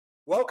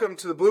Welcome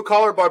to the Blue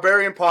Collar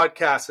Barbarian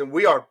Podcast, and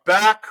we are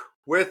back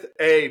with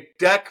a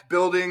deck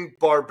building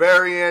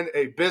barbarian,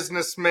 a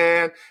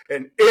businessman,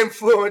 an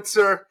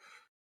influencer,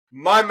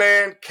 my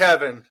man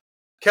Kevin.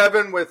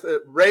 Kevin with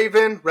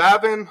Raven,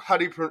 how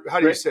do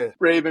you say it?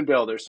 Raven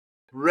Builders.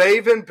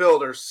 Raven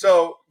Builders.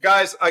 So,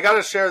 guys, I got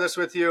to share this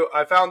with you.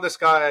 I found this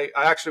guy.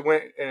 I actually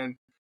went and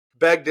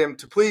begged him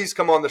to please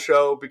come on the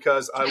show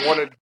because I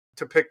wanted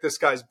to pick this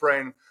guy's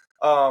brain.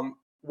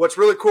 What's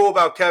really cool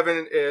about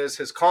Kevin is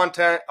his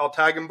content. I'll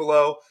tag him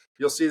below.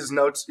 You'll see his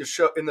notes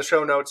in the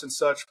show notes and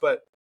such.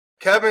 But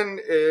Kevin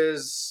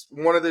is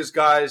one of these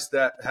guys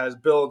that has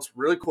built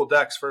really cool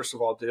decks. First of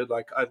all, dude,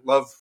 like I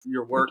love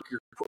your work.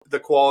 The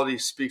quality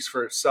speaks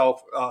for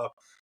itself.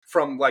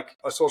 From like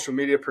a social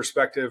media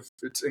perspective,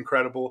 it's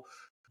incredible.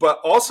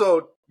 But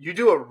also, you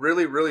do a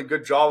really, really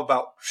good job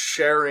about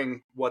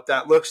sharing what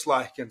that looks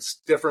like and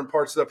different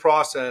parts of the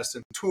process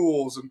and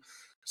tools. And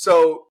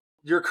so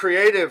your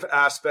creative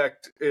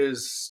aspect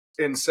is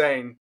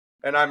insane.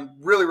 And I'm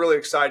really, really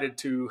excited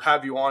to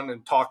have you on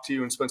and talk to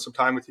you and spend some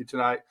time with you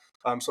tonight.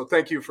 So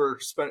thank you for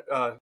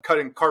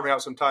carving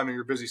out some time in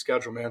your busy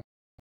schedule, man.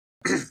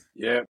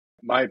 Yeah,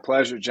 my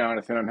pleasure,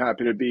 Jonathan. I'm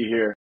happy to be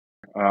here.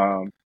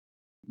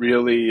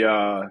 Really,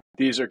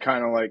 these are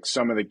kind of like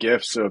some of the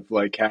gifts of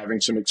like having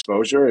some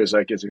exposure is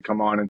I get to come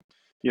on and,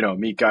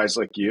 meet guys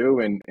like you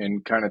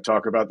and kind of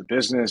talk about the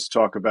business,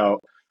 talk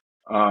about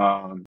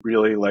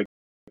really like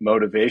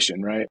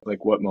motivation, right?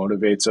 Like what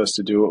motivates us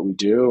to do what we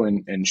do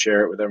and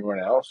share it with everyone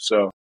else.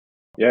 So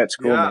yeah, it's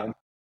cool, man.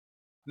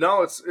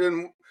 No,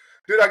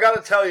 dude, I got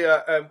to tell you,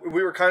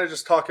 we were kind of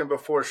just talking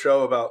before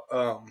show about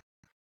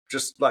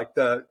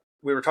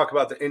we were talking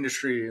about the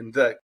industry and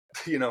that,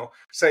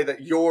 say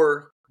that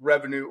your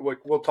revenue,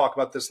 we'll talk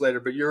about this later,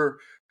 but your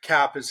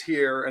cap is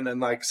here. And then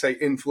like say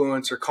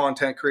influence or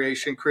content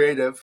creation,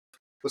 creative,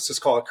 let's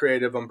just call it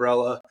creative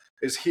umbrella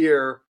is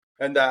here.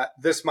 And that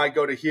this might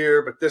go to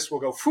here, but this will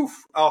go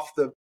out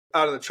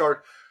of the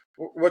chart.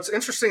 What's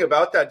interesting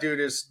about that, dude,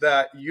 is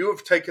that you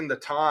have taken the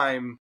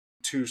time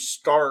to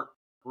start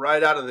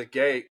right out of the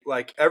gate.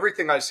 Like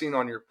everything I've seen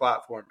on your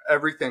platform,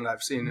 everything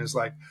I've seen is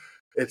like,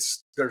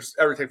 there's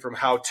everything from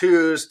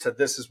how-tos to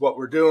this is what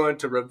we're doing,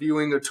 to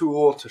reviewing the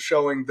tool, to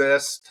showing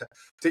this,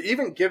 to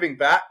even giving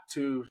back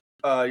to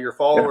your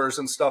followers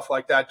and stuff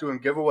like that, doing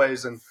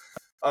giveaways. And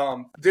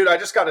dude, I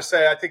just got to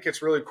say, I think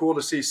it's really cool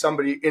to see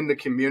somebody in the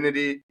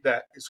community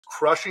that is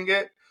crushing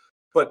it,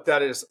 but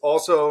that is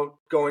also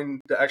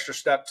going the extra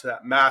step to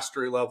that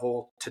mastery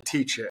level to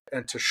teach it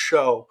and to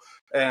show.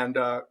 And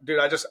dude,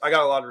 I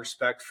got a lot of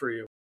respect for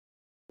you.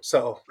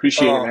 So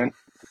appreciate it, man.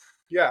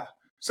 Yeah.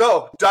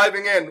 So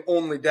diving in,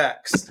 only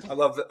decks. I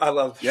love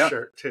the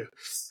shirt too.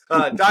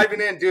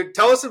 Diving in, dude.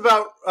 Tell us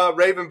about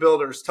Raven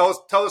Builders. Tell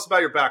us about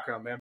your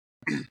background, man.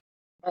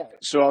 All right,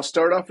 so I'll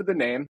start off with the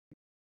name.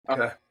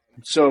 Okay.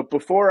 So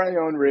before I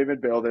owned Raven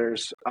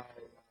Builders, I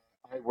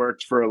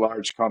worked for a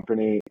large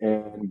company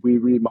and we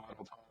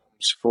remodeled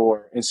homes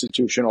for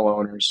institutional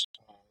owners,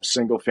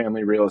 single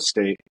family real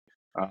estate,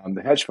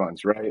 the hedge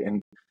funds, right?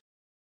 And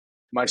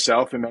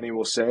myself and many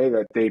will say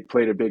that they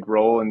played a big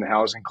role in the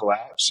housing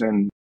collapse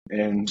and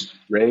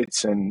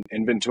rates and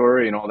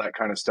inventory and all that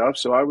kind of stuff.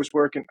 So I was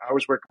working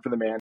for the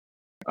man.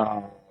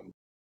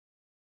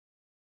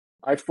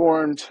 I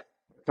formed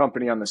a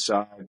company on the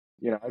side.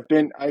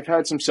 I've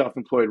had some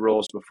self-employed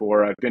roles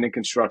before. I've been in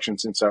construction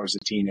since I was a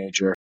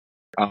teenager.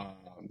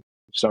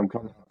 So I'm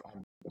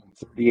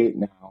 38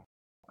 now.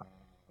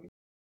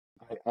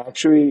 I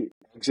actually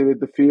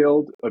exited the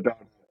field about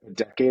a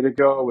decade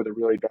ago with a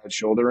really bad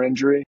shoulder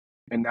injury.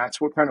 And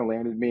that's what kind of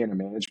landed me in a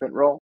management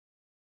role.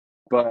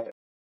 But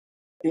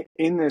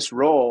in this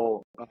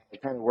role, I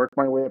kind of worked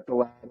my way up the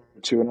ladder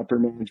to an upper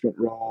management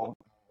role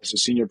as a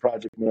senior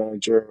project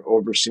manager,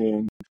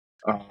 overseeing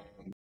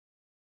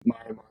my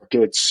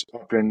markets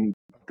up in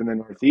the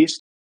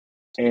Northeast.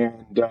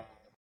 And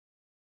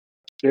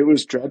it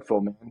was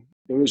dreadful, man.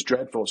 It was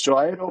dreadful. So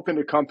I had opened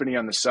a company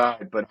on the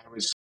side, but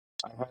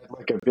I had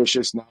like a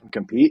vicious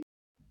non-compete.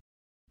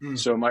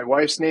 So my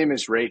wife's name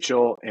is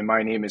Rachel and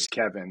my name is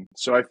Kevin.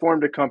 So I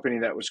formed a company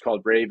that was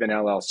called Raven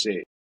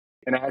LLC.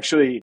 And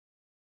actually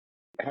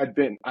I've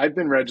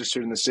been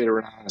registered in the state of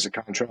Rhode Island as a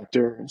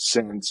contractor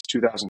since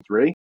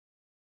 2003.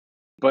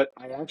 But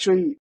I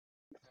actually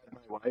had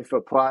my wife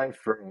apply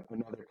for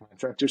another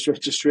contractor's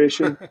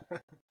registration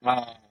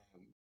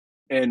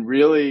and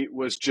really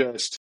was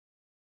just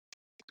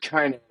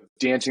kind of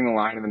dancing the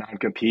line of the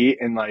non-compete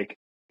and like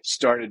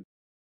started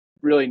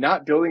really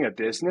not building a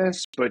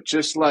business, but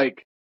just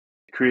like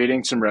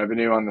creating some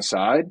revenue on the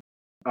side,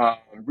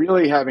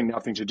 really having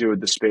nothing to do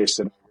with the space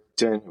that I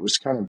worked in. It was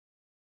kind of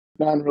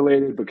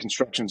non-related, but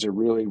construction's a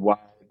really wide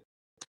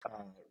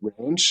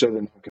range, so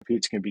the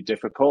non-competes can be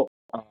difficult.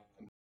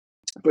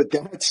 But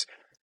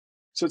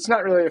so it's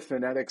not really a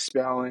phonetic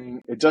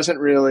spelling. It doesn't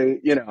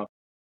really,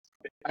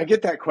 I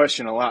get that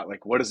question a lot,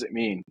 like, what does it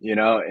mean?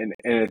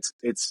 And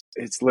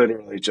it's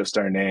literally just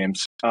our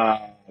names.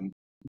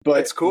 But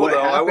it's cool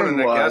though. I wouldn't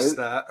have guessed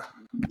that.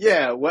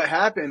 Yeah, what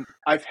happened?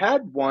 I've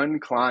had one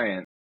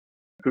client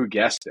who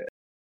guessed it.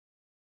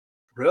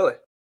 Really?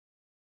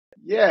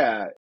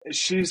 Yeah.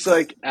 She's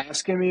like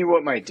asking me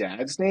what my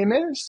dad's name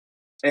is.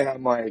 And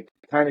I'm like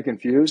kind of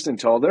confused and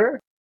told her.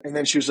 And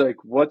then she was like,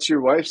 "What's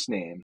your wife's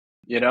name?"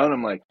 And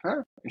I'm like,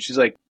 "Huh?" And she's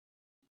like,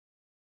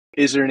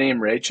 "Is her name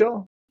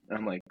Rachel?" And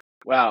I'm like,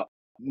 wow,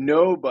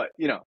 no, but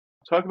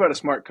talk about a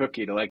smart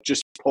cookie to like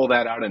just pull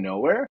that out of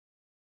nowhere.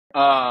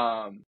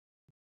 Um,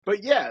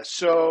 but yeah,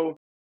 so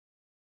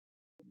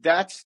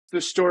that's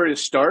the story of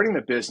starting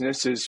the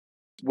business is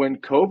when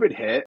COVID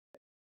hit,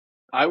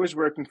 I was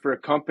working for a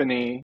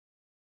company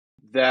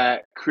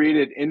that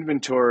created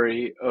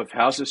inventory of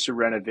houses to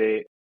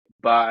renovate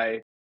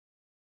by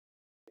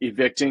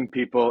evicting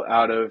people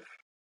out of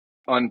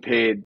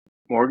unpaid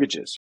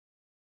mortgages,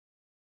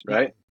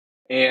 right?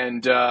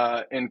 And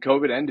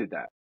COVID ended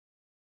that.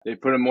 They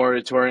put a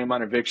moratorium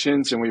on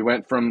evictions, and we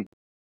went from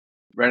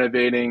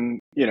renovating,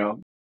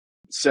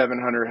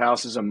 700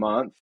 houses a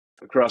month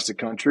across the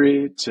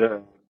country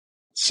to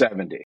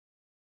 70.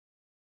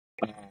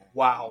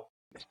 Wow.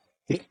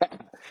 Yeah.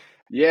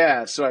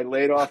 Yeah. So I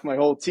laid off my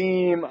whole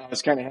team. I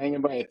was kind of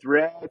hanging by a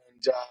thread,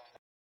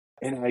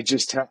 and I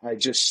just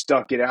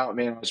stuck it out,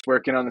 man. I was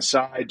working on the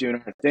side, doing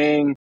our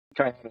thing,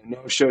 kind of had a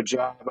no-show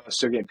job. I was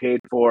still getting paid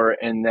for,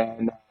 and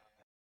then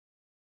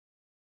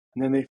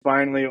they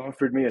finally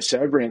offered me a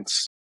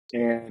severance,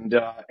 and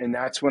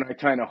that's when I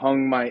kind of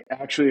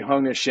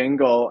hung a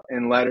shingle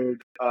and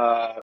lettered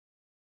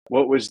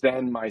what was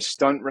then my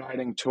stunt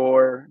riding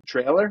tour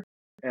trailer,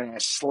 and I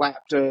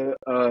slapped a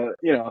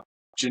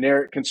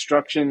generic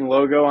construction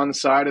logo on the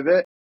side of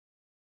it,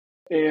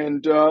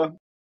 and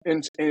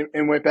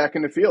went back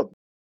in the field.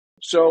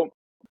 So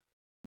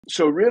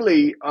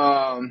really,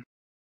 I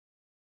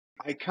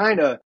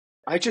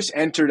just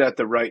entered at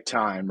the right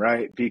time,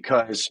 right?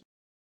 Because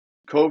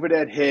COVID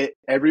had hit,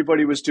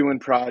 everybody was doing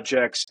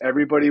projects,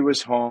 everybody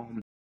was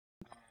home.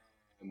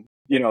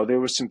 There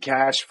was some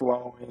cash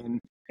flowing,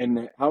 and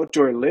the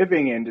outdoor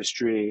living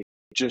industry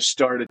just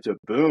started to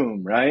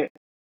boom, right?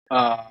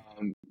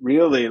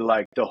 Really,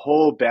 like the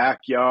whole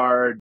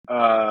backyard.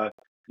 I'm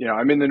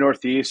in the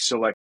Northeast, so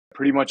like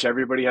pretty much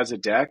everybody has a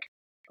deck.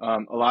 A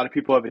lot of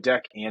people have a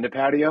deck and a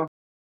patio,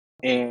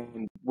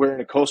 and we're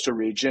in a coastal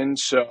region,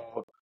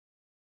 so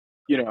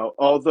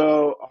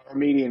although our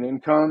median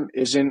income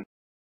isn't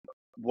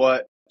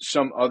what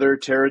some other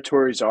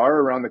territories are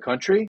around the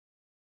country,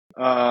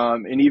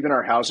 and even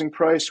our housing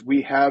price,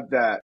 we have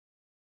that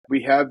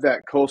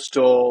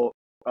coastal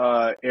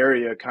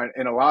area kind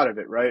of in a lot of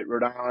it, right?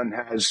 Rhode Island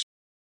has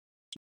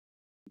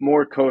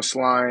more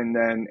coastline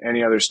than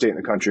any other state in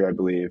the country, I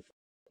believe.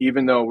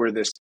 Even though we're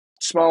this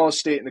smallest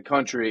state in the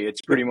country,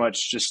 it's pretty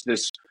much just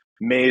this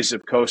maze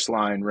of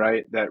coastline,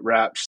 right? That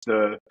wraps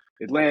the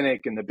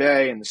Atlantic and the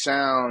Bay and the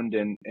Sound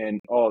and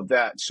all of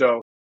that.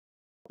 So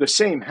the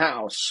same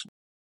house,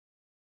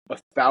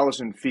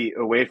 1,000 feet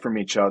away from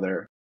each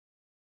other,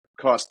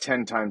 costs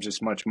 10 times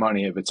as much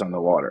money if it's on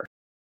the water.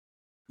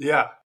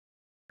 Yeah.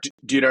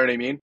 Do you know what I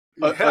mean?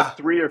 A Yeah.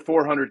 $300,000 or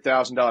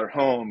 $400,000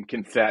 home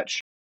can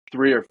fetch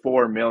 $3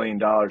 or $4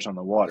 million on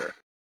the water.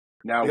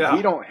 Now we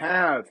Yeah. don't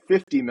have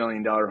 $50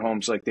 million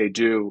homes like they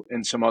do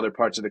in some other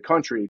parts of the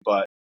country,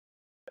 but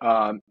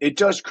it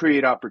does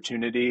create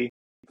opportunity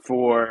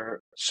for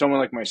someone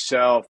like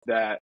myself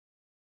that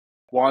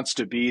wants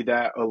to be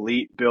that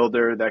elite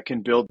builder that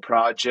can build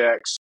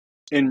projects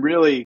and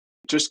really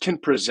just can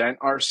present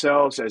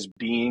ourselves as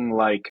being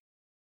like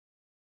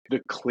the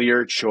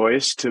clear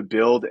choice to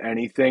build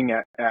anything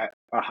at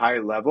a high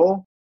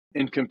level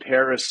in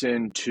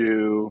comparison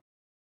to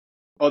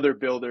other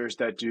builders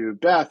that do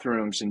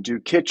bathrooms and do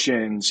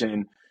kitchens.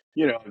 And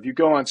if you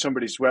go on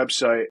somebody's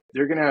website,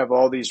 they're going to have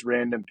all these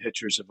random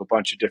pictures of a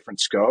bunch of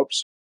different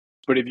scopes,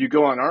 but if you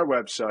go on our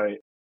website,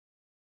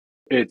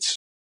 it's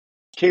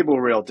cable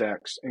rail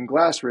decks and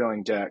glass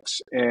railing decks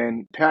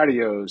and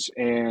patios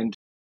and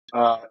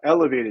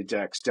elevated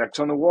decks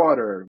on the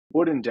water,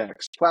 wooden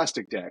decks,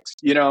 plastic decks,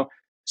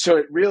 so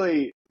it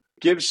really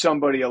gives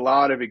somebody a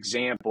lot of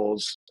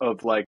examples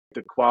of like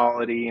the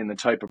quality and the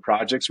type of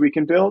projects we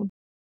can build.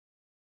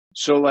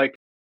 So like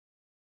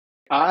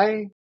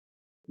I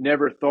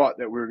never thought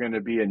that we were going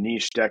to be a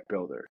niche deck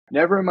builder.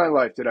 Never in my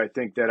life did I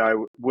think that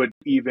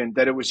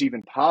that it was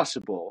even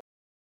possible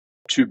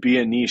to be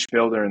a niche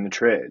builder in the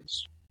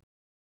trades.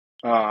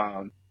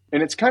 And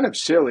it's kind of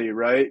silly,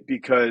 right?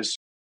 Because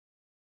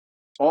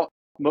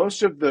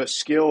most of the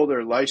skilled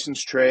or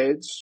licensed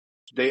trades,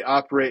 they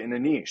operate in a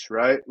niche,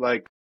 right?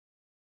 Like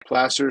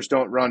plasters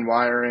don't run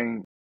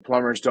wiring,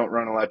 plumbers don't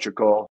run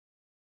electrical,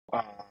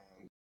 um,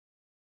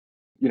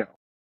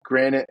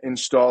 granite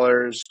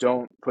installers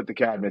don't put the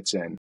cabinets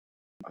in.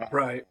 Uh,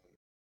 Right.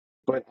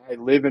 but I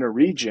live in a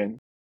region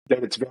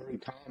that it's very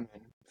common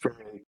for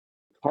a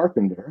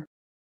carpenter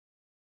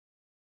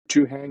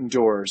to hang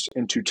doors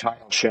and to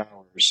tile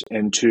showers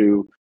and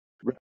to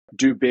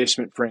do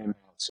basement frame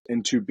outs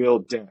and to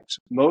build decks.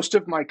 Most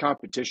of my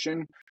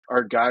competition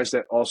are guys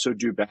that also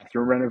do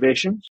bathroom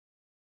renovations,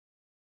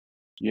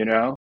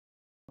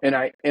 and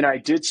I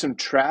did some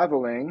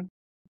traveling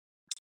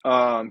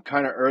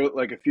kind of early,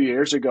 like a few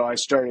years ago. I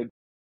started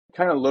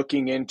kind of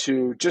looking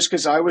into, just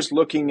because I was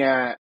looking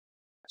at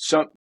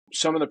some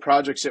of the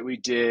projects that we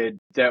did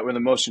that were the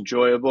most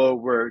enjoyable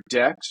were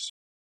decks,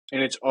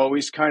 and it's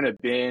always kind of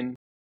been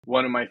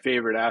one of my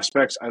favorite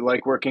aspects. I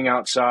like working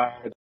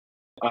outside.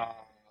 Um,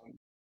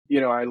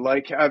 I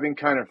like having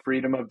kind of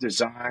freedom of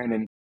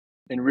design,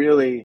 and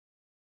really,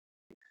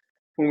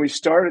 when we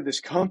started this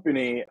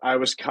company, I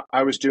was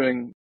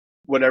doing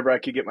whatever I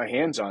could get my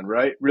hands on,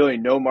 right? Really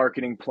no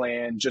marketing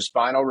plan, just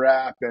vinyl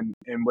wrap and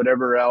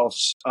whatever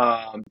else,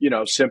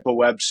 simple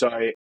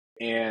website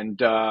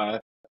and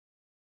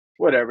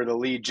whatever, the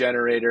lead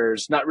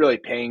generators, not really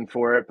paying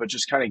for it, but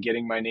just kind of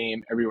getting my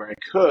name everywhere I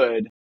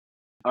could.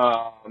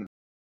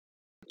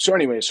 So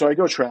I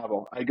go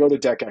travel. I go to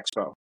Deck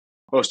Expo,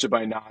 hosted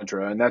by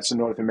NADRA, and that's the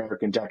North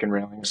American Deck and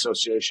Railing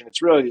Association.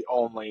 It's really the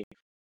only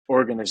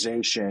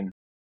organization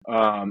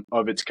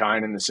of its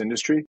kind in this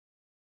industry.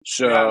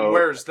 So, yeah, and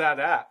where's that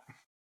at?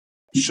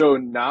 So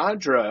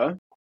NADRA,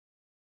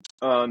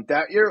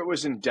 that year it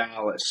was in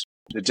Dallas,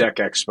 the Deck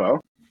Expo.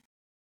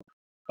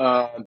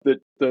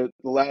 The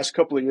last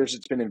couple of years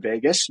it's been in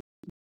Vegas.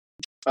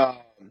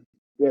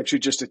 We actually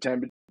just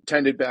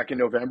attended back in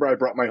November. I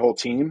brought my whole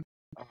team.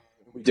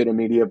 We did a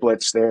media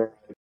blitz there.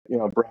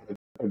 Brought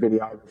a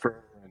videographer,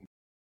 and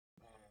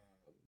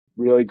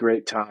really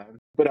great time.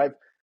 But I've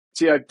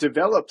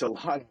developed a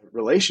lot of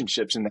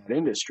relationships in that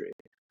industry.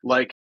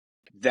 Like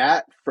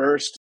that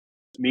first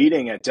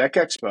meeting at Deck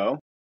Expo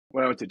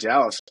when I went to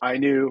Dallas, I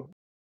knew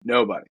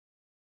nobody.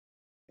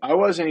 I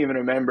wasn't even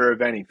a member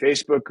of any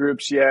Facebook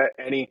groups yet.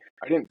 I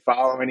didn't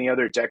follow any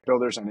other deck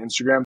builders on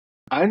Instagram.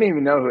 I didn't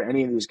even know who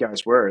any of these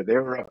guys were. They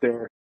were up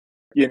there,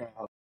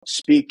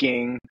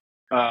 speaking,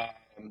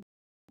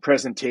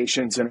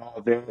 presentations and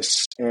all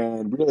this.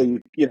 And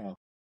really,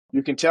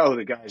 you can tell who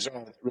the guys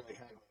are that really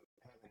have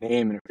a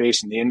name and a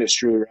face in the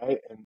industry, right?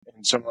 And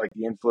some like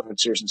the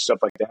influencers and stuff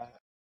like that.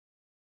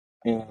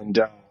 And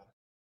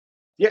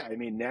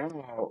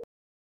now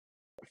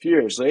a few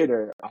years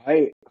later,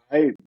 I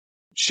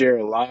share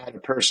a lot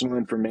of personal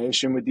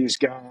information with these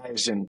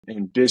guys and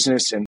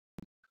business, and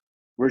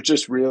I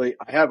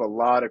have a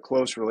lot of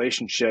close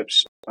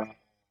relationships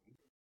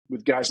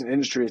with guys in the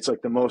industry. It's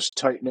like the most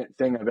tight-knit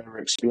thing I've ever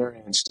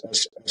experienced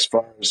as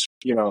far as,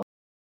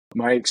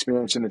 my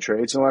experience in the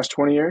trades in the last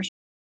 20 years.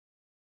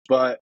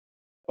 But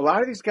a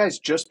lot of these guys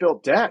just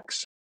built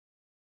decks.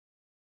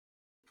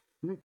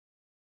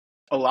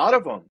 A lot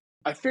of them.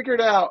 I figured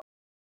out,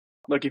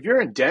 like, if you're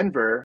in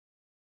Denver,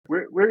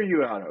 where are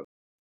you out of?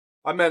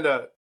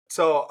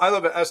 So I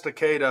live in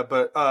Estacada,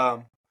 but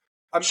I'm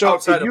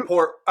outside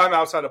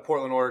of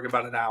Portland, Oregon,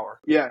 about an hour.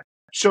 Yeah.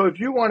 So if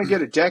you want to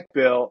get a deck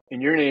built in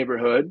your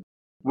neighborhood,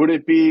 would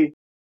it be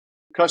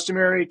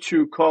customary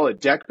to call a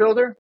deck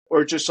builder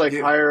or just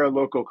hire a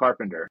local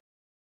carpenter?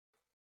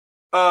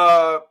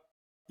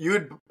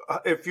 You'd,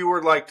 if you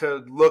were like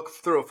to look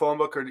through a phone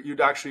book, or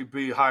you'd actually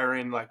be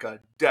hiring like a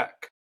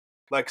deck,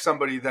 like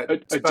somebody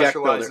that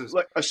specializes,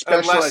 like a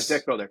specialized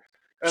deck builder.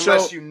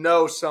 Unless you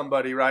know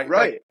somebody, right?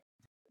 Right.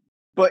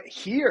 But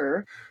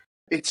here,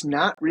 it's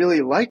not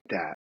really like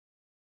that.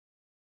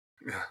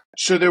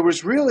 So there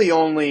was really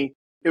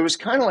it was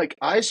kind of like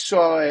I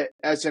saw it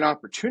as an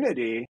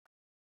opportunity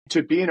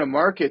to be in a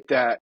market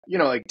that,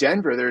 like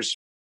Denver, there's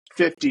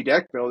 50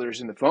 deck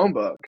builders in the phone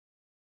book.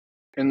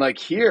 And like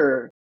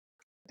here,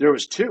 there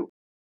was 2,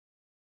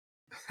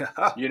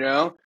 and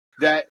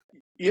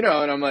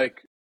I'm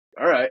like,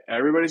 all right,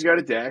 everybody's got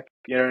a deck,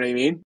 you know what I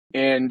mean?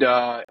 And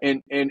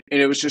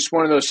it was just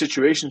one of those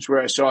situations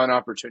where I saw an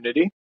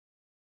opportunity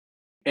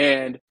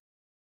and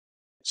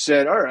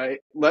said, all right,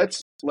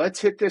 let's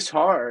hit this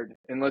hard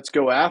and let's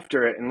go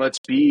after it. And let's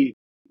be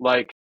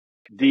like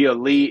the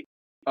elite,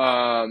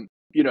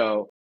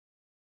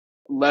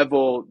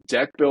 level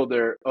deck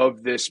builder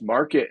of this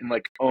market and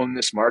like own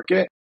this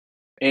market.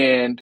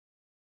 And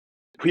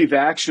we've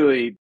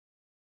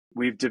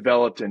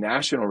developed a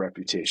national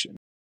reputation.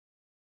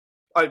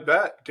 I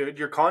bet, dude.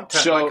 Your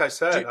content, like I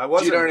said, I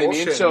wasn't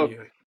bullshitting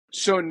you.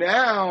 So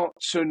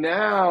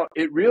now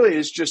it really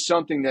is just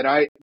something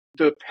that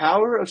the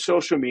power of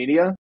social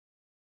media,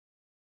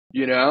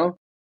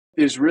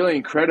 is really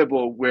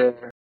incredible,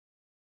 where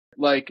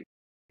like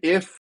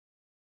if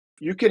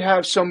you could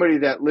have somebody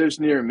that lives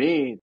near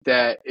me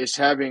that is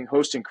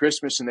hosting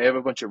Christmas and they have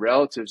a bunch of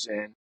relatives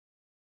in,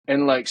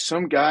 and like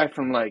some guy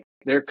from like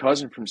their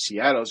cousin from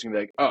Seattle is gonna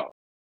be like, oh,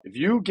 if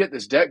you get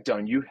this deck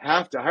done, you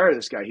have to hire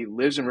this guy. He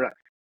lives in,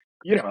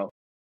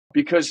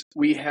 because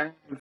we have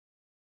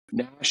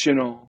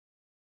national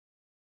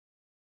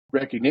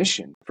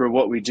recognition for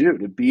what we do,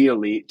 to be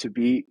elite, to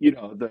be,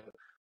 the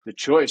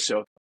choice.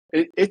 So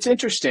it's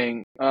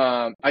interesting.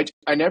 I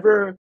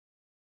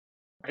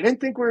didn't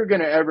think we were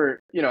going to ever,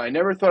 I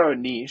never thought I would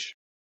niche.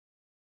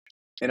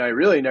 And I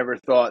really never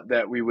thought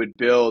that we would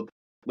build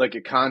like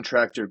a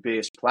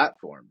contractor-based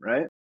platform,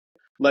 right?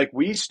 Like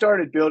I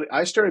started building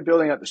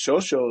out the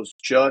socials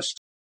just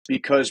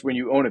because when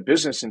you own a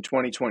business in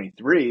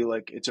 2023,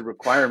 like it's a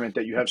requirement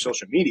that you have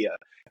social media,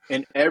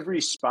 and every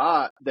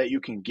spot that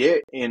you can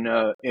get in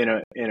a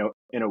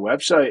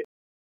website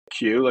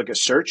queue, like a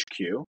search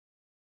queue,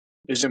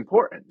 is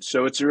important.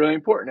 So it's really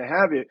important to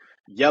have a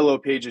yellow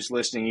pages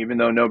listing, even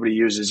though nobody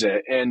uses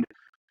it. And,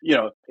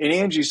 an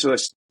Angie's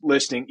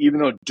listing, even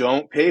though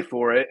don't pay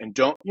for it and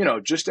don't,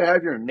 just to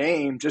have your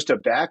name, just a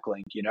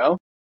backlink,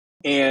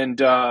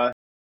 and,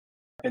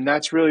 and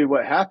that's really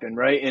what happened.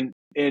 Right.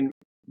 And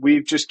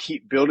we just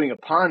keep building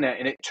upon that.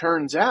 And it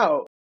turns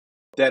out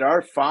that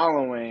our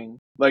following,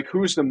 like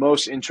who's the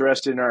most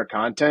interested in our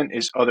content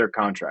is other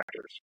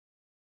contractors.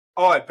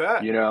 Oh, I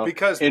bet.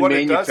 Because and what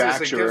it does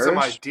is it gives them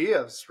manufacturers.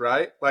 ideas,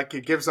 right? Like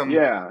it gives them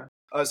Yeah.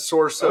 a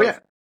source Oh, of, yeah.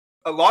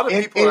 a lot of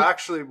people are And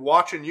actually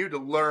watching you to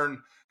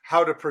learn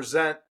how to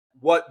present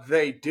what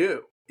they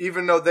do,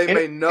 even though they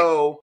may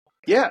know.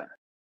 Yeah.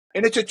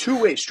 And it's a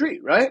two-way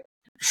street, right?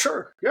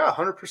 Sure. Yeah,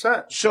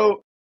 100%.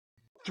 So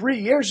 3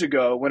 years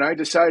ago, when I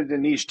decided to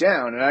niche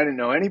down and I didn't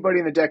know anybody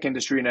in the deck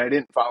industry and I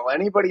didn't follow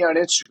anybody on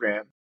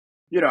Instagram,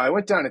 I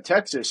went down to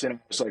Texas and I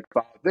was like,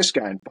 follow this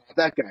guy and follow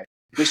that guy.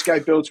 This guy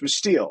builds with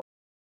steel.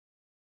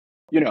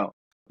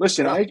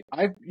 Listen, Yeah.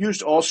 I've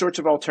used all sorts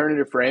of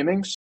alternative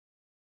framings.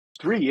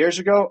 3 years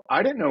ago,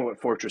 I didn't know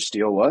what Fortress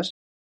Steel was.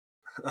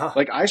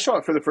 Like I saw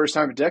it for the first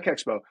time at Deck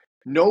Expo.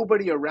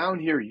 Nobody around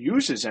here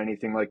uses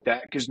anything like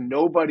that because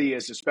nobody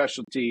is a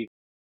specialty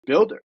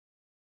builder.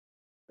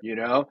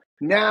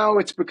 Now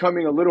it's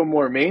becoming a little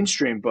more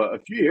mainstream, but a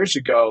few years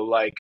ago,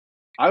 like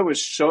I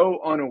was so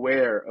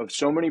unaware of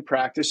so many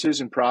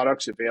practices and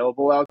products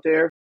available out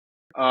there,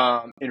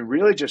 and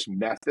really just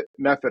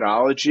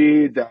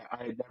methodology that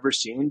I had never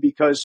seen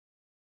because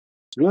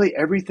really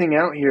everything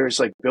out here is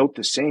like built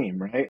the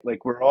same, right?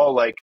 Like we're all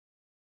like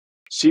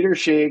cedar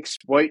shakes,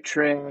 white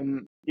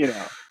trim,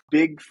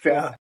 big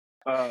fat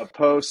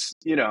posts,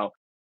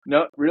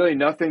 no, really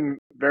nothing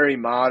very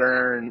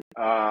modern,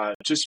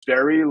 just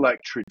very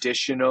like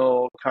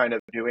traditional kind of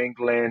New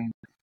England,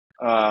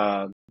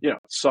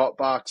 salt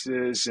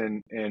boxes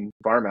and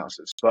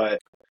farmhouses. But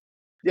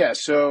yeah,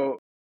 so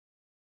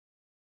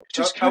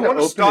just I kind of want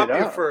to open it stop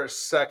you up. for a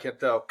second,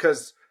 though,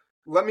 because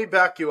let me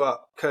back you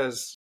up,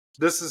 because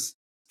this is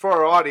for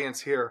our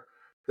audience here.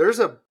 There's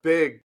a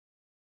big,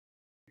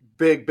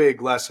 big,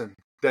 big lesson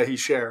that he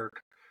shared,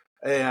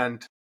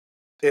 and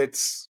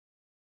there's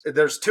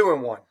two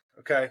in one.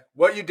 Okay,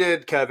 what you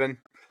did, Kevin.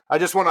 I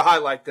just want to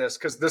highlight this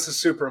because this is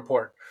super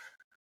important.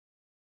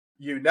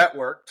 You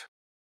networked.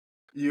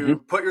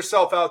 You put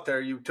yourself out there.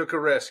 You took a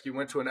risk. You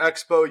went to an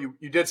expo.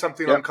 You did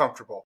something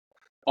uncomfortable.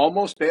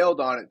 Almost bailed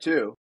on it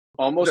too.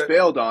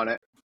 Bailed on it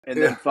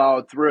and then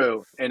followed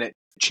through, and it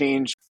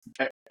changed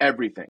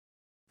everything.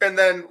 And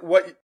then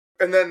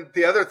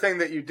the other thing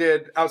that you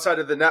did outside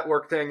of the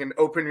network thing and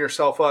open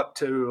yourself up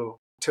to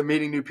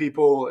meeting new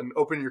people and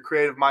open your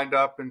creative mind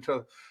up and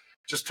to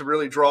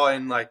really draw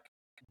in like,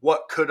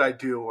 what could I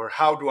do or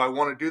how do I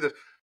want to do this?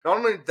 Not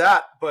only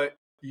that, but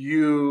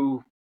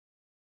you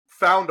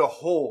found a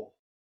hole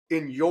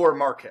in your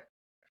market.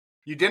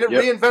 You didn't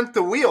reinvent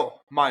the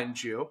wheel,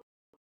 mind you.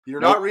 You're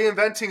not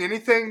reinventing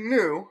anything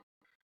new.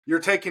 You're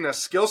taking a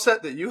skill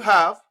set that you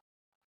have,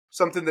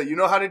 something that you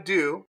know how to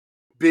do,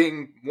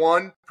 being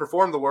one,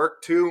 perform the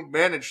work, two,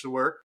 manage the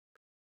work,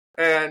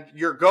 and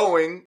you're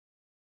going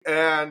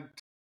and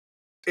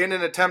in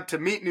an attempt to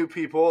meet new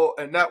people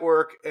and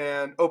network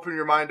and open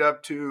your mind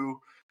up to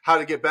how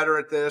to get better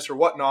at this or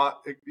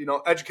whatnot,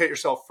 educate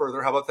yourself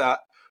further. How about that?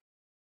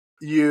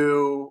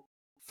 You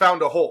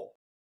found a hole.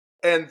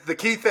 And the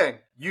key thing,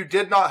 you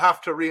did not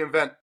have to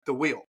reinvent the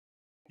wheel.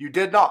 You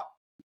did not.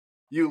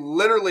 You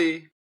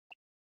literally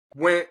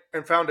went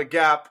and found a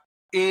gap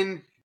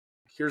in,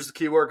 here's the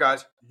key word,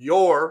 guys,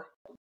 your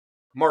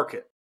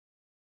market.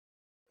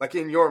 Like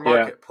in your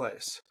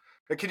marketplace.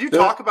 And could you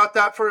talk about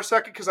that for a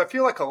second? Because I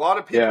feel like a lot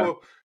of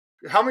people,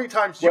 how many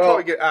times, you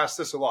probably get asked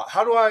this a lot.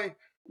 How do I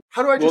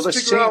just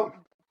figure out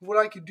what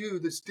I could do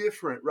that's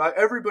different, right?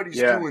 Everybody's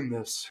doing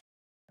this.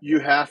 You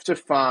have to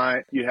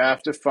find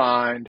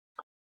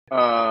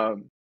a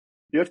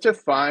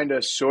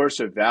source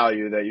of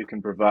value that you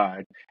can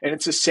provide. And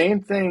it's the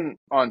same thing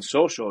on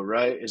social,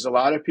 right? Is a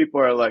lot of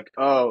people are like,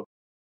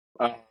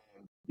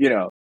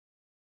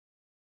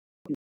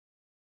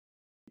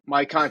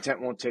 my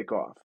content won't take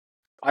off.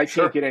 I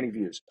can't get any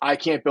views. I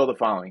can't build a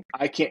following.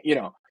 I can't,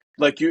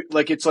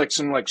 it's like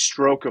some like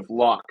stroke of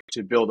luck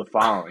to build a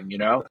following,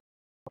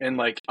 And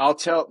like, I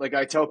tell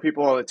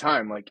people all the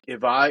time, like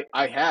if I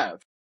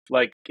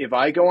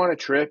go on a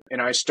trip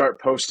and I start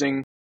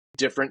posting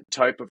different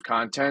type of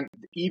content,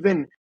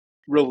 even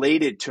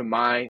related to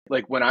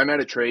like when I'm at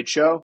a trade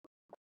show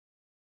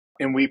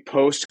and we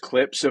post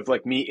clips of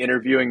like me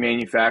interviewing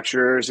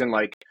manufacturers and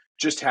like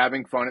just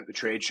having fun at the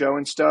trade show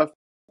and stuff,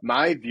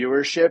 my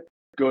viewership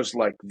goes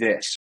like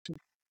this,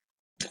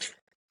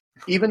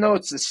 even though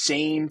it's the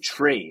same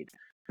trade,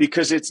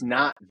 because it's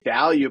not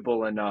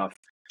valuable enough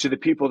to the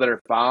people that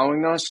are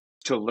following us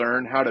to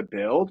learn how to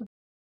build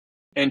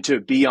and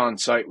to be on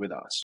site with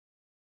us,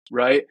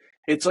 right?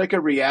 It's like a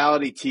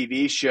reality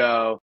TV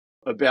show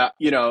about,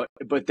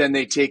 but then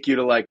they take you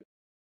to like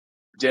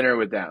dinner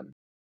with them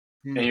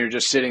and you're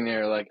just sitting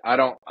there like,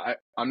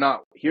 I'm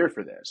not here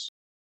for this.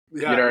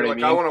 Yeah, you know what I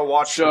mean? I want to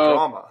watch the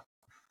drama.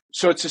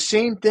 So it's the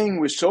same thing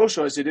with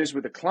social as it is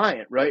with a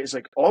client, right? It's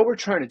like all we're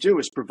trying to do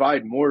is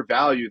provide more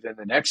value than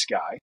the next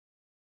guy.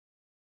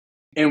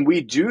 And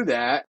we do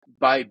that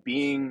by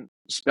being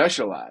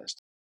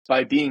specialized,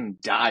 by being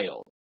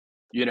dialed,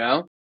 you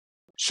know?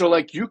 So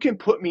like you can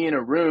put me in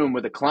a room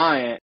with a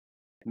client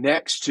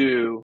next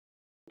to,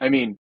 I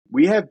mean,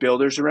 we have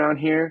builders around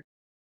here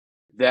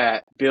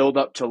that build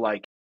up to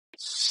like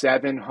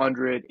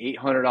 $700,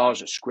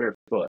 $800 a square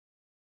foot.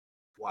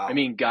 Wow. I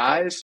mean,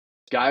 guys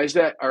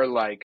that are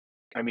like,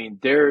 I mean,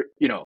 they're,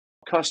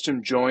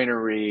 custom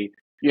joinery,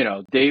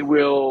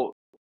 they'll,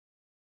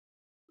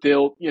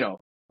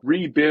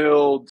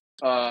 rebuild,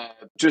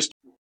 just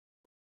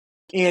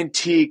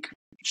antique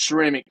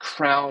ceramic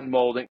crown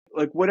molding,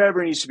 like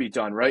whatever needs to be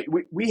done, right?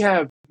 We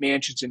have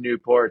mansions in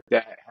Newport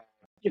that have,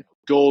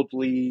 gold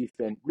leaf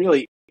and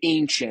really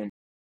ancient.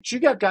 So you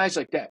got guys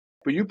like that,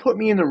 but you put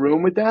me in the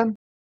room with them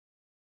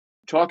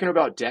talking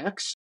about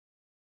decks,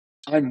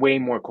 I'm way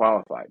more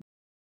qualified.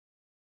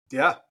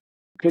 Yeah.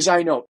 Because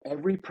I know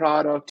every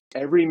product,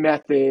 every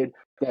method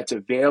that's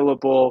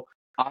available.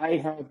 I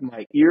have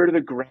my ear to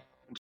the ground.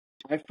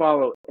 I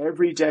follow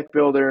every deck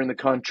builder in the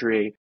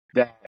country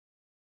that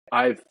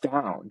I've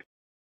found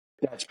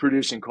that's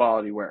producing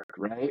quality work,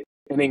 right?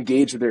 And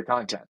engage with their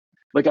content.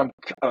 Like I'm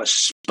a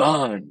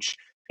sponge.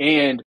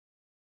 And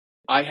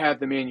I have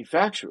the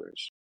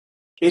manufacturers.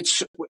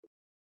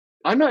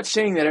 I'm not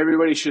saying that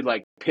everybody should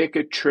like pick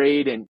a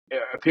trade and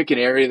pick an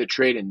area of the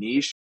trade and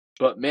niche,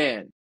 but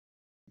man,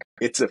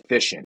 it's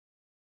efficient.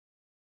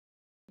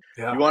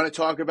 Yeah. You want to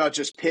talk about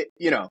just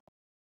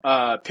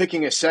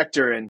picking a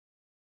sector, and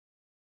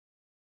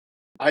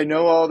I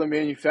know all the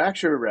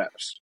manufacturer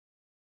reps.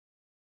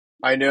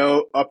 I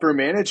know upper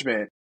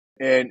management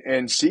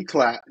and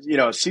C-class,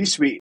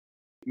 C-suite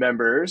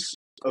members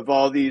of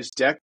all these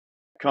deck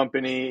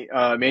company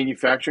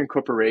manufacturing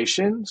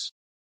corporations.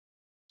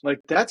 Like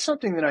that's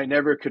something that I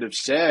never could have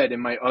said in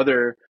my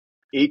other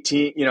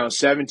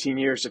 17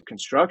 years of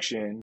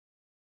construction.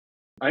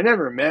 I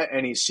never met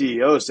any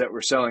CEOs that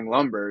were selling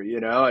lumber,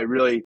 I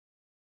really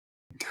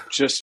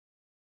just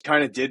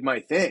kind of did my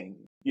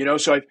thing,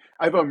 so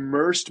I've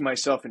immersed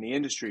myself in the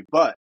industry.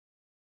 But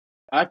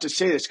I have to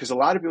say this because a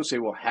lot of people say,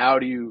 well, how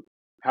do you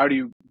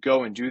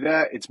go and do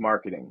that? It's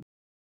marketing.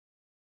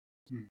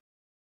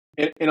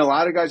 And a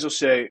lot of guys will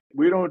say,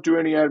 we don't do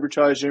any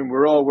advertising.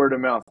 We're all word of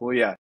mouth. Well,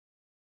 yeah,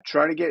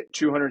 try to get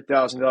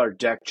 $200,000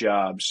 deck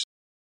jobs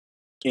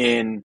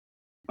in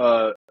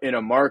a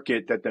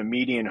market that the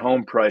median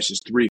home price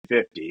is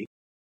 $350,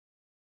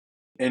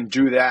 and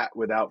do that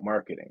without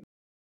marketing.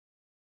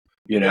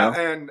 Yeah,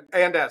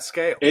 and at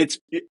scale.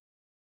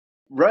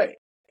 Right.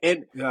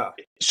 And yeah.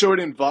 So it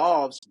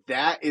involves,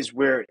 that is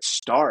where it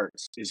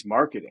starts, is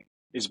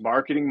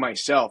marketing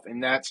myself.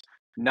 And that's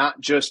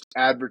not just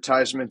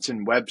advertisements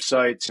and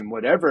websites and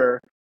whatever.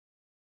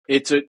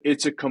 It's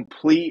a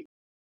complete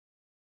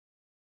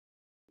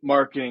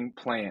marketing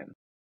plan.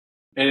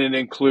 And it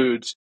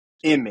includes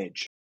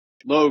image,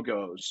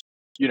 logos,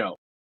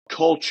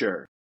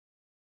 culture,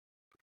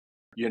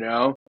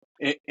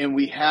 and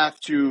we have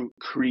to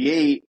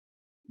create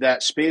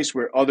that space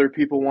where other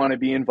people want to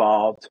be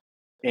involved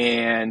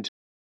and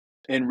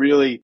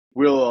really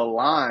will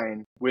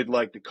align with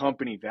like the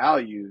company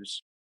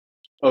values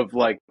of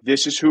like,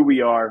 this is who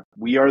we are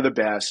the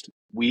best,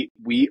 we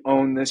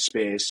own this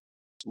space,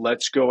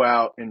 let's go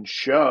out and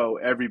show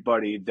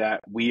everybody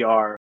that we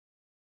are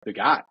the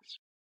guys,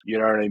 you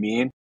know what I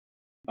mean?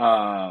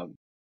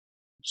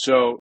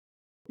 So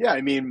yeah,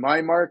 I mean,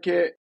 my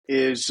market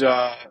is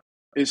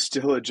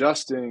still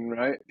adjusting,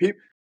 right?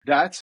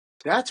 That's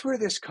where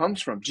this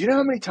comes from. Do you know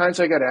how many times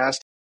I got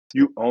asked,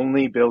 you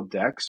only build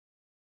decks?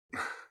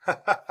 You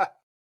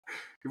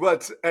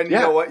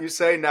know what you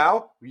say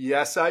now?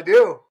 Yes, I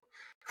do.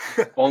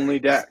 Only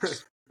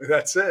decks.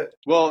 That's it.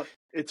 Well,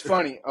 it's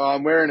funny.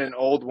 I'm wearing an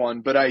old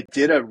one, but I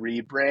did a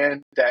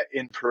rebrand that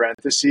in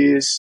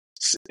parentheses,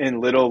 in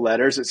little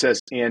letters, it says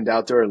 "and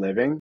outdoor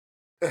living."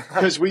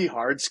 Because we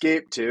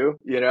hardscape too,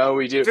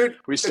 we do. Dude,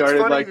 we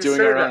started like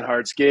doing our own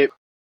hardscape.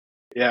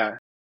 Yeah.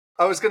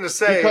 I was gonna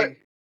say,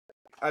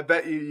 I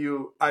bet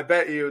you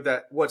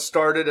that what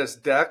started as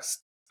decks,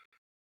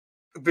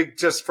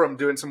 just from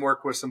doing some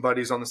work with some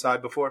buddies on the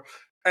side before,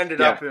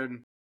 ended up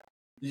in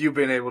you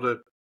being able to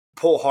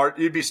pull hard.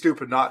 You'd be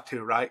stupid not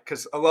to, right?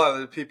 Because a lot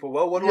of the people,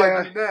 well, what do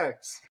I do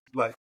next?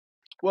 Like,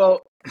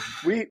 well,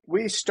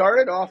 we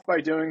started off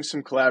by doing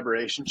some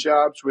collaboration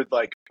jobs with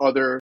like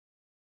other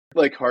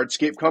like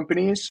hardscape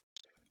companies.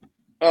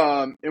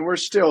 And we're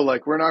still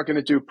like, we're not going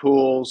to do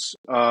pools,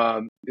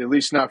 at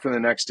least not for the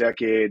next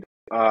decade.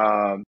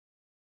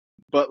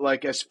 But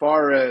like, as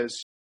far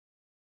as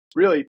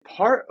really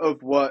part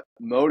of what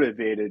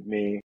motivated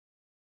me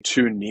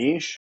to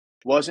niche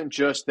wasn't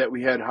just that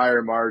we had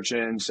higher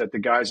margins, that the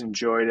guys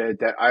enjoyed it,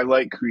 that I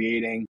like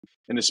creating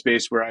in a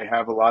space where I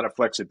have a lot of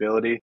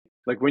flexibility.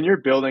 Like when you're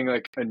building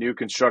like a new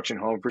construction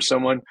home for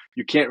someone,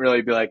 you can't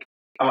really be like,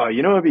 oh,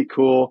 it'd be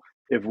cool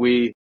if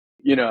we,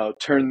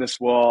 turn this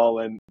wall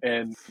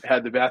and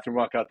had the bathroom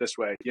walk out this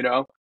way,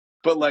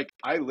 But like,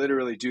 I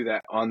literally do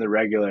that on the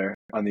regular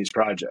on these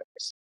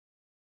projects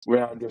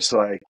where I'm just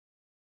like,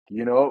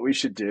 you know what we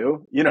should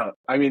do?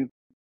 I mean,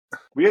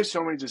 we have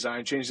so many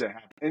design changes that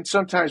happen, and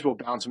sometimes we'll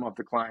bounce them off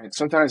the client.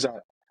 Sometimes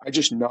I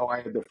just know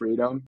I have the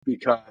freedom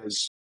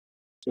because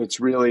it's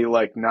really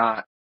like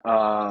not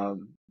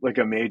like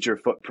a major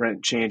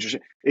footprint change.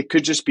 It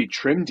could just be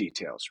trim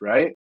details,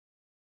 right?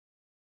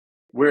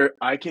 Where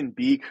I can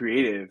be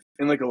creative.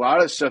 And like a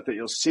lot of stuff that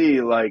you'll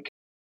see, like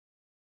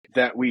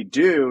that we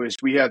do is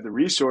we have the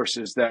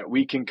resources that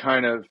we can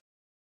kind of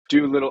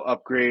do little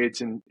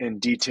upgrades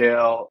and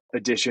detail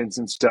additions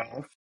and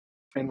stuff.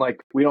 And like,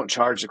 we don't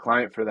charge the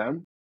client for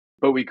them,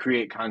 but we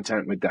create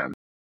content with them,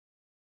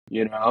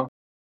 you know?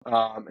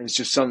 And it's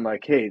just something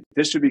like, hey,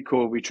 this would be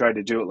cool. We tried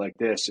to do it like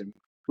this. And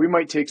we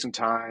might take some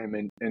time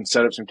and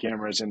set up some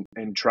cameras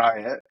and try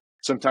it.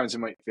 Sometimes it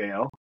might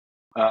fail.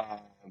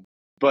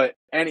 But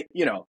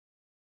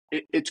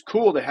it's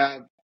cool to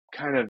have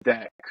kind of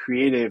that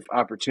creative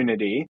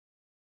opportunity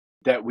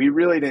that we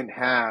really didn't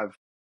have.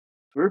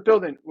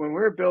 When we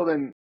were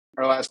building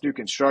our last new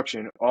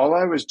construction, all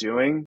I was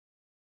doing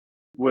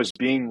was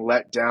being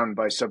let down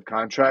by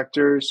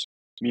subcontractors,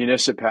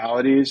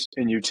 municipalities,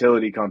 and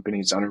utility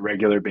companies on a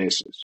regular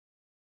basis.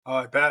 Oh,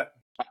 I bet.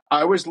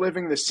 I was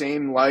living the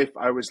same life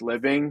I was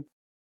living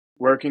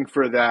working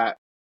for that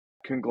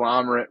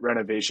conglomerate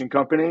renovation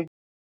company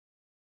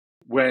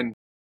when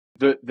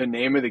the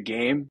name of the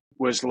game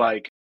was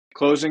like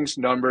closings,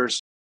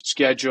 numbers,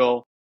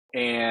 schedule,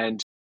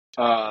 and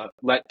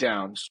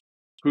letdowns.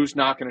 Who's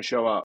not going to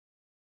show up?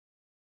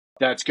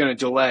 That's going to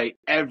delay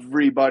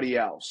everybody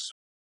else,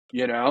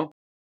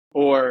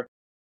 or,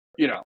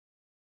 is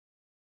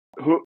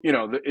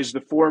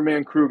the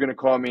 4-man crew going to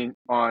call me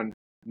on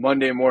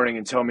Monday morning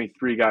and tell me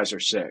 3 guys are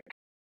sick,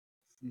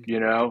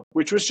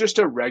 which was just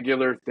a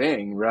regular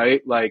thing,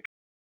 right? Like,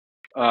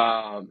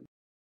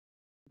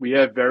 we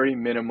have very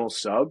minimal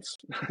subs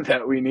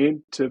that we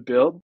need to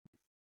build.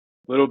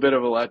 A little bit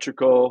of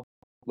electrical,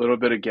 a little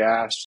bit of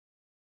gas.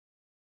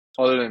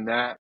 Other than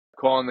that,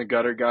 calling the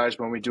gutter guys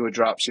when we do a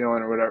drop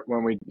ceiling or whatever,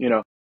 when we,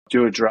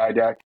 do a dry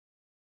deck.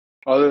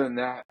 Other than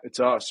that, it's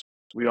us.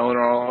 We own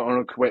our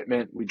own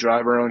equipment. We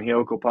drive our own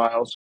helical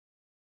piles.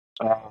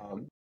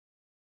 And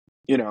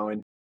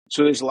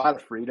so there's a lot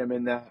of freedom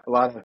in that, a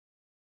lot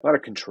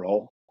of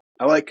control.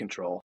 I like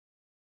control.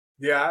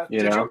 Yeah.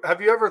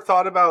 Have you ever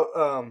thought about,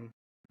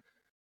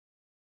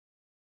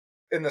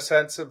 in the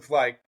sense of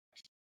like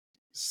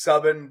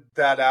subbing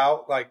that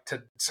out, like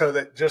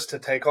to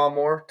take on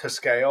more, to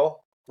scale?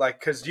 Like,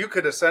 because you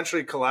could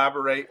essentially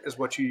collaborate is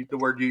the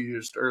word you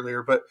used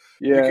earlier, but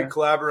you could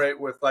collaborate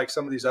with like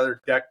some of these other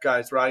deck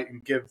guys, right?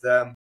 And give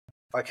them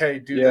like, hey,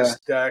 do this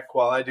deck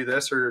while I do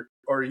this, or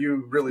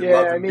you really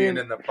love them being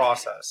in the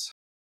process?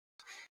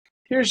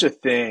 Here's the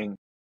thing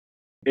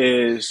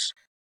is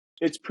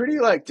it's pretty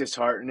like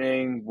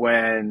disheartening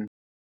when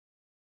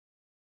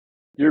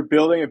you're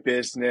building a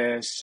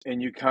business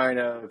and you kind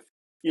of,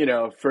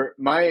 for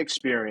my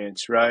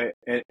experience, right?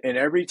 And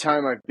every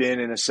time I've been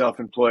in a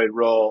self-employed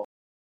role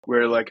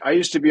where like I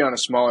used to be on a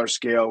smaller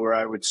scale where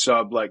I would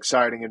sub like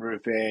siding and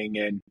roofing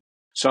and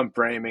some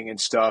framing and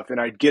stuff, and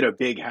I'd get a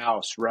big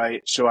house,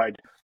 right? So I'd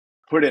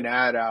put an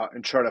ad out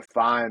and try to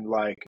find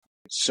like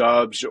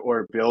subs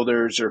or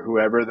builders or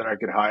whoever that I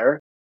could hire.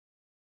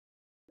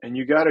 And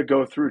you got to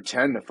go through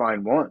 10 to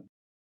find one.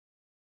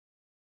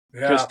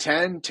 Because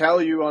 10 tell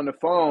you on the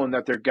phone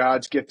that they're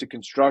God's gift to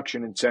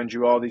construction and send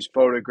you all these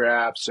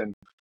photographs and,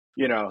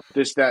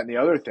 this, that, and the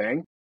other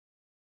thing.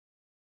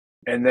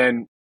 And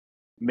then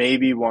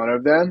maybe one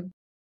of them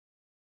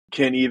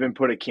can even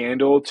put a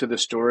candle to the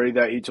story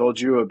that he told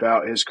you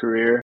about his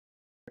career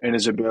and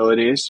his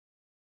abilities.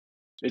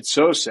 It's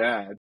so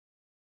sad.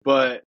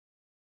 But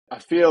I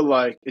feel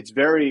like it's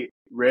very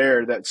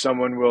rare that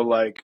someone will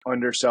like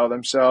undersell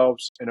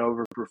themselves and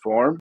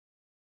overperform,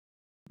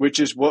 which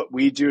is what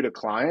we do to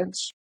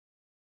clients.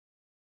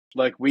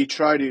 Like we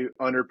try to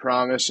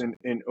underpromise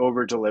and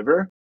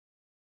overdeliver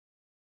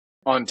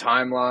on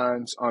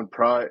timelines, on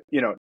price,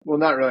 well,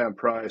 not really on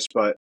price,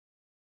 but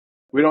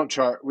we don't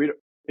charge.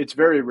 It's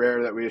very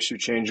rare that we issue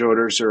change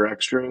orders or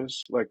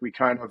extras. Like we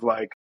kind of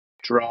like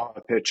draw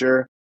a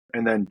picture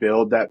and then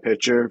build that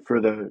picture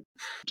for the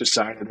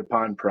decided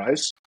upon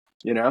price,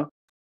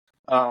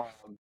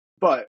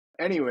 But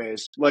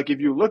anyways, like if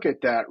you look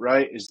at that,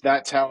 right,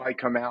 that's how I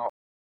come out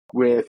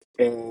with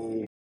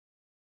a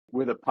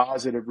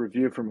positive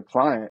review from a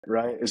client,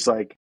 right? Is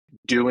like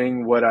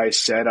doing what I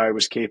said I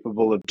was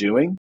capable of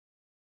doing.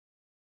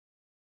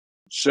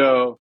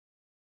 So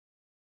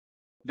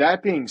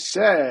that being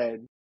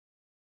said,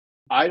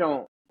 I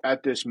don't,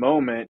 at this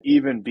moment,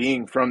 even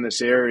being from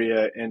this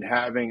area and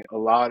having a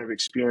lot of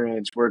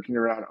experience working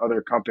around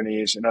other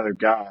companies and other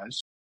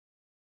guys,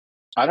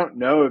 I don't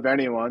know of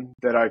anyone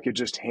that I could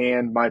just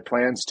hand my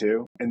plans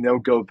to and they'll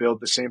go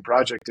build the same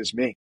project as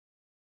me.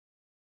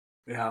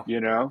 Yeah.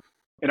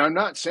 And I'm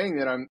not saying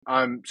that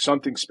I'm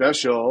something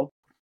special,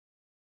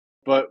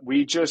 but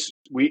we just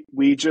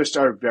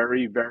are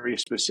very, very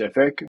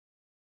specific,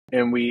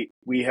 and we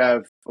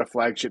have a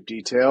flagship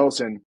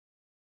details, and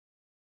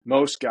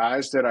most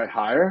guys that I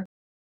hire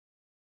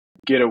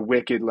get a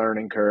wicked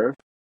learning curve,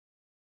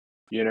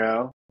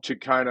 to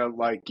kind of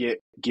like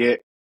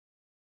get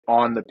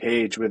on the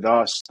page with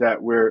us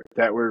that we're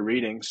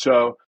reading.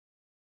 So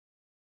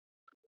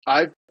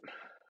I've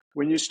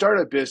when you start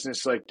a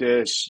business like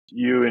this,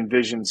 you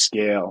envision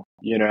scale,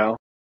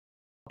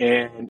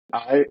 and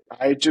I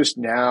just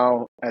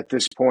now at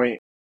this point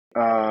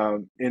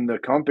in the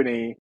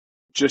company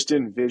just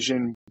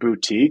envision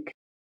boutique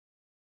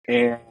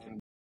and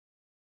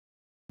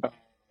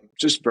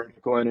just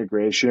vertical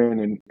integration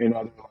and in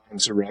other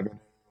lines of revenue.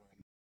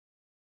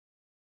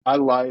 I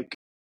like,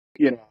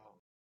 you know,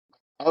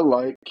 I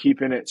like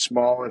keeping it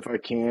small if I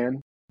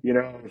can.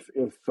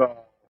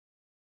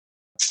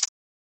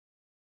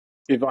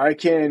 If I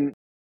can,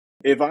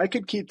 if I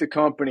could keep the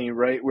company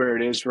right where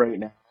it is right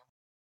now,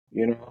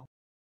 you know,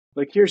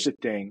 like here's the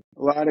thing: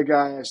 a lot of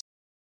guys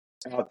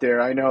out there,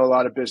 I know a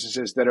lot of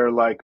businesses that are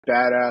like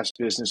badass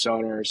business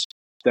owners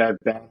that have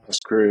badass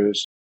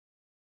crews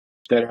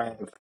that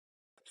have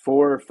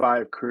 4 or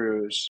 5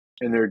 crews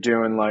and they're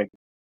doing like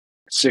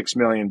 $6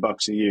 million a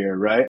year,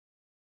 right?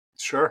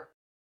 Sure.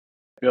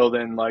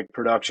 Building like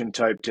production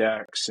type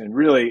decks and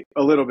really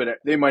a little bit.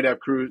 They might have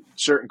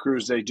certain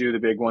crews they do the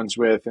big ones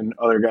with, and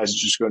other guys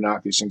just go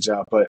knock these things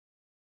out. But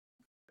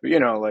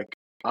like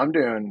I'm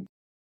doing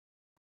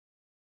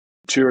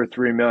 $2 or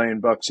 $3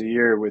 million a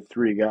year with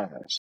 3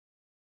 guys.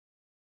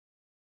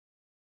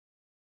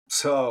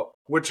 So,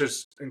 which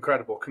is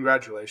incredible.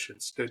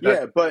 Congratulations, dude.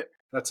 But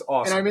that's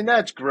awesome. And I mean,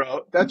 that's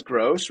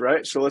gross,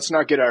 right? So let's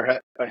not get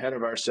ahead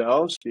of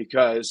ourselves,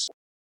 because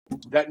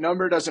that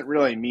number doesn't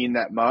really mean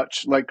that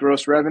much, like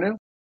gross revenue.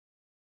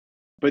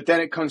 But then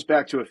it comes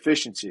back to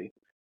efficiency.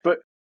 But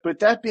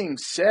that being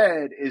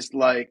said, is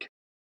like,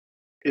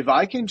 if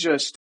I can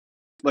just,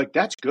 like,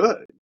 that's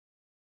good.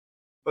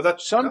 But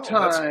that's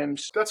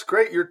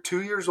great. You're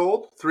 2 years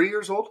old, 3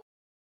 years old,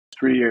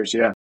 3 years,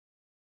 yeah.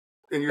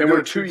 And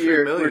we're 2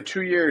 years. We're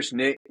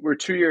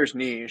 2 years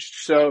niche.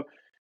 So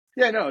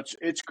yeah, no,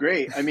 it's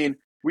great. I mean,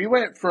 I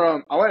went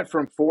from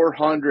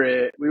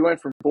 400. We went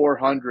from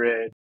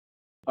 400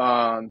 to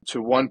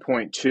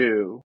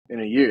 1.2 in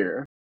a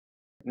year,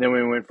 and then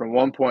we went from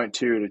 1.2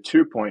 to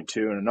 2.2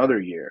 in another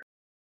year.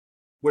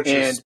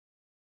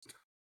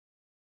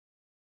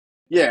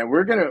 Yeah,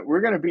 we're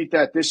gonna beat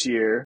that this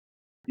year,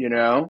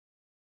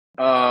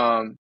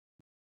 But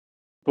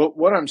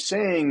what I'm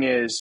saying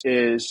is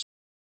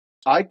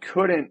I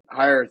couldn't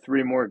hire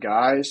 3 more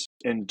guys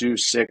and do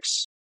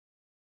 6.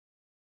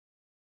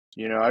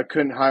 I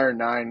couldn't hire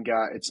 9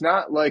 guys. It's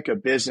not like a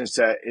business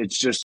that it's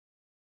just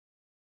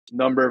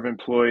number of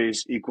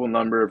employees equal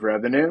number of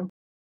revenue.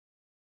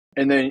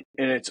 And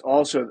it's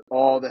also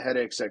all the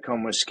headaches that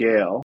come with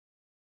scale.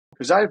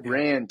 Because I've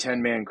ran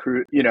 10-man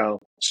crew,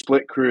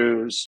 split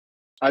crews.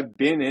 I've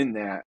been in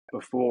that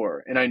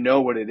before, and I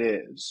know what it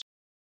is,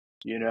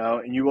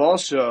 and you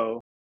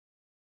also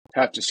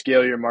have to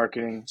scale your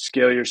marketing,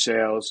 scale your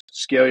sales,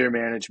 scale your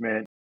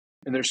management.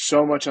 And there's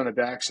so much on the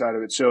backside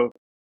of it. So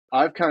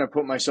I've kind of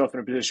put myself in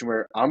a position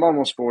where I'm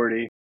almost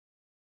 40.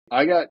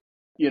 I got,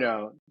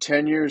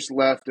 10 years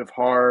left of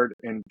hard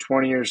and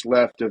 20 years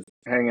left of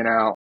hanging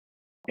out.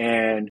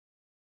 And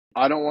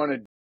I don't want to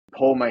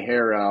pull my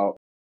hair out.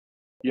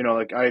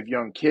 Like, I have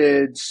young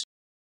kids.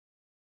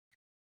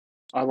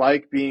 I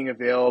like being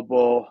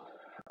available.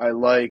 I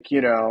like,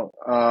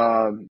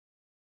 I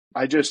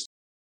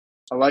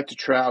like to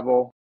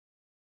travel.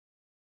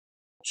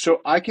 So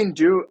I can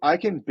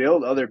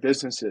build other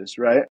businesses,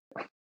 right?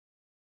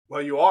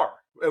 Well, you are.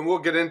 And we'll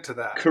get into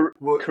that.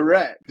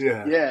 Correct.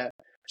 Yeah.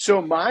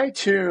 So my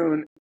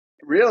tune,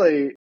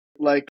 really,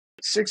 like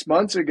 6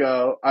 months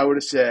ago, I would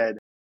have said,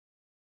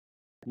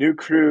 new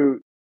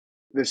crew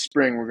this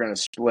spring, we're going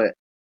to split.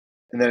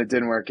 And then it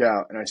didn't work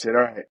out. And I said,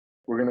 all right,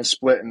 we're going to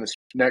split in this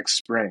next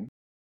spring,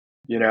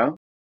 All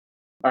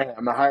right,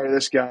 I'm going to hire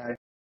this guy.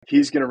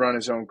 He's going to run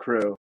his own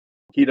crew.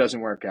 He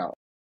doesn't work out.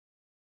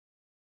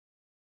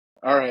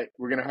 All right,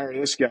 we're going to hire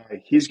this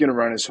guy. He's going to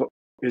run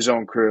his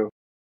own crew.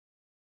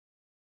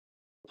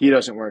 He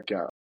doesn't work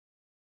out.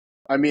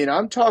 I mean,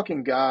 I'm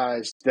talking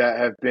guys that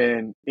have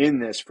been in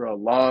this for a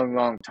long,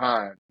 long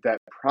time that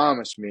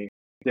promise me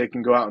they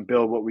can go out and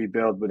build what we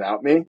build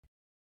without me.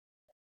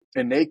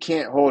 And they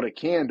can't hold a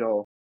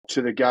candle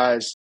to the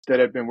guys that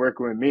have been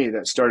working with me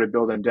that started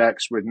building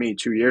decks with me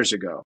 2 years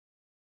ago,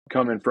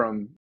 coming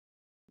from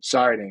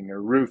siding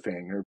or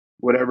roofing or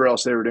whatever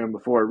else they were doing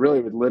before,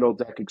 really with little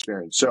deck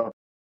experience. So,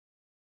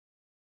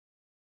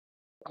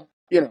 I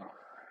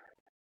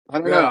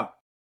don't know.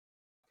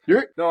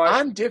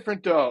 I'm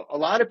different though. A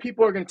lot of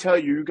people are going to tell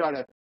you,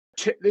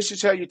 this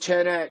is how you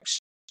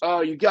 10X.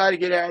 Oh, you got to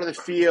get out of the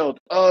field.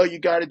 Oh, you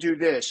got to do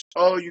this.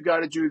 Oh, you got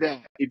to do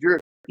that. If you're,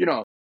 you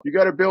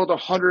got to build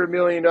 $100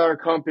 million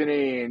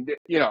company, and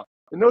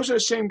and those are the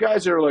same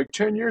guys that are like,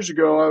 10 years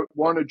ago, I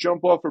wanted to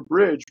jump off a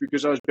bridge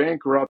because I was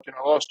bankrupt and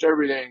I lost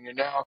everything, and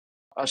now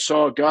I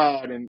saw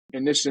God and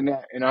this and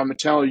that, and I'm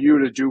telling you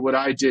to do what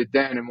I did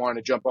then and want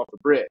to jump off a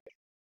bridge.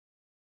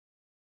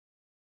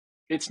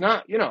 It's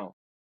not,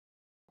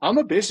 I'm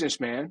a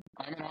businessman.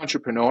 I'm an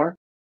entrepreneur.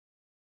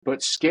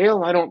 But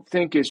scale, I don't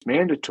think is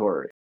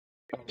mandatory.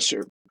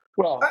 Sure.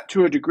 Well, Uh,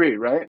 to a degree,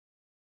 right?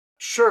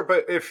 sure,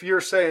 but if you're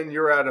saying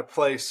you're at a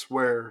place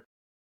where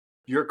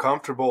you're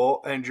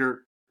comfortable and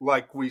you're,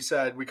 like we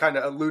said, we kind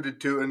of alluded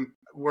to, and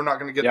we're not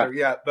going to get Yeah. there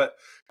yet, but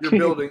you're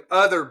building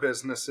other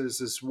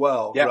businesses as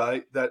well, Yeah.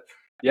 right? That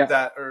Yeah.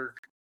 that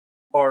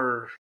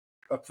are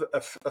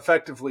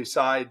effectively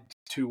side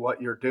to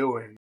what you're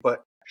doing,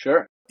 but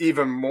Sure.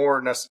 even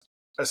more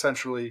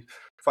essentially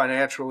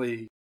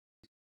financially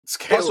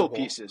Puzzle scalable.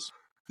 pieces.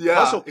 Yeah,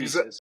 Puzzle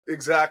pieces.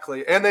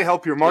 exactly. And they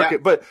help your Yeah.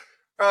 market. But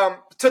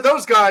to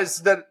those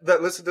guys that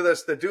listen to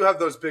this, that do have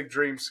those big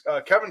dreams,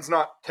 Kevin's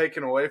not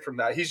taken away from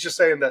that. He's just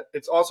saying that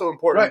it's also Right.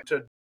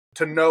 important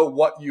to know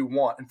what you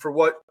want. And for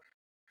what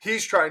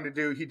he's trying to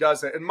do, he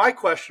does it. And my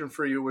question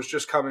for you was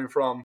just coming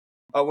from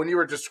when you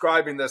were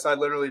describing this, I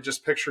literally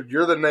just pictured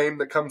you're the name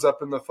that comes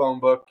up in the phone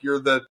book.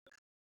 You're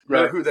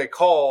Right. who they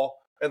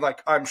call. And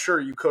like, I'm sure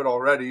you could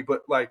already,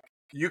 but like,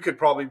 you could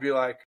probably be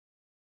like,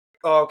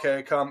 oh,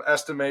 okay, come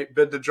estimate,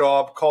 bid the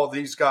job, call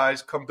these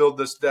guys, come build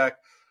this deck.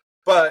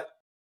 But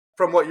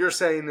from what you're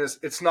saying is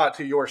it's not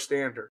to your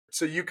standard.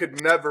 So you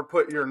could never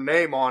put your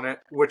name on it,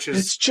 which is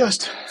It's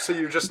just, so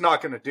you're just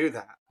not going to do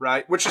that,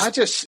 right? Which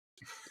is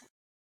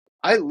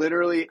I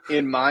literally,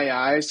 in my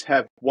eyes,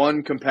 have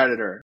one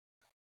competitor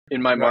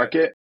in my right.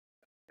 market,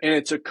 and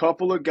it's a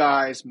couple of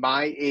guys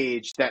my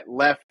age that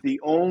left the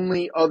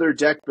only other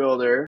deck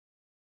builder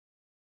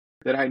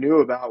that I knew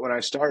about when I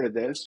started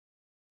this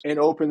and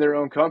opened their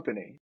own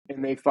company.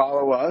 And they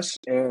follow us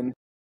and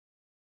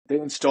they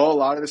install a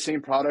lot of the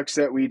same products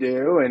that we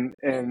do,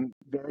 and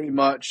very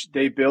much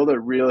they build a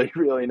really,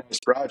 really nice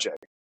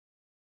project.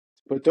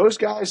 But those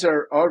guys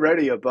are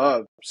already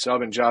above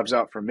subbing jobs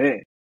out for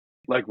me.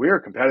 Like, we are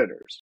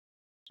competitors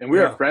and we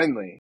are Yeah.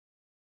 friendly.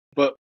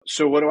 But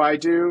so what do I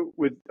do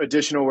with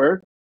additional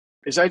work?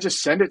 Is I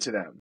just send it to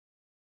them.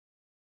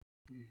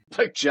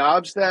 Like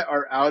jobs that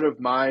are out of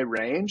my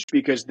range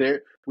because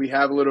we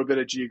have a little bit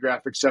of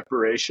geographic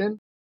separation.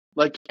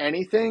 Like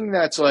anything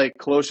that's like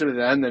closer to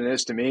them than it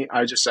is to me,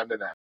 I just send to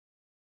them.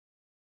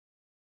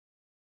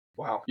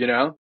 Wow. You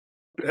know?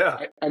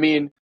 Yeah. I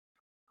mean,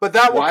 But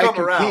that will why come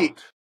compete?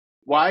 around.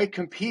 Why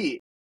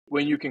compete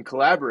when you can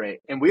collaborate?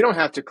 And we don't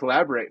have to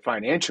collaborate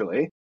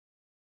financially.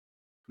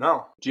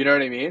 No. Do you know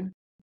what I mean?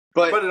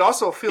 But it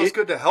also feels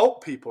good to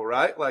help people,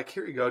 right? Like,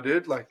 here you go,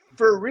 dude. Like,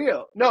 for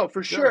real. No,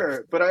 for sure. Yeah.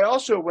 But I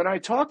also, when I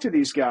talk to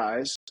these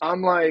guys,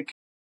 I'm like,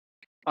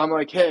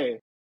 hey,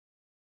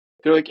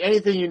 they're like,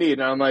 anything you need.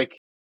 And I'm like,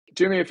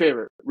 do me a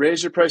favor,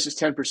 raise your prices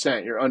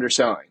 10%. You're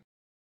underselling.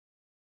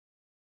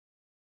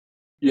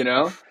 You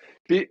know?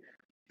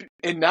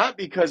 And not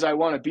because I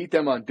want to beat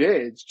them on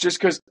bids, just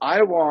because I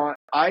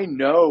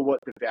know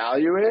what the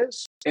value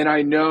is. And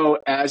I know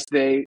as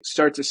they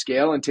start to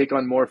scale and take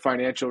on more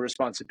financial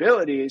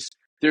responsibilities,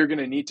 they're going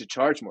to need to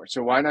charge more.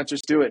 So why not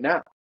just do it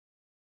now?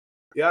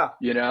 Yeah.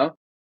 You know?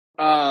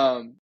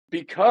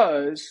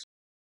 Because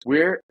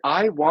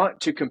I want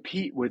to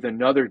compete with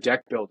another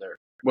deck builder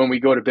when we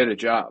go to bid a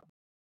job.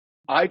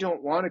 I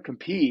don't want to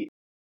compete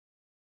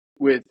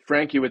with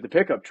Frankie with the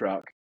pickup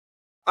truck.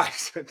 I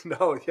said,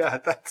 no, yeah,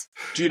 that's.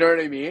 Do you know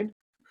what I mean?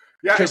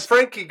 Yeah, and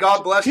Frankie,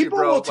 God bless you, bro.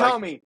 People will tell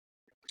me,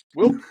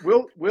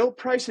 we'll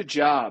price a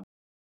job,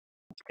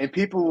 and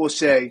people will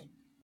say,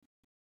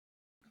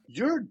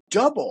 you're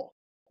double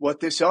what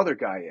this other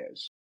guy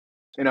is.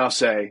 And I'll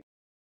say,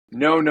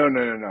 no.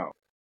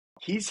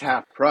 He's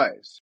half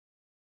price.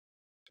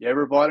 You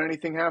ever bought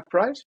anything half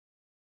price?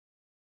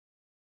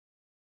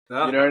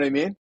 No. You know what I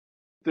mean?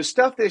 The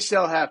stuff they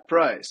sell half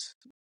price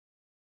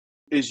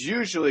is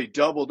usually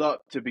doubled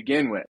up to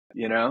begin with,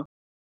 you know?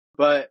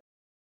 But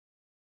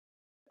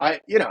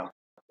at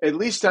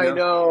least I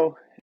know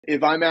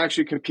if I'm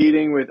actually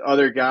competing with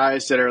other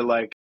guys that are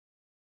like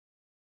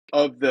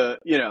of the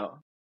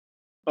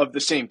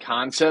same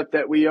concept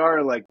that we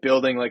are, like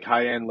building like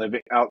high-end living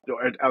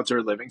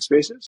outdoor living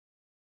spaces,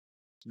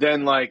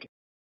 then like,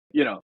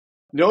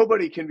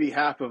 nobody can be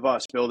half of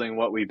us building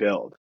what we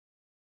build.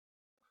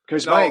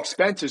 Because my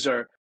expenses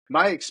are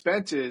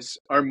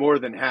more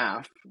than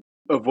half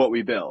of what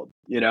we build,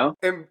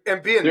 And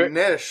being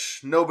niche,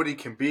 nobody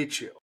can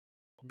beat you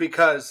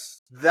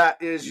because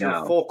that is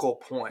your focal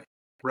point,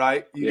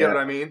 right? You get what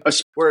I mean?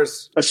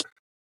 Whereas,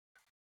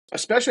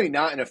 especially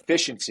not in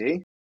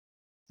efficiency.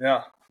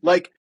 Yeah.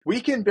 Like,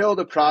 we can build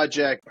a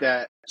project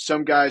that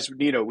some guys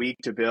need a week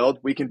to build.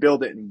 We can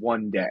build it in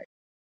one day.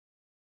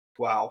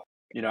 Wow.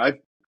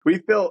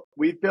 We've built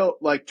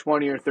like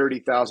 $20,000 or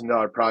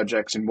 $30,000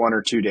 projects in 1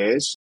 or 2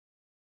 days.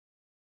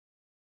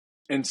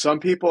 And some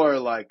people are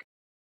like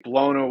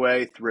blown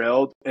away,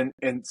 thrilled, and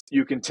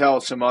you can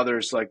tell some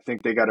others like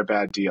think they got a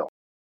bad deal.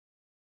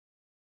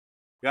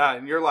 Yeah,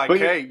 and you're like,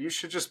 hey, you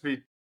should just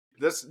be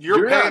this.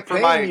 You're paying for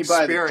my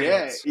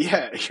experience.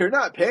 Yeah, you're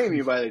not paying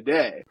me by the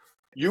day.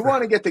 You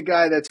want to get the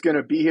guy that's going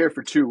to be here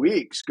for 2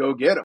 weeks, go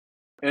get him.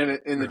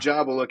 And the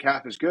job will look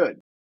half as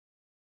good,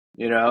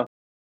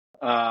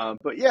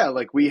 But yeah,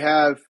 like we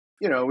have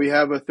a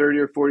 $30,000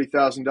 or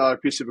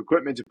 $40,000 piece of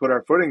equipment to put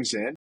our footings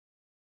in.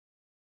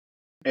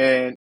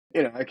 And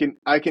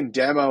I can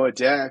demo a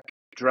deck,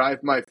 drive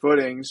my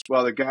footings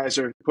while the guys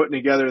are putting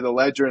together the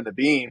ledger and the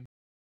beam.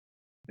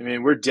 I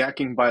mean, we're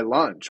decking by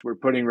lunch. We're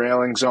putting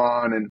railings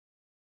on, and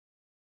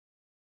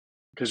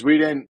because we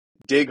didn't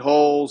dig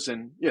holes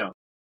and,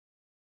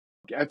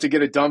 have to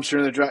get a dumpster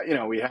in the dry,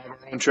 we have our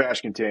own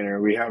trash container.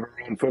 We have our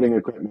own footing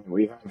equipment.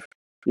 We have,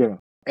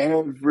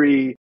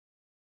 every,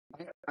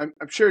 I'm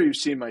sure you've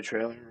seen my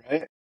trailer,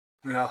 right?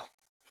 Yeah.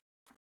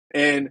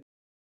 And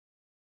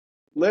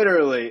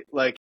literally,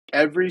 like,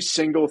 every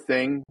single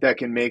thing that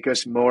can make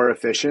us more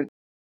efficient,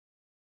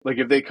 like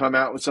if they come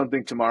out with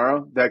something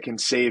tomorrow that can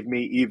save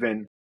me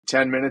even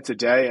 10 minutes a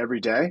day, every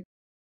day,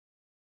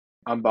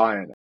 I'm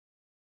buying it.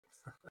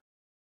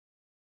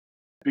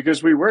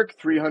 Because we work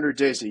 300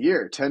 days a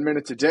year. 10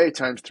 minutes a day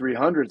times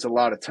 300 is a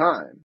lot of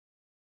time.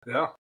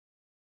 Yeah.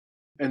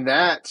 And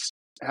that's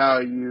how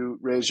you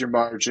raise your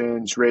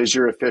margins, raise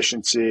your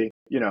efficiency.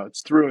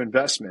 It's through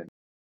investment.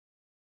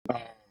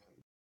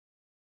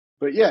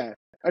 But yeah,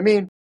 I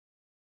mean,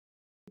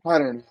 I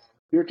don't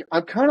know.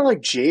 I'm kind of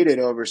like jaded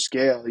over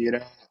scale,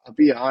 I'll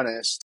be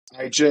honest.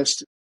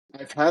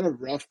 I've had a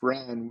rough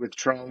run with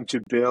trying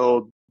to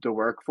build the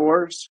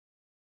workforce.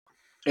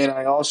 And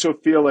I also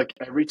feel like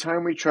every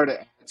time we try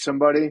to add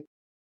somebody,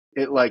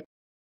 it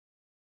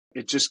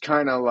just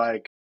kind of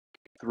like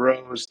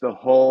throws the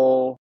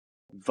whole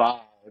vibe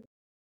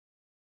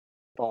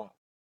off.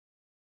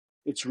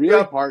 It's really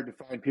Yep. hard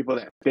to find people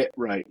that fit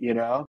right,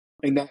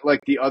 and that like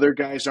the other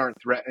guys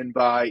aren't threatened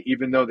by,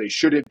 even though they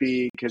shouldn't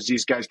be, because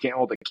these guys can't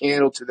hold a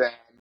candle to them.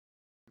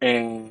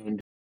 And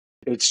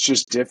it's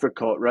just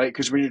difficult, right?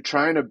 Because when you're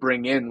trying to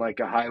bring in like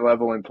a high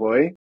level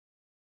employee,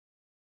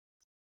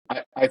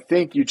 I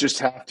think you just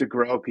have to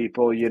grow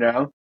people,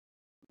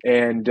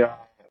 and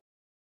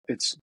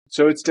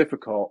it's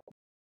difficult.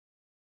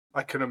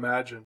 I can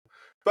imagine.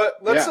 But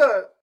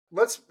Yeah,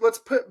 let's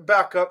put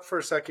back up for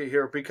a second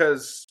here,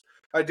 because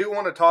I do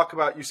want to talk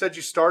about, you said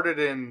you started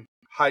in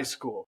high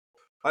school.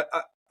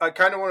 I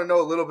kind of want to know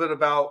a little bit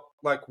about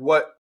like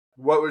what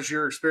was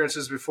your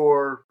experiences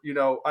before,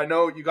 I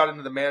know you got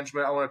into the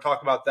management. I want to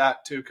talk about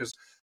that too, because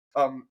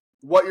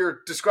what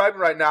you're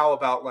describing right now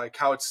about like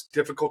how it's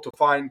difficult to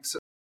find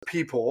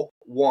people,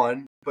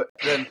 one, but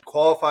then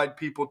qualified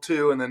people,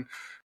 two, and then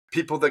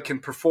people that can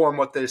perform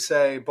what they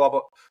say, blah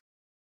blah.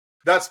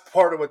 That's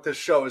part of what this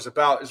show is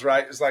about, is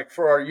like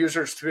for our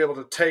users to be able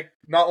to take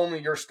not only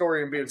your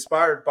story and be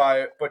inspired by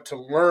it, but to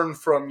learn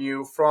from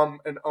you, from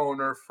an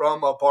owner,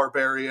 from a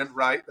barbarian,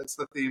 right? That's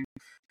the theme.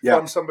 yeah.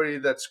 From somebody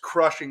that's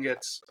crushing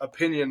its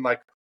opinion,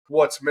 like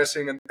what's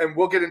missing. And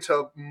we'll get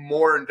into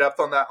more in depth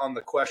on that on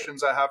the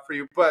questions I have for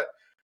you. But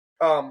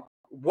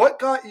what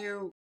got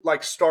you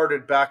like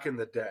started back in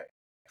the day?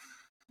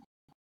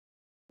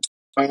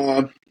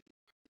 All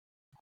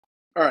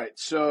right.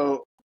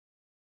 So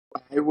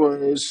I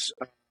was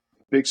a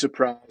big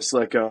surprise,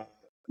 like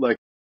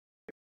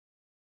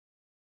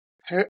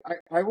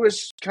I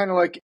was kind of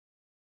like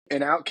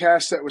an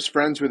outcast that was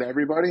friends with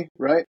everybody,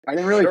 right? I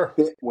didn't really Sure.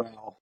 fit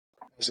well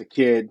as a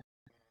kid.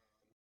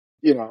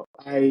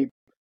 I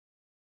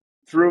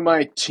through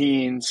my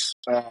teens,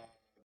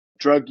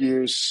 drug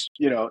use,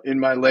 in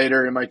my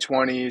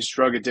 20s,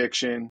 drug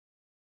addiction,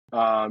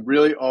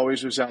 really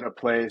always was out of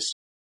place.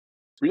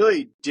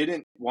 Really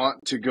didn't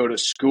want to go to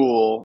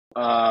school,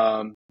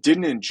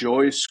 didn't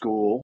enjoy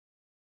school,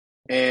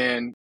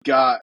 and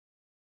got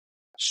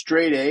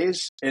straight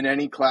A's in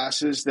any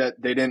classes that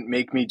they didn't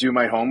make me do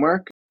my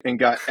homework, and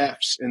got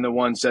F's in the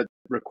ones that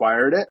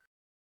required it.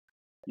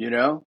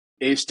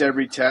 Aced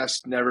every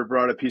test, never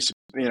brought a piece of,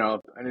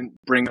 I didn't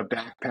bring a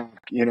backpack,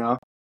 I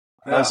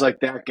was Yeah. like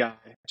that guy,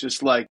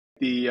 just like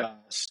the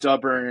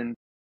stubborn,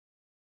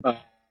 uh,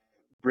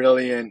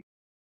 brilliant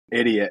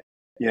idiot,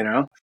 you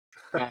know?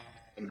 Um,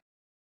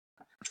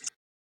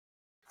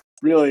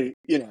 really,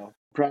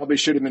 probably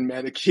should have been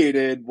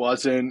medicated,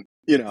 wasn't,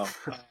 in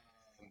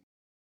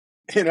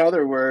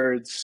other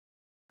words,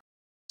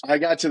 I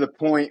got to the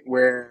point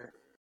where,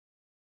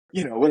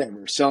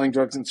 whatever, selling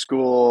drugs in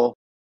school,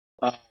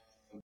 uh,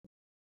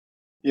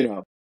 you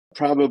know,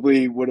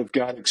 probably would have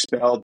got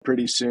expelled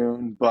pretty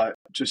soon, but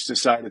just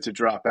decided to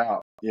drop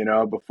out,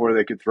 before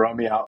they could throw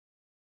me out.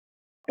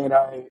 And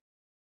I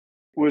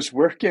was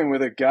working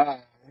with a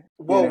guy,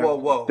 Whoa, whoa,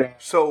 whoa.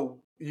 that, So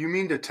you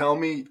mean to tell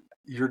me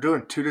you're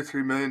doing $2 to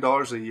 $3 million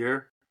a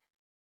year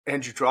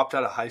and you dropped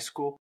out of high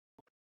school?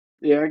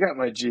 yeah, I got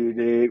my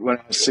GED when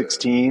I was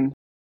 16.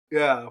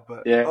 Yeah,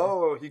 but Yeah.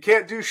 you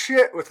can't do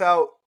shit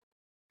without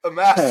a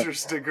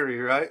master's degree,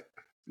 right?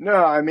 No,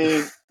 I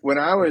mean, when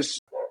I was,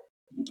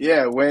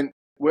 yeah, when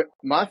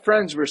my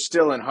friends were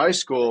still in high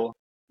school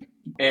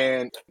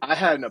and I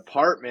had an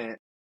apartment,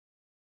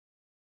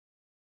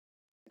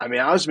 I mean,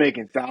 I was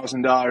making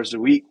 $1,000 a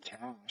week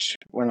cash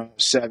when I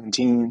was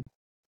 17.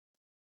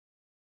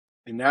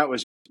 And that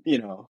was,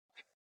 Yeah.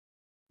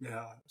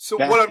 So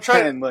back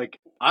then, like,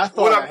 I what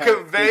thought I I'm had it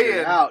figured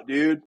conveying, out,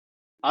 dude.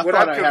 I what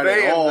thought I'm I had it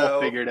conveying all though,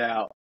 figured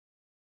out.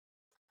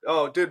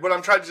 oh, dude, what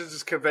I'm trying to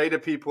just convey to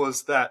people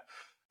is that,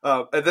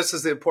 and this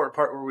is the important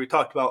part where we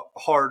talked about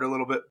hard a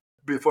little bit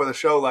before the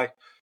show, like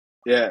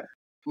Yeah.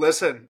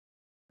 Listen,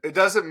 it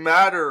doesn't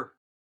matter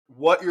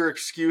what your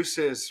excuse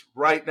is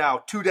right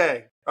now,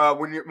 today.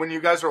 When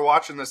you guys are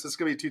watching this, it's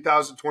going to be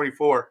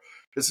 2024.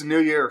 It's a new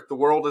year. The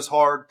world is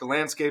hard. The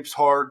landscape's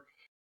hard.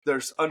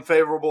 There's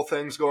unfavorable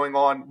things going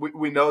on.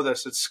 We know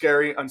this. It's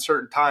scary,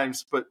 uncertain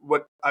times. But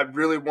what I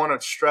really want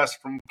to stress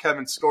from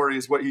Kevin's story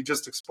is what he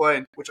just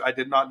explained, which I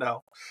did not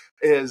know,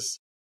 is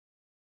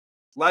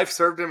life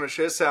served him a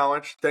shit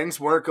sandwich. Things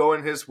weren't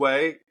going his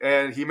way,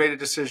 and he made a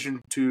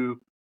decision to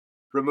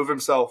remove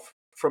himself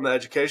from the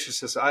education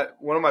system.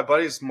 One of my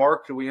buddies,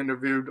 Mark, who we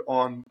interviewed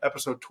on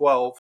episode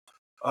 12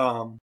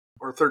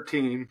 or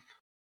 13,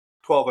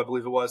 12, I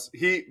believe it was.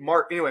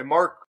 Mark,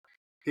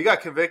 he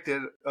got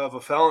convicted of a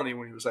felony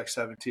when he was like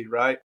 17,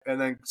 right? And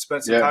then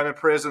spent some time in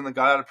prison, then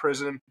got out of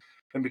prison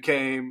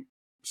and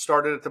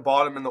started at the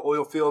bottom in the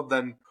oil field,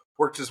 then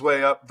worked his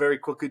way up very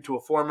quickly to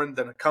a foreman,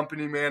 then a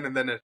company man, and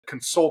then a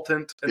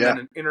consultant, and then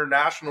an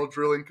international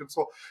drilling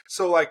consultant.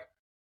 So, like,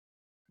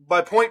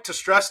 my point to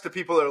stress to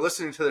people that are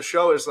listening to the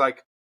show is,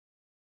 like,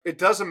 it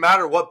doesn't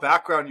matter what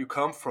background you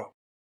come from.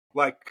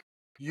 Like,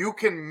 you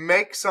can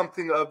make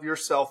something of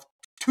yourself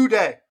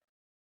today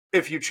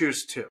if you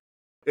choose to.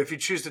 If you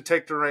choose to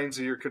take the reins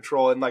of your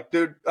control. And, like,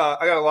 dude,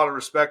 I got a lot of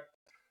respect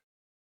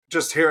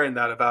just hearing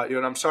that about you.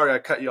 And I'm sorry I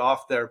cut you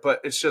off there, but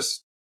it's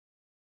just,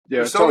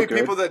 there's so many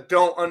people that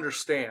don't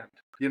understand,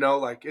 you know,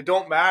 like, it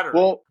don't matter.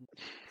 Well,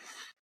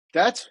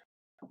 that's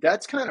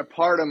kind of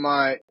part of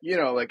my, you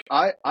know, like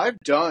I've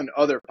done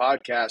other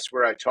podcasts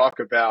where I talk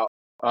about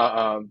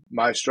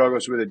my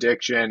struggles with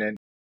addiction, and,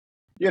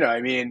 you know, I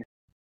mean,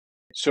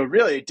 so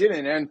really it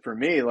didn't end for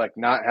me, like,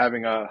 not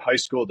having a high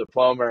school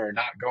diploma or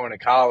not going to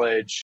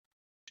college,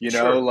 you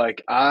know,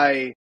 like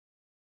when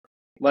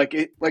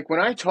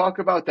I talk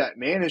about that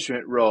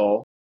management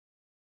role,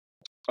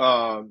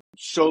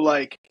 so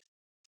like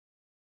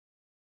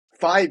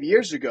 5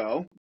 years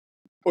ago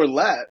or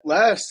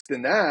less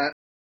than that,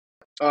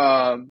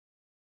 I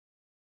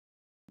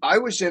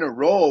was in a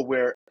role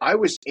where I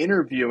was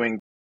interviewing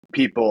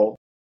people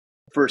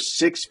for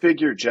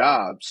 6-figure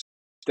jobs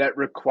that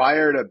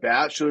required a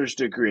bachelor's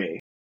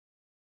degree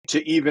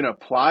to even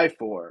apply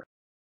for.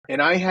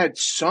 And I had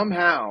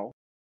somehow,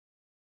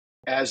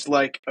 as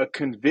like a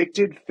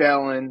convicted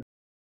felon,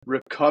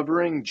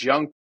 recovering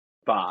junk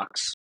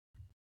box,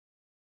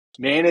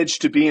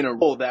 managed to be in a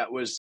role that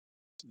was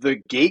the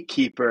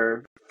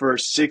gatekeeper for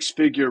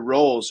 6-figure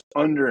roles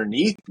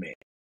underneath me.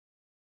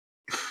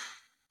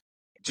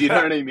 Do you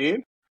know what I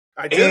mean?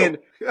 I do. And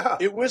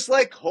it was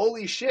like,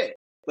 holy shit.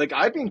 Like,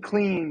 I've been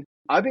clean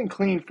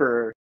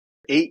for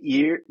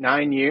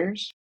 9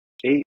 years.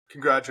 8.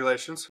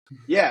 Congratulations.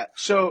 Yeah.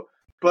 So,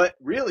 but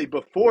really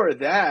before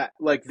that,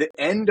 like, the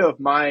end of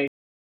my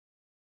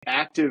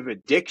active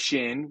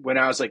addiction when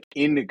I was like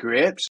in the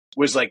grips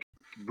was like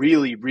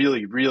really,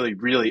 really, really,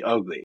 really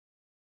ugly.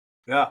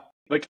 Yeah.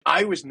 Like,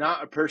 I was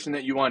not a person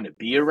that you wanted to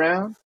be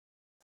around.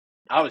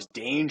 I was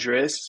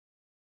dangerous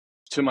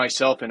to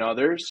myself and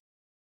others.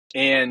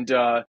 And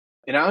I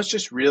was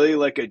just really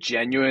like a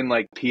genuine,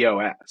 like,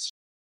 POS.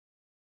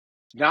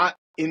 Not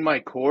in my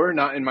core,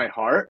 not in my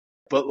heart,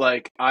 but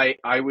like I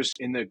was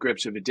in the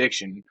grips of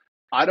addiction.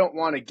 I don't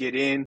want to get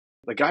in.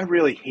 Like, I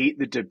really hate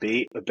the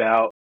debate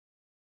about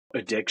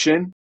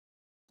addiction,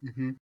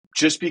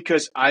 just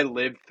because I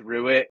lived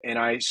through it and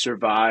I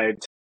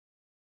survived,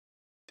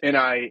 and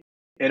I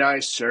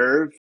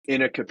serve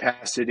in a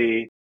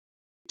capacity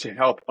to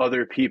help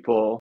other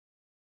people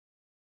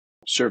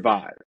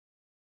survive.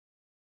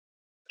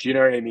 Do you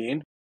know what I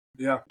mean?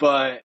 Yeah.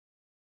 But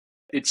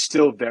it's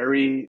still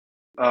very,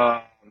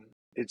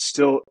 it's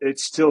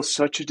still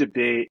such a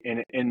debate,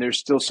 and there's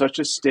still such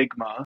a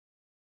stigma.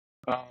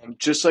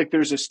 Just like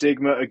there's a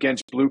stigma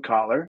against blue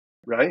collar,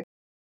 right?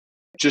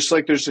 Just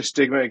like there's a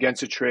stigma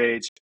against the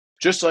trades,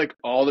 just like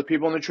all the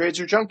people in the trades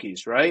are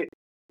junkies, right?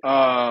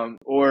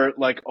 Or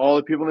like all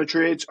the people in the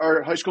trades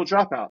are high school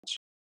dropouts.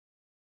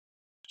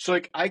 So,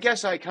 like, I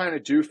guess I kind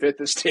of do fit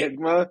the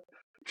stigma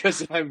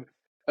because I'm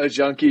a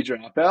junkie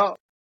dropout.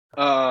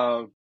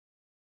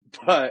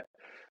 But,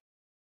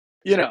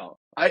 you know,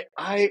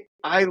 I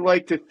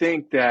like to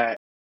think that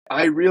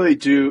I really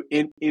do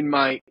in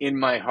my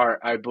heart.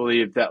 I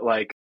believe that,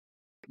 like,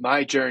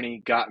 my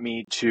journey got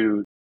me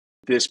to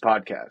this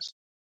podcast.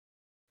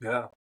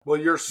 Yeah. Well,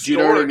 your story. Do you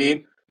know what I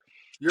mean?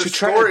 Your to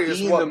story try to is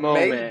be what in the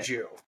moment. made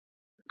you.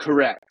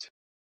 Correct.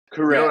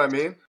 You know what I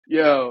mean?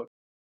 Yo,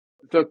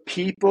 the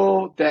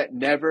people that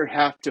never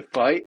have to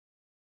fight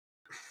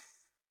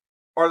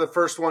are the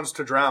first ones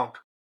to drown.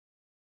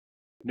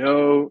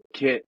 No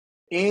kid.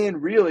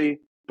 And really,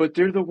 but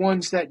they're the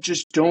ones that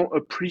just don't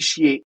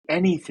appreciate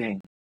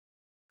anything.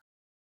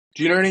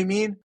 Do you know what I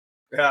mean?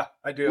 Yeah,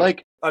 I do.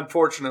 Like,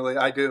 unfortunately,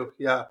 I do.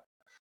 Yeah.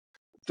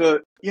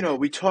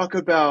 We talk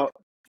about,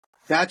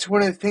 that's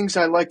one of the things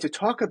I like to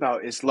talk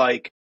about is,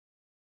 like,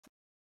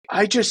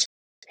 I just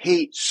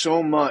hate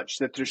so much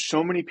that there's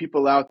so many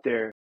people out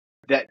there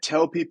that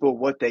tell people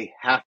what they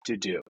have to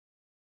do.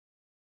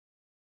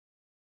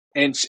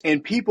 And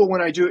people,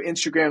 when I do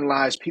Instagram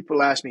lives,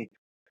 people ask me,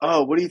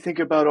 oh, what do you think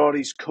about all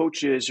these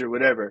coaches or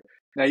whatever?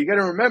 Now, you got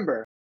to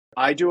remember,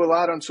 I do a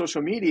lot on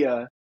social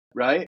media,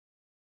 right?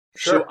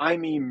 Sure. So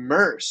I'm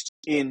immersed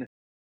in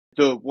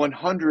the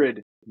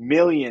 100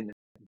 million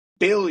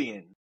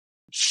billion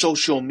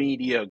social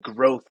media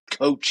growth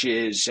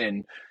coaches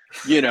and,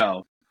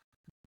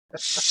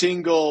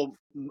 single,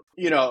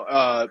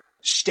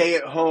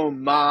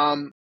 stay-at-home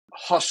mom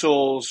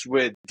hustles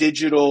with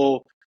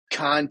digital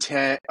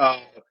content,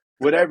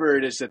 whatever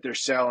it is that they're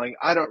selling.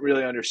 I don't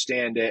really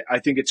understand it. I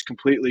think it's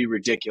completely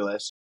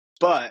ridiculous.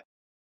 But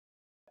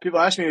people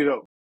ask me,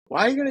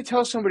 why are you going to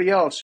tell somebody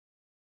else,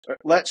 or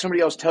let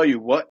somebody else tell you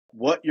what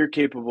you're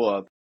capable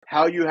of,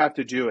 how you have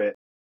to do it,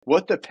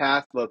 what the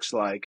path looks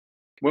like,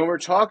 when we're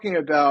talking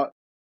about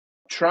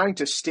trying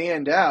to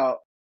stand out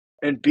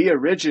and be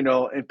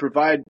original and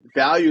provide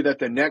value that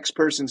the next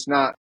person's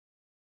not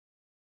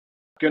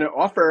going to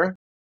offer,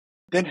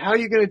 then how are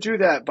you going to do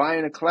that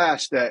buying a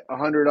class that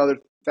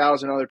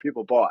 1,000 other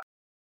people bought?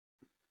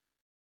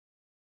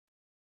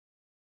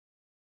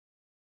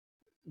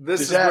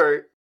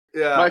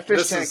 My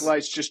fish tank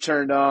lights just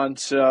turned on,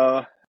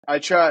 so I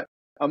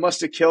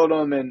must have killed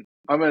them, and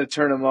I'm going to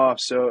turn them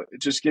off. So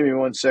just give me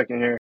 1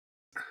 second here,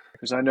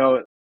 because I know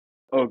it.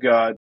 Oh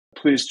God,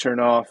 please turn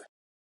off.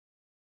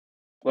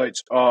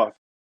 Lights off.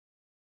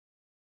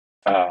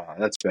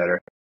 That's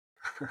better.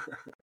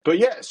 But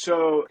yeah,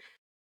 so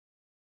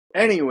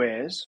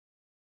anyways,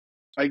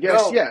 I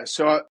guess,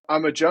 so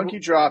I'm a junkie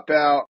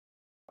dropout,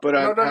 but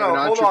I have an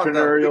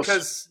entrepreneurial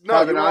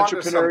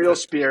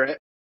spirit,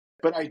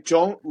 but I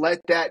don't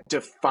let that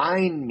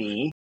define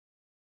me.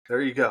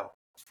 There you go.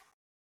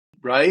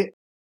 Right?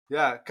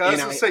 Yeah,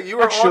 because you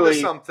were onto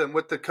something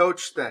with the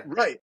coach thing.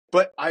 Right.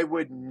 But I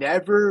would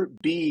never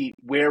be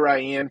where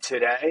I am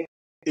today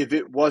if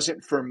it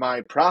wasn't for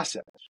my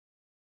process.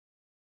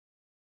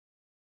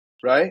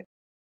 Right?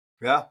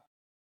 Yeah.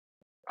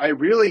 I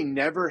really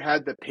never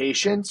had the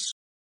patience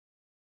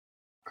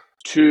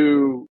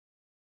to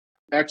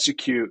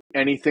execute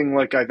anything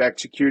like I've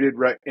executed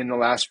right in the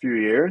last few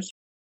years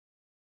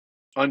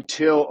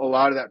until a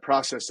lot of that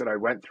process that I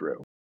went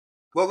through.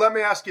 Well, let me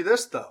ask you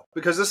this, though,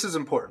 because this is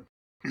important.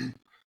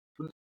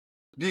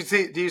 Do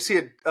you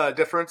see a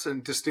difference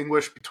and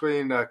distinguish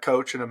between a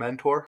coach and a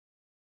mentor?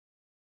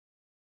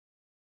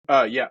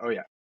 Yeah. Oh,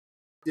 yeah.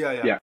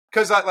 Yeah.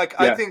 Because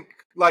I think,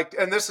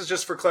 and this is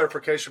just for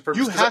clarification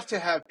purposes. You have to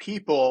have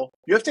people,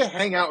 you have to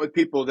hang out with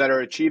people that are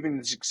achieving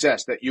the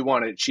success that you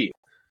want to achieve.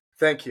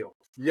 Thank you.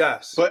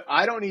 Yes. But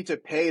I don't need to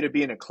pay to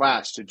be in a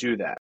class to do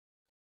that.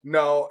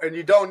 No, and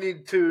you don't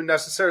need to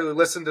necessarily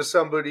listen to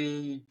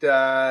somebody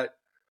that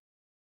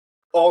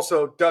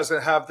also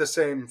doesn't have the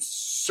same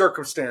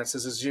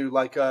circumstances as you,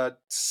 like a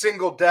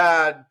single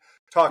dad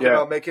talking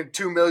about making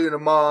 $2 million a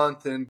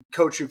month and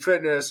coaching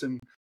fitness,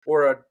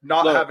 or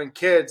not having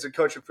kids and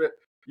coaching fit.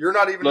 You're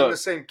not even in the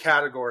same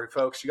category,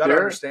 folks. You got to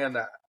understand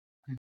that.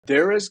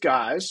 There is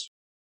guys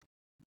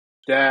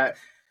that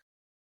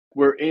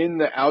were in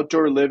the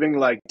outdoor living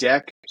like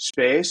deck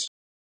space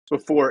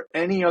before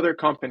any other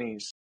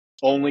companies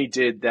only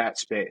did that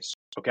space.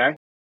 Okay.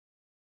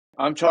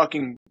 I'm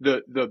talking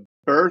the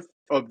birth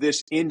of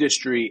this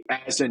industry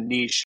as a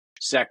niche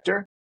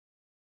sector.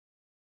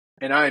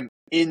 And I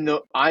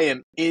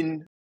am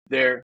in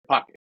their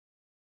pocket.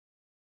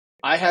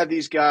 I have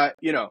these guys,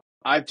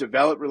 I've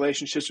developed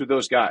relationships with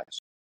those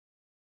guys,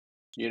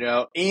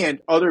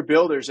 and other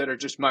builders that are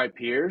just my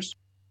peers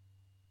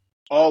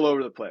all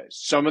over the place.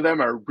 Some of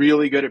them are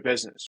really good at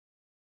business.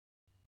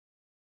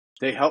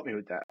 They help me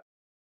with that.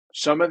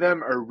 Some of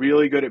them are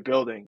really good at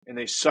building and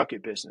they suck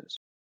at business.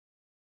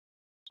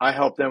 I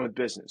help them with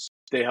business.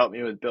 They help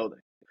me with building.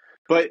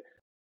 But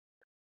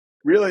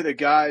really the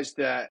guys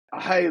that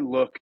I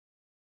look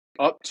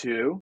up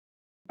to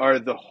are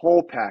the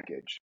whole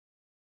package.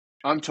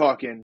 I'm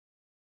talking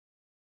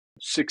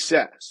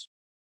success,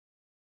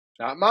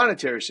 not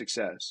monetary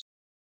success,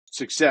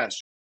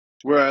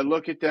 where I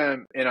look at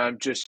them and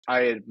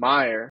I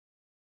admire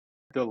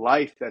the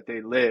life that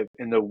they live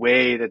and the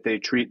way that they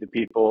treat the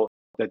people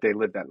that they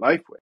live that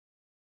life with,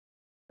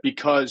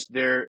 because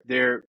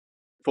they're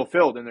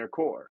fulfilled in their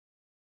core.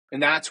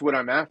 And that's what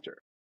I'm after.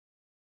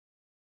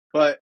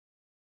 But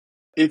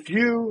if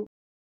you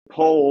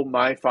poll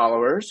my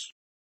followers,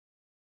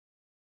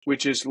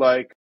 which is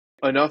like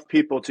enough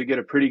people to get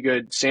a pretty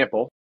good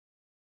sample,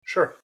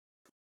 sure,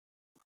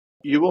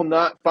 you will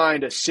not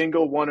find a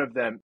single one of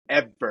them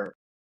ever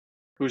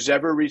who's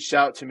ever reached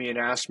out to me and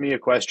asked me a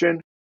question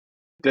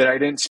that I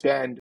didn't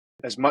spend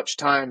as much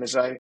time as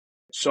I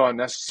saw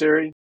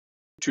necessary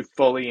to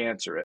fully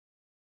answer it.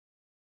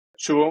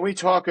 So when we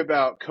talk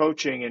about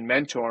coaching and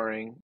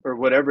mentoring, or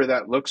whatever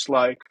that looks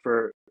like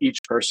for each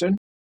person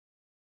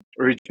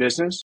or each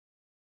business,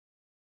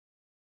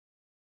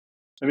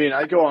 I mean,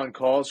 I go on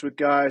calls with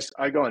guys.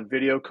 I go on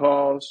video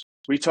calls.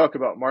 We talk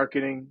about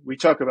marketing. We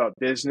talk about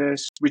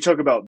business. We talk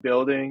about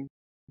building.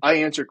 I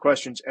answer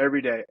questions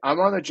every day. I'm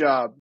on the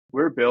job.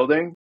 We're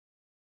building,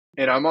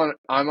 and I'm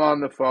on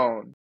the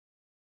phone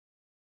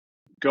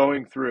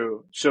going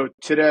through. So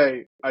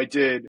today I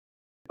did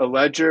a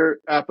ledger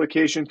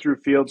application through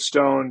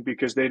Fieldstone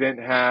because they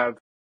didn't have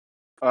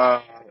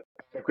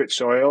adequate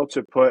soil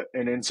to put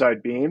an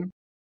inside beam.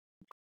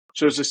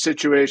 So it's a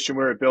situation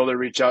where a builder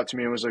reached out to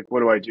me and was like,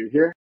 what do I do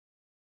here?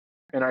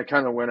 And I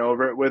kind of went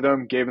over it with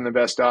him, gave him the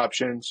best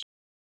options,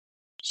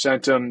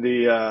 sent him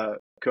the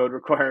code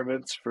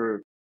requirements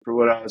for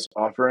what I was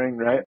offering,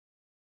 right?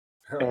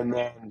 And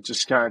then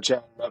just kind of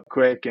chatted up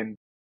quick, and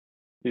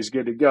he's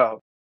good to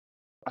go.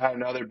 I had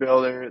another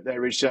builder that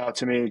reached out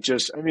to me.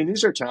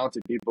 These are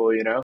talented people,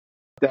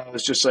 that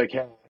was just like,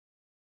 hey,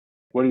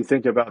 what do you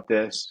think about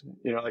this?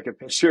 Like a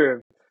picture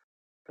of,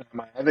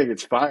 I think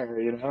it's fire,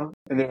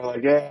 And they're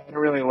like, yeah, I don't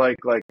really like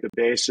the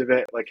base of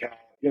it. Like, how,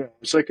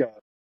 it's like a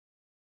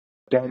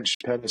bench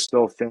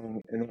pedestal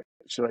thing. And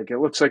so like, it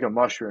looks like a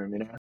mushroom,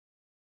 And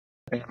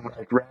I'm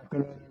like, wrap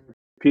another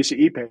piece of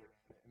e-paper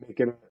and make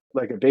it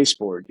like a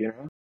baseboard,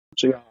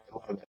 So yeah, I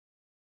love it.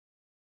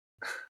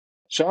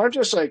 So I'm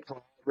just like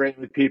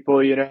collaborating with people,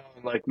 and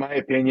like my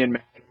opinion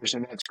matters,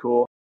 and that's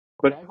cool.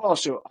 But I've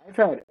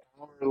had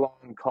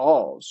hour-long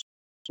calls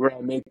where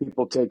I make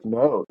people take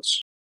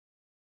notes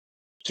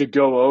to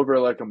go over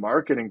like a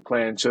marketing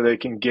plan so they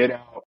can get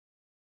out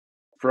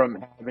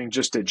from having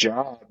just a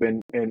job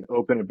and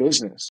open a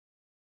business.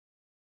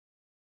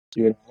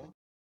 So I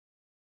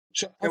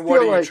And what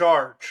feel do you like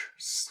charge?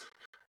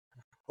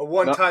 A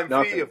one-time fee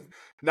nothing. of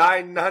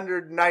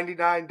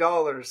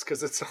 $999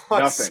 because it's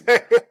on Nothing.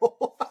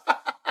 sale.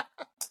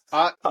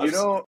 I'm You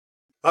know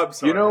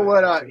sorry.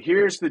 what?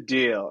 Here's the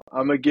deal.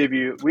 I'm gonna give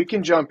you. We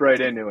can jump right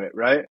into it,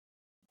 right?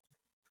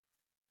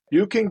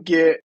 You can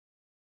get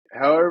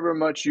however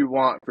much you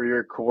want for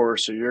your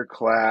course or your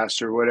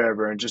class or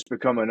whatever, and just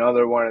become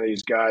another one of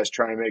these guys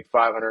trying to make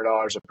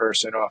 $500 a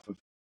person off of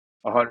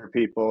 100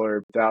 people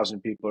or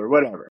 1,000 people or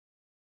whatever.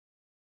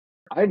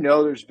 I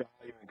know there's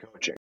value in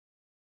coaching.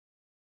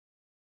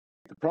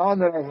 The problem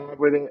that I have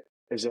with it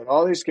is that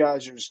all these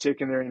guys are just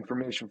taking their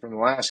information from the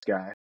last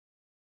guy.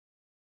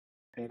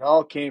 And it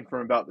all came from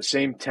about the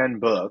same 10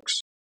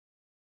 books.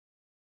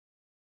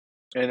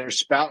 And they're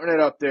spouting it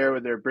up there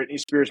with their Britney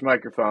Spears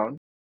microphone.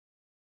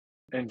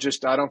 And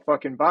just, I don't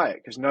fucking buy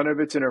it because none of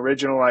it's an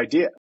original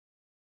idea.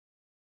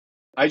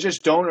 I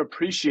just don't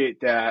appreciate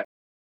that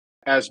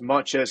as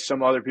much as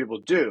some other people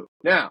do.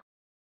 Now,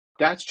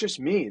 that's just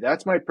me.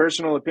 That's my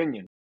personal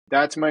opinion.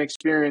 That's my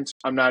experience.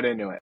 I'm not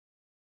into it.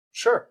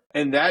 Sure.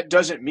 And that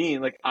doesn't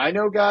mean, like, I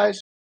know guys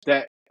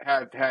that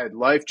have had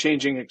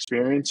life-changing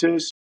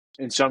experiences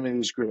in some of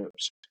these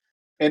groups.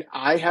 And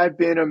I have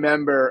been a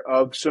member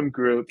of some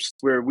groups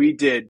where we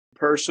did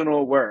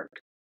personal work,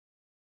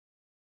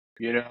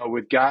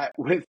 with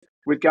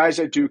guys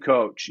that do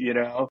coach,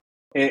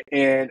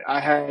 and I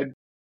had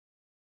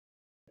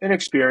an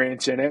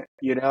experience in it,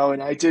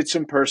 and I did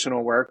some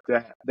personal work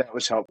that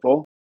was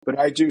helpful, but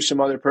I do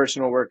some other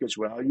personal work as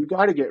well. You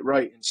got to get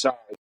right inside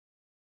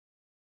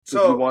if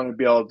you want to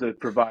be able to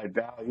provide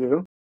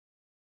value.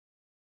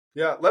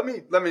 Yeah, let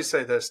me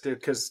say this, dude,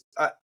 because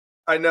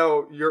I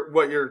know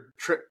what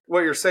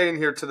you're saying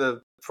here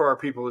for our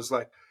people is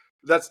like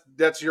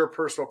that's your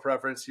personal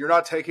preference. You're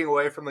not taking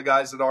away from the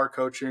guys that are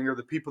coaching or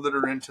the people that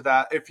are into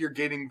that. If you're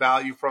getting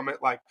value from it,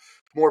 like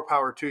more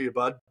power to you,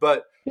 bud.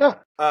 But yeah,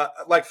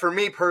 like for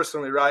me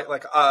personally, right?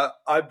 Like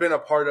I've been a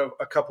part of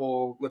a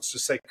couple, let's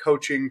just say,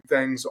 coaching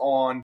things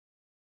on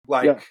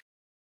like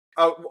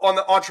on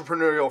the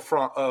entrepreneurial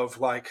front of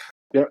like.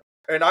 Yeah.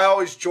 And I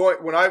always join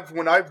when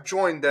I've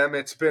joined them.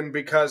 It's been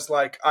because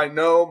like I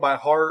know my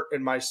heart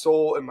and my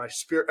soul and my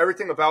spirit,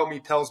 everything about me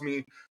tells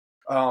me,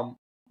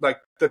 like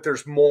that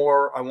there's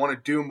more. I want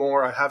to do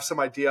more. I have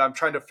some idea. I'm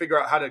trying to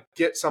figure out how to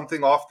get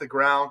something off the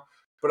ground.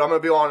 But I'm gonna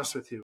be honest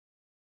with you.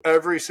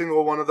 Every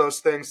single one of those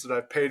things that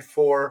I've paid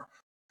for,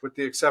 with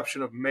the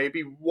exception of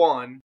maybe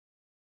one,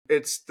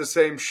 it's the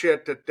same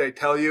shit that they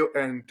tell you.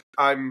 And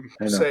I'm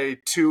say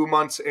 2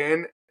 months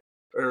in,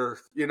 or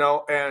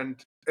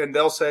and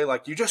they'll say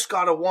like, you just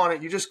got to want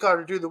it. You just got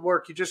to do the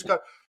work.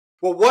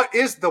 Well, what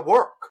is the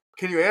work?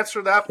 Can you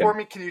answer that for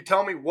me? Can you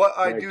tell me what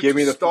I do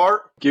to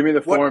start? Give me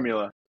the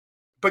formula.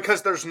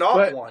 Because there's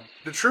not one.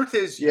 The truth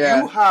is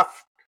you have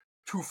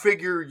to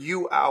figure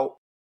you out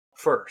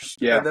first.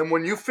 Yeah. And then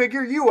when you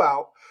figure you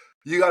out,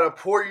 you got to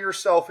pour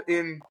yourself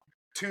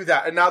into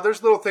that. And now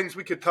there's little things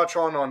we could touch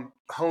on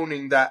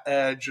honing that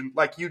edge, and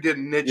like you did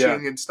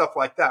niching and stuff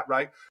like that,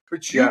 right?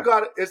 But you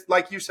got it's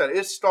like you said,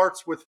 it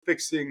starts with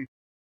fixing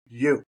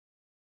you.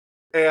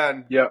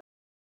 And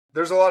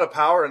there's a lot of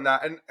power in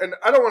that. And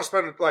I don't want to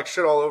spend like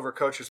shit all over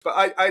coaches,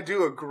 but I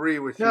do agree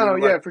with you. No,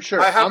 like, for sure.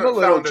 I haven't I'm a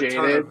little found jaded.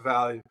 A ton of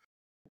value.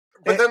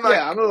 But then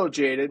I'm a little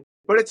jaded.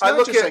 But it's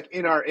not just like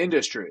in our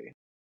industry.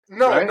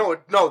 No, right? no.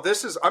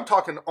 I'm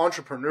talking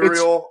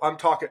entrepreneurial. I'm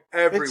talking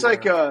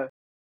everywhere.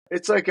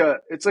 It's like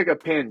a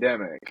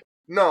pandemic.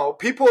 No,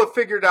 people have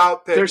figured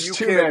out that there's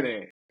too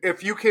many.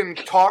 If you can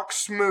talk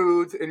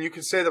smooth and you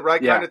can say the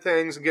right kind of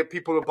things and get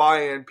people to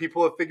buy in,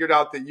 people have figured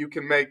out that you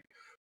can make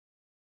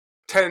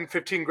 10,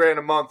 15 grand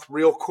a month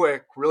real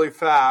quick, really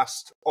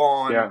fast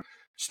on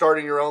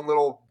starting your own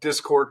little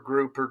Discord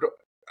group. Or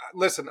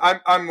listen,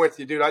 I'm with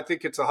you, dude. I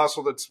think it's a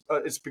hustle that's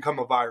it's become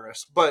a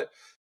virus. But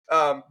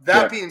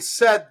that being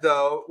said,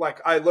 though,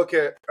 like I look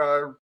at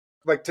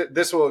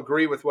this will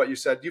agree with what you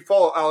said. Do you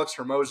follow Alex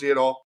Hormozy at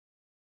all?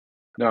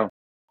 No.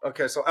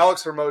 Okay, so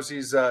Alex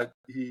Hormozy's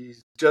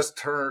he's just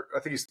turned. I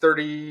think he's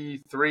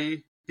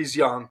 33. He's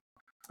young,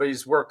 but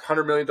he's worked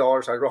 $100 million.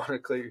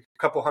 Ironically, a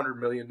couple $100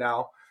 million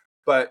now.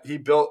 But he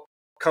built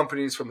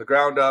companies from the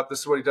ground up. This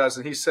is what he does,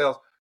 and he sells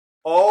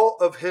all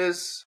of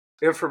his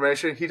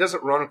information. He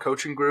doesn't run a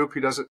coaching group. He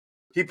doesn't.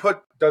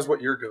 Does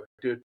what you're doing,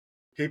 dude.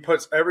 He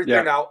puts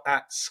everything out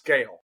at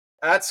scale.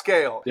 At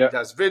scale. Yeah. He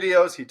does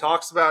videos. He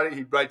talks about it.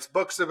 He writes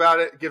books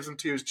about it. Gives them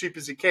to you as cheap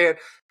as he can.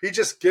 He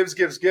just gives.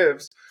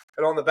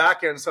 And on the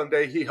back end,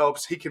 someday he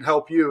can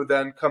help you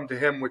then come to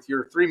him with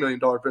your $3 million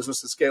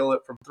business and scale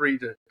it from 3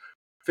 to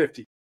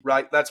 50,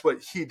 right? That's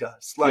what he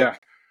does.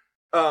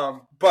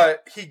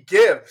 But he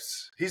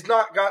gives. He's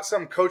not got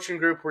some coaching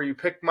group where you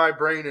pick my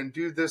brain and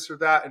do this or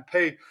that and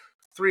pay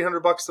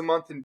 $300 a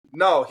month. And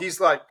no, he's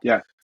like,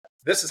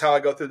 this is how I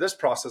go through this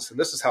process, and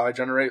this is how I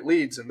generate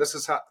leads, and this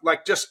is how,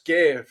 just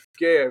give.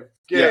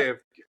 Yeah.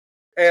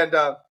 And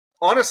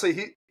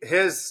honestly,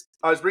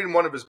 I was reading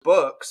one of his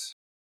books,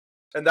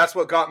 and that's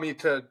what got me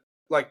to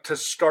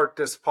start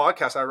this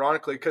podcast,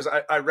 ironically, because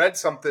I read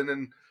something,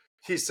 and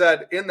he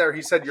said,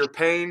 your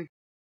pain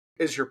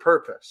is your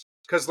purpose.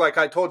 Because like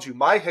I told you,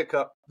 my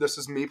hiccup, this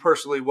is me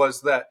personally,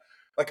 was that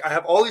I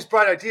have all these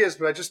bright ideas,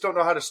 but I just don't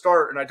know how to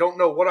start, and I don't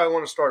know what I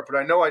want to start, but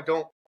I know I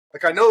don't.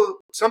 I know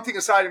something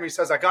inside of me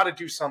says I got to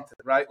do something,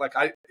 right?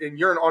 And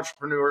you're an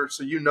entrepreneur,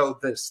 so you know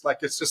this.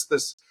 It's just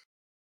this,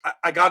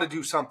 I got to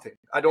do something.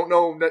 I don't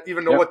know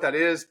what that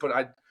is, but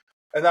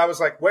I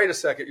was like, wait a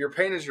second, your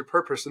pain is your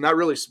purpose. And that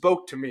really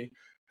spoke to me.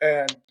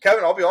 And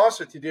Kevin, I'll be honest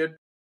with you, dude.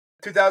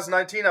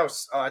 2019,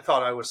 I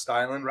thought I was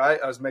styling,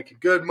 right? I was making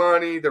good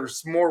money. There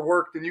was more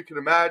work than you can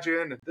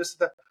imagine and this,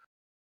 that.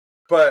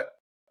 But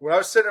when I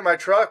was sitting in my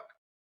truck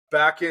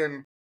back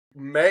in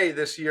May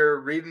this year,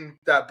 reading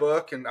that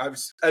book, and I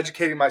was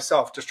educating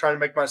myself, just trying to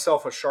make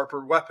myself a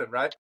sharper weapon,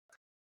 right?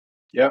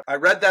 Yeah. I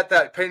read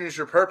that pain is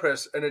your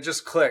purpose, and it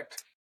just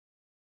clicked.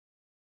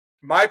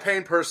 My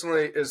pain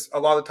personally is a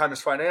lot of the time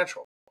is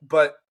financial,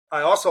 but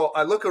I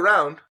look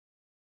around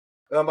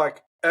and I'm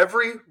like,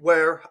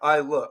 everywhere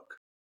I look,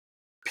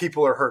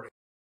 people are hurting,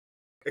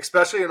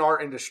 especially in our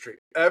industry.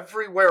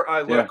 Everywhere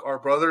I look, our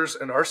brothers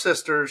and our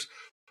sisters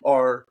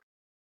are,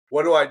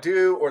 what do I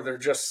do? Or they're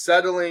just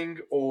settling,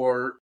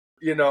 or,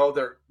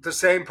 they're the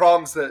same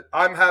problems that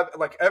I'm having,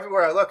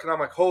 everywhere I look, and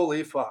I'm like,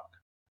 holy fuck.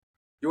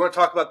 You want to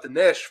talk about the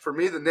niche? For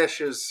me, the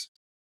niche is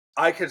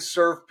I could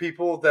serve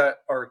people that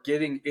are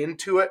getting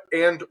into it,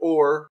 and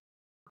or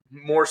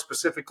more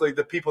specifically,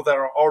 the people that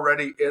are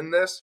already in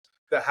this,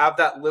 that have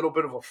that little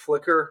bit of a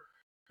flicker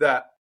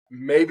that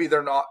maybe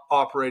they're not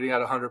operating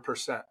at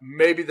 100%.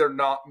 Maybe they're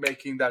not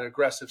making that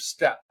aggressive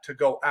step to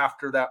go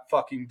after that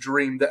fucking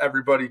dream that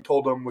everybody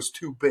told them was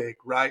too big,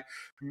 right?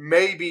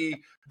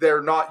 Maybe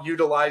they're not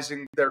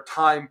utilizing their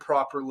time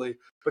properly,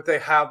 but they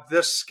have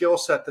this skill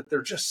set that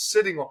they're just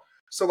sitting on.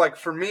 So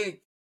for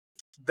me,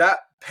 that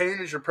pain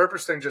is your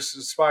purpose thing just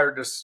inspired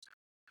this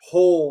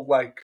whole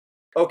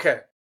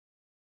okay,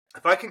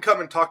 if I can come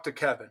and talk to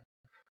Kevin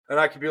and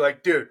I can be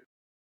like, dude,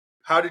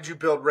 how did you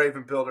build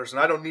Raven Builders? And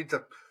I don't need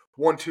to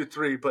 1, 2,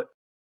 3, but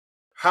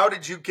how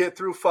did you get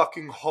through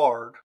fucking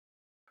hard,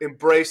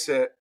 embrace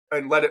it,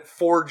 and let it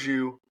forge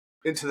you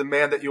into the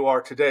man that you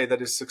are today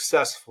that is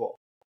successful?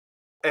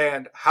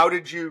 And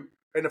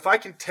and if I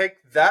can take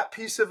that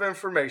piece of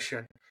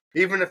information,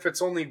 even if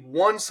it's only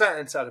one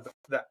sentence out of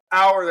the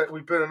hour that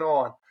we've been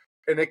on,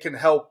 and it can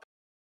help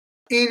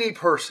any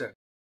person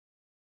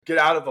get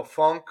out of a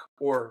funk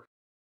or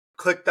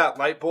click that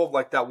light bulb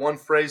like that one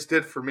phrase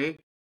did for me,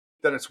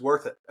 then it's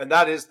worth it. And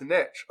that is the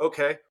niche.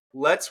 Okay,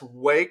 let's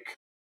wake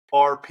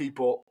our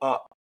people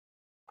up.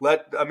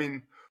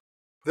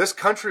 This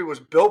country was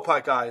built by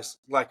guys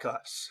like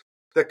us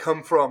that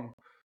come from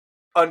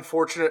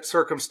unfortunate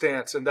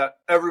circumstance and that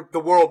the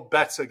world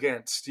bets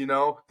against,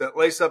 that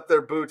lace up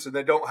their boots, and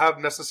they don't have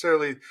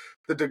necessarily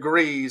the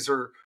degrees,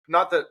 or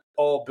not that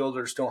all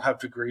builders don't have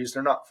degrees.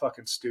 They're not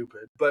fucking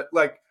stupid, but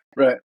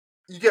right.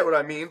 You get what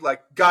I mean?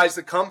 Guys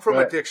that come from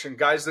addiction,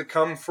 guys that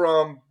come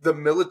from the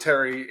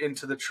military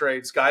into the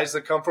trades, guys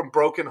that come from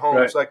broken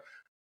homes. Right.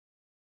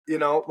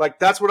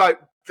 That's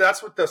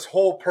what this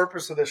whole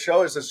purpose of the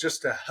show is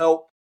just to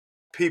help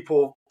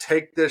people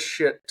take this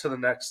shit to the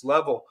next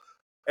level.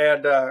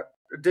 And,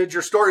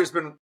 your story has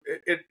been,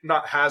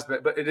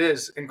 but it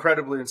is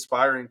incredibly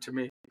inspiring to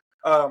me.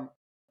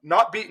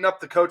 Not beating up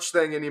the coach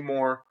thing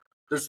anymore.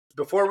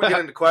 Before we get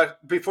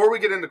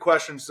into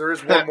questions, there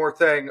is one more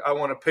thing I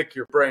want to pick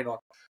your brain on.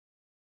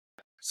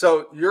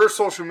 So your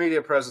social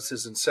media presence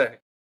is insane.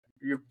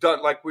 You've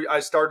done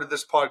I started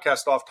this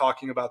podcast off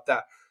talking about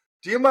that.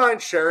 Do you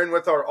mind sharing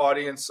with our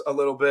audience a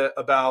little bit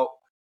about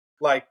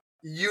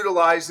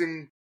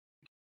utilizing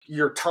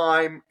your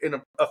time in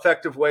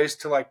effective ways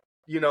to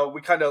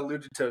we kind of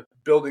alluded to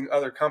building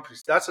other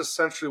companies. That's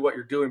essentially what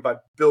you're doing by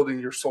building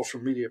your social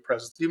media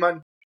presence. Do you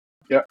mind?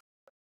 Yeah.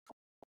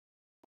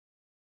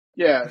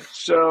 Yeah.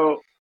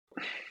 So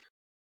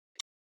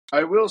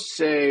I will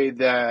say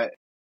that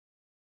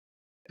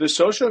the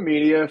social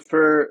media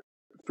for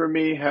for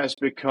me has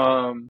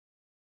become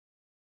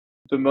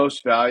the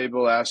most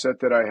valuable asset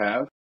that I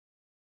have,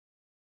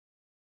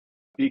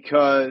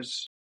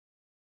 because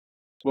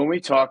when we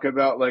talk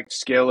about like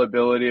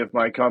scalability of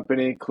my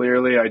company,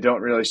 clearly I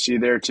don't really see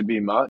there to be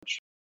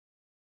much.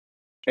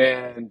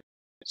 And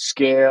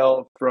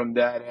scale from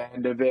that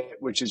end of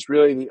it, which is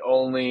really the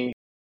only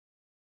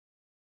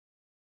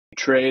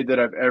trade that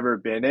I've ever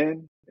been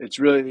in. It's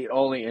really the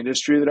only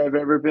industry that I've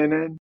ever been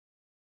in.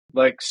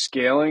 Like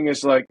scaling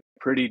is like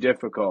pretty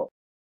difficult,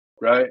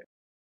 right?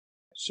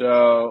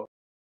 So,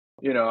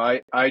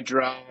 I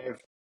drive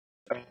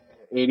an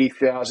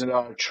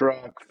 $80,000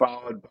 truck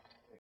followed by,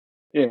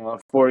 a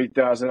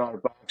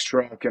 $40,000 box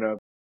truck and a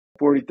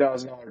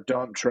 $40,000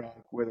 dump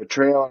truck with a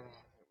trailer on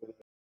it,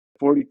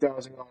 with a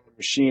 $40,000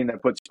 machine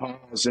that puts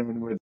piles in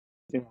with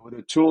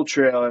a tool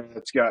trailer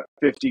that's got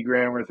 50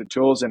 grand worth of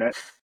tools in it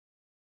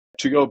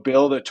to go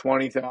build a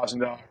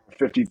 $20,000,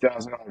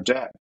 $50,000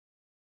 deck.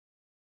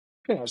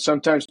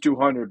 Sometimes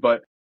 200,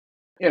 but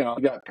you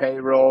got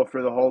payroll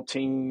for the whole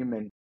team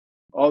and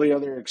all the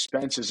other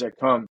expenses that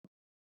come.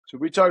 So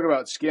if we talk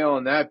about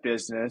scaling that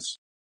business,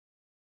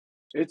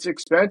 it's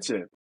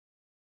expensive.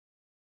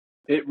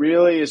 It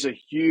really is a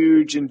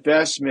huge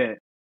investment.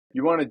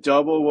 You want to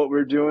double what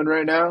we're doing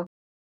right now?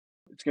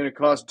 It's going to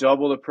cost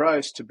double the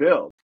price to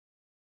build.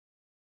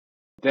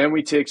 Then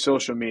we take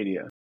social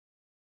media.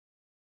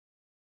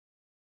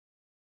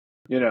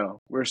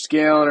 We're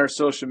scaling our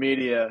social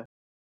media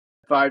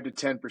 5 to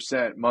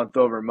 10% month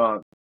over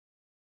month.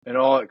 And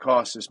all it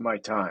costs is my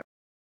time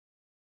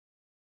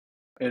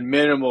and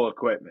minimal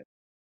equipment.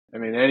 I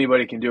mean,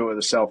 anybody can do it with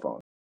a cell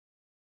phone.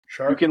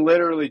 Sure. You can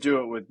literally do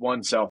it with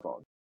one cell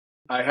phone.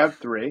 I have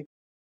 3,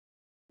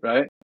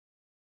 right?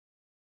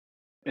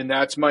 And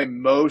that's my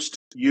most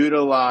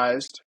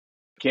utilized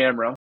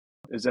camera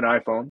is an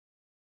iPhone.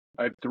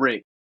 I have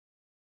 3.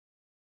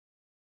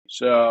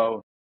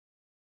 So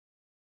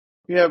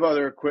we have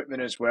other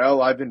equipment as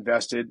well. I've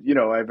invested,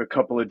 I have a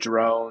couple of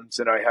drones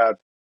and I have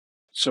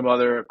some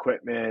other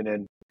equipment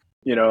and,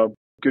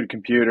 good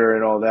computer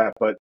and all that.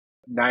 But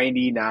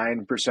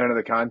 99% of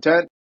the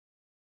content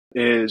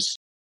is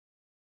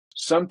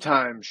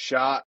sometimes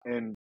shot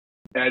and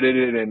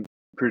edited and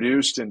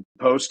produced and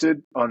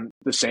posted on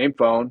the same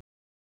phone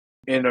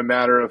in a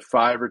matter of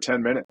 5 or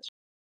 10 minutes.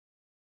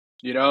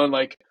 And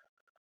like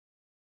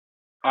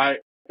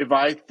if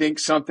I think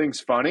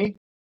something's funny,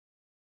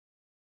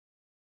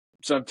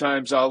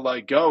 sometimes I'll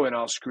like go and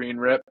I'll screen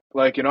rip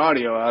like an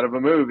audio out of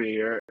a movie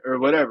or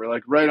whatever,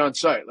 like right on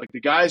site. Like the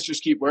guys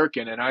just keep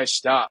working and I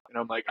stop and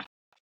I'm like,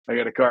 I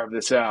got to carve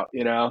this out,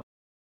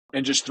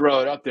 and just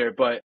throw it up there.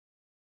 But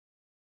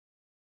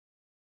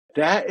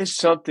that is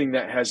something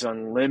that has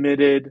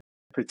unlimited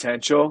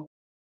potential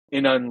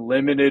and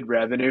unlimited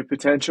revenue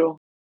potential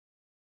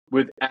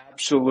with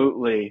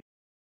absolutely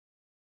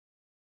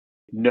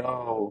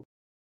no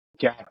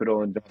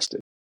capital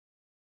invested.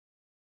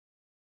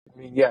 I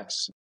mean,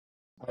 yes,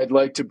 I'd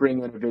like to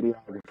bring in a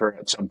videographer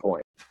at some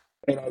point,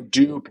 and I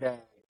do pay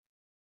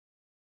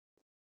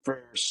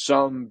for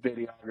some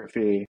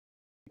videography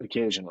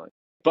occasionally,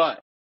 but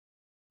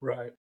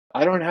right.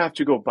 I don't have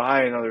to go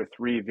buy another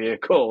 3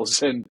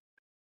 vehicles and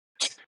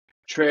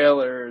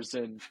trailers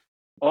and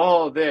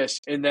all this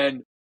and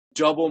then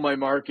double my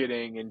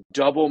marketing and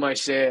double my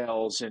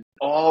sales and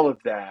all of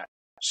that.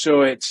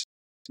 So it's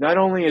not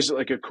only is it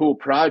like a cool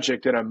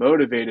project that I'm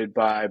motivated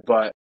by,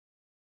 but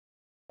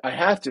I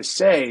have to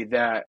say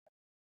that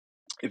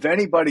if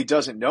anybody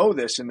doesn't know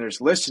this and there's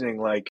listening,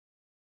 like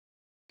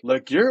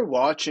you're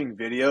watching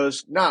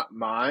videos, not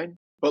mine,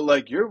 but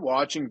like you're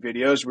watching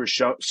videos where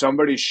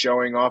somebody's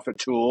showing off a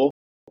tool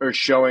or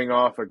showing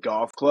off a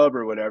golf club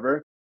or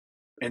whatever,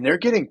 and they're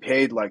getting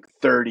paid like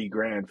 30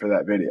 grand for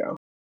that video.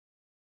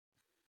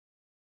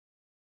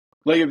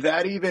 Like if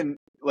that even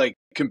like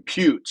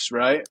computes,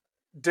 right?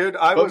 Dude,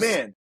 I looked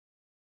at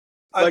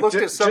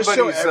somebody's, just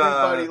so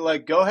everybody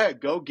like, go ahead,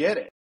 go get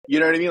it. You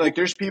know what I mean? Like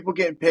there's people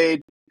getting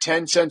paid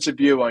 10 cents a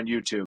view on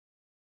YouTube.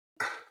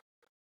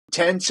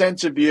 10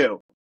 cents a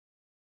view.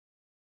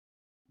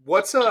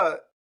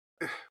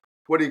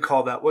 What do you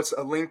call that? What's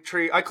a link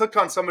tree? I clicked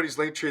on somebody's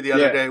link tree the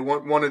other day.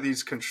 One of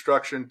these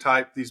construction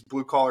type, these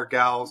blue collar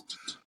gals.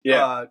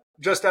 Yeah.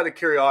 Just out of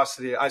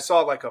curiosity, I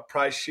saw like a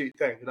price sheet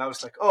thing, and I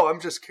was like, "Oh, I'm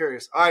just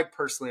curious." I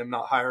personally am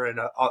not hiring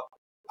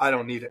I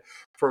don't need it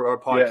for our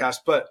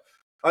podcast, but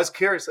I was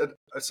curious.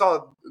 I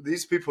saw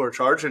these people are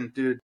charging,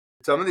 dude.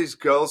 Some of these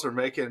girls are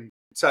making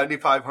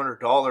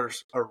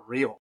 $7,500 a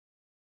reel.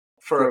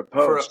 For a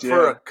post,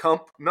 for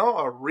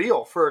a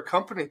reel for a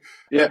company.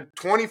 Yeah,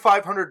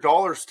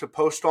 $2,500 to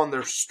post on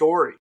their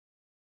story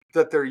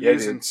that they're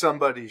using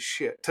somebody's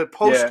shit to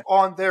post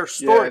on their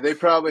story. Yeah, they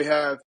probably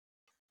have.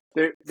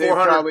 They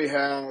probably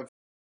have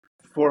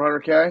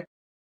 400K. Is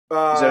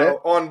that it?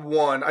 On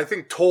one, I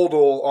think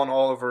total on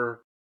all of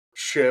her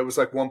shit it was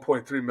like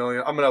 1.3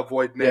 million. I'm gonna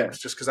avoid names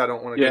just because I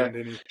don't want to get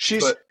into any.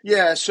 She's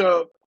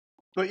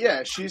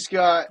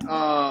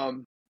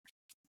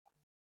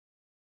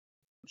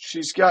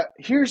She's got.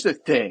 Here's the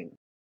thing.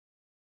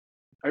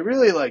 I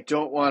really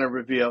don't want to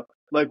reveal.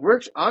 like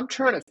I'm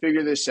trying to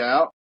figure this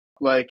out,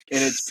 like,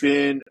 and it's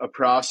been a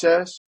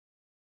process,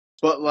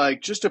 but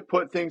like, just to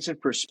put things in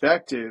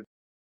perspective,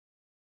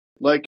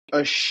 like a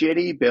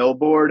shitty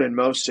billboard in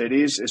most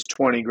cities is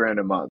 20 grand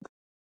a month.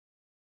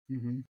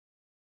 Mm-hmm.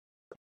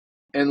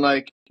 And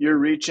like, you're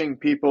reaching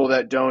people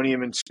that don't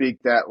even speak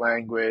that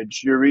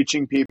language. You're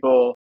reaching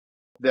people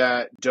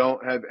that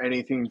don't have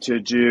anything to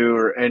do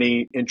or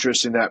any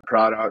interest in that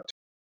product,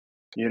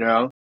 you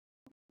know?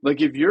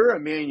 Like, if you're a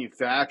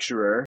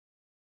manufacturer,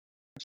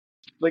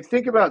 like,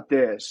 think about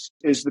this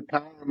is the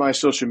power of my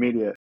social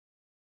media.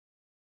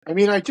 I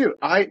mean, I do.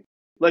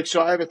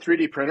 So I have a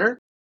 3D printer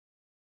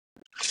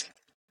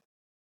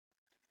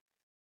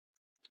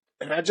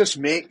and I just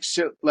make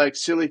like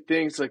silly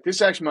things. Like, this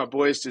is actually my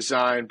boy's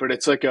design, but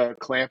it's like a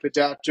clamp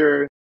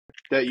adapter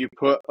that you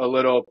put a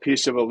little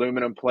piece of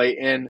aluminum plate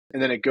in,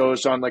 and then it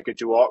goes on like a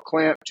DeWalt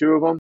clamp, two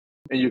of them,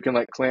 and you can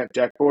like clamp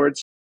deck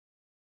boards.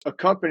 A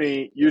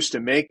company used to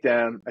make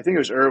them, I think it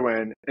was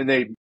Irwin, and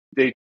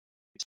they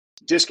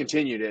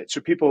discontinued it.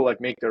 So people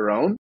like make their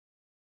own.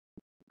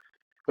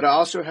 But I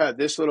also have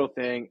this little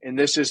thing, and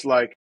this is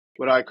like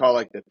what I call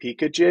like the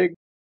Pika jig.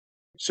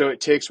 So it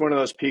takes one of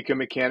those Pika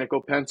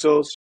mechanical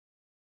pencils,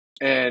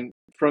 and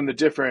from the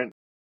different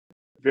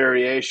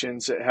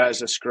variations, it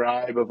has a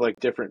scribe of like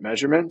different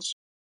measurements.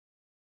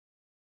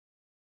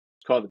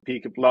 It's called the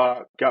Pika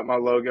block, got my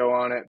logo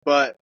on it.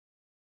 But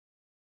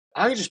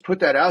I can just put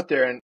that out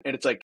there, and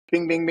it's like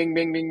bing, bing, bing,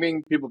 bing, bing,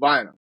 bing, people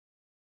buying them.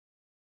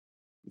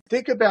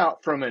 Think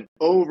about from an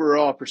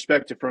overall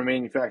perspective from a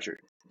manufacturer.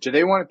 Do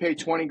they want to pay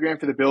 20 grand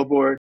for the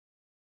billboard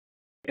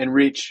and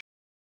reach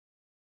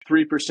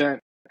 3%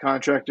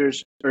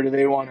 contractors, or do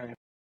they want to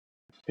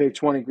pay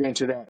 20 grand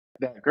to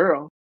that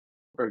girl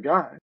or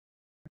guy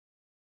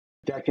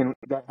that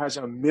has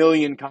a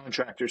million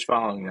contractors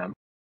following them?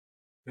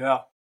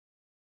 Yeah.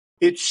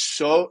 It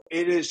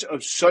is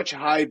of such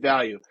high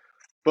value.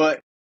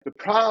 But the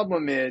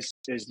problem is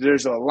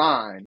there's a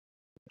line.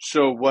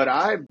 So what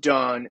I've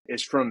done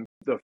is from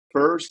the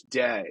first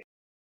day,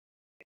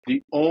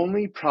 the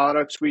only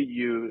products we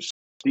use,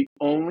 the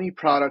only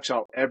products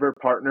I'll ever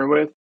partner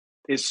with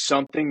is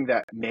something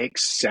that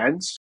makes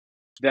sense,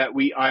 that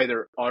we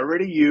either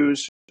already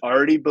use,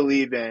 already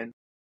believe in,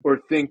 or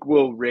think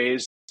will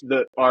raise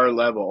our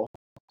level,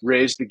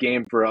 raise the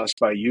game for us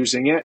by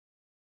using it,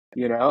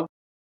 you know?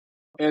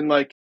 And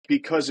like,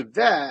 because of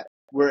that,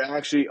 we're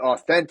actually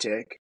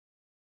authentic.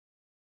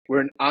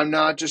 I'm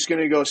not just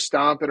going to go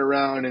stomping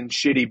around in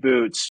shitty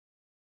boots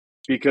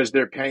because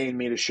they're paying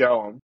me to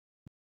show them.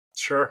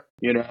 Sure.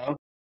 You know?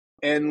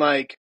 And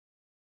like,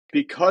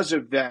 because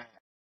of that,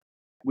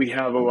 we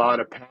have a lot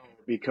of power,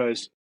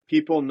 because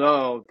people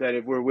know that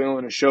if we're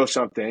willing to show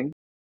something,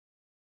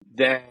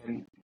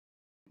 then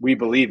we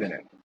believe in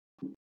it.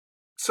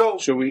 So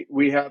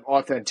we have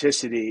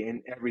authenticity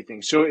in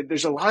everything. So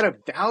there's a lot of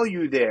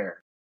value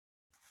there,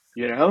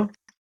 you know?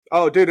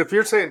 oh, dude, if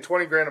you're saying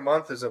 20 grand a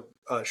month is a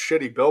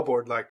shitty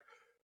billboard, like,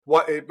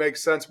 what, it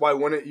makes sense. Why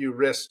wouldn't you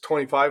risk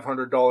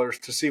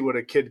 $2,500 to see what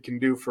a kid can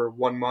do for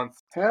 1 month?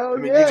 Hell I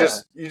mean, yeah. you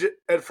just,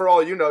 and for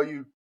all you know,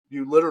 you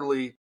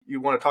literally,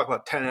 you want to talk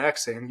about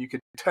 10Xing, you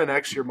could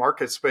 10X your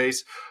market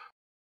space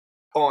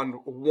on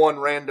one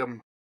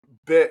random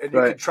bit, and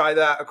you could try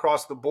that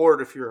across the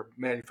board if you're a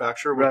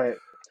manufacturer with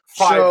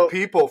 5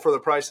 people for the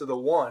price of the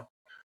one.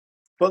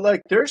 But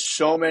like, there's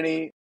so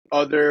many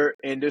other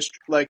industry,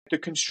 like the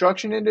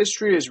construction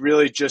industry is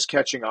really just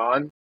catching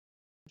on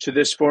to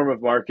this form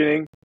of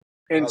marketing.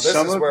 And this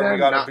some is of where them we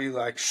got to be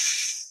like,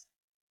 shh.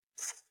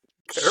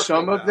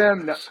 Some of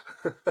them,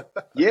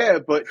 yeah,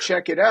 but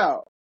check it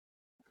out.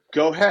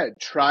 Go ahead,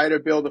 try to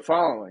build a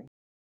following.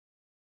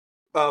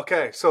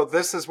 Okay, so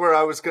this is where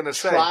I was going to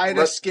say. Try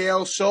to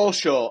scale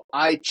social.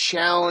 I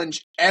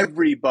challenge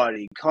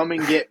everybody. Come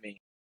and get me.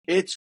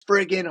 It's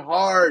friggin'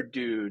 hard,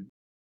 dude.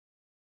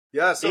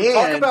 Yeah, so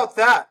talk about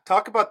that.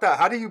 Talk about that.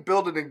 How do you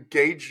build an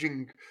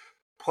engaging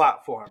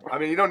platform? I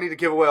mean, you don't need to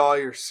give away all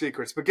your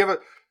secrets, but give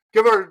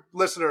our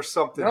listeners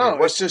something.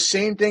 No, it's the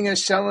same thing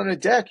as selling a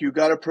deck. You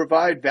got to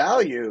provide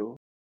value.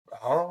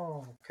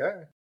 Oh,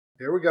 okay.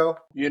 Here we go.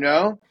 You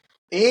know?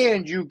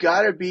 And you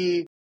got to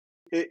be,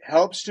 it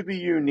helps to be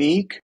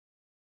unique,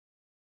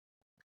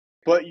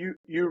 but you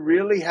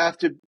really have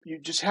to, you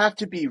just have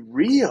to be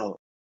real.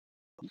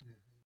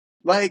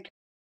 Like,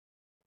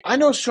 I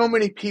know so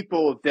many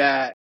people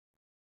that,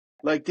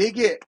 like, they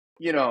get,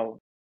 you know,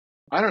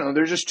 I don't know,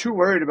 they're just too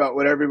worried about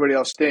what everybody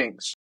else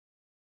thinks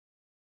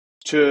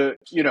to,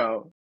 you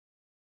know,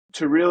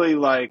 to really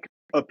like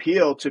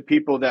appeal to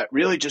people that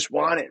really just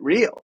want it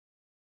real.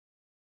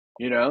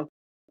 You know,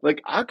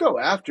 like, I'll go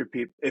after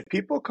people. If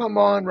people come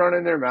on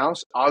running their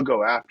mouths, I'll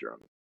go after them.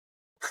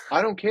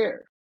 I don't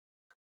care.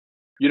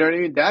 You know what I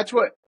mean? That's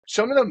what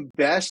some of the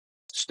best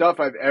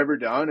stuff I've ever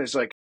done is,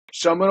 like,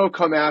 someone will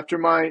come after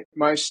my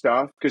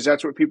stuff, because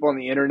that's what people on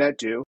the internet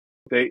do.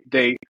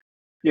 They,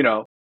 you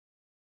know,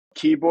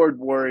 keyboard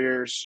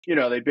warriors, you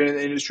know, they've been in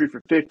the industry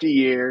for 50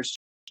 years.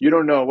 You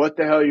don't know what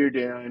the hell you're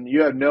doing.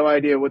 You have no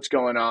idea what's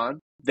going on.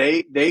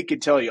 They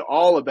could tell you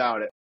all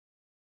about it,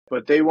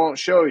 but they won't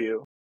show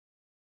you.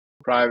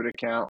 private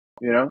account,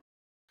 you know?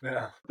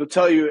 Yeah. They'll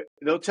tell you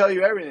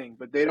everything,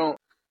 but they don't,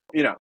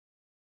 you know.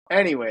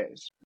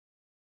 Anyways,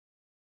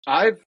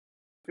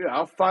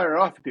 I'll fire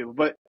off to people,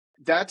 but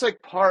that's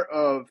like part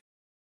of,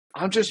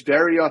 I'm just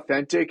very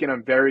authentic and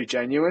I'm very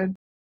genuine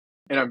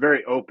and I'm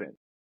very open.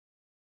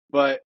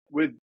 But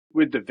with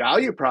the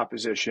value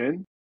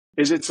proposition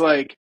is it's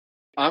like,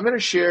 I'm going to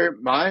share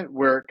my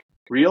work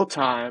real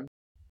time,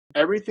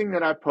 everything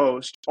that I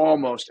post,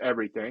 almost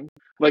everything.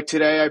 Like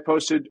today I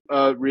posted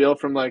a reel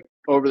from like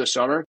over the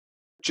summer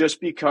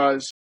just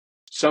because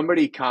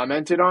somebody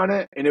commented on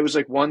it and it was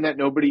like one that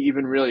nobody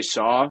even really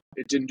saw.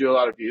 It didn't do a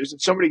lot of views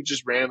and somebody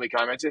just randomly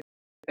commented.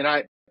 And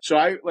I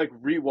like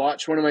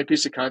rewatched one of my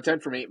pieces of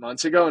content from 8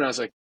 months ago and I was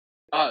like,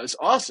 oh, it's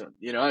awesome.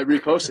 You know, I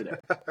reposted it.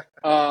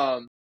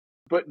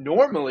 But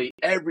normally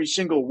every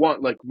single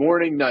one, like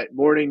morning,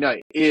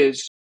 night,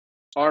 is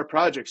our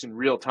projects in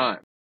real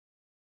time,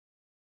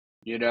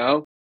 you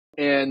know?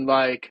 And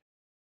like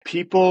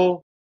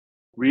people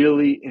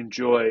really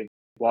enjoy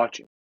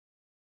watching.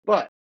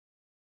 But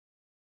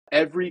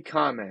every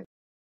comment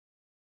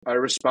I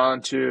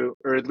respond to,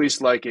 or at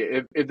least like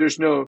it, if there's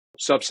no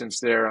substance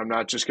there, I'm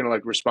not just going to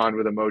like respond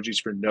with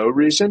emojis for no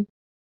reason.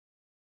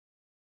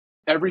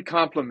 Every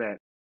compliment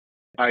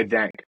I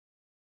thank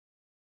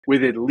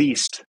with at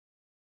least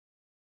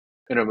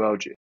an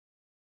emoji.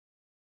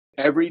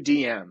 Every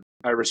DM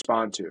I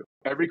respond to.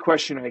 Every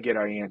question I get,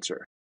 I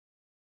answer.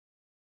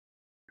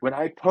 When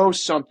I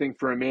post something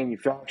for a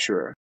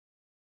manufacturer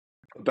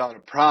about a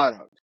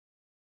product,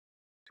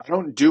 I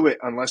don't do it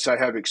unless I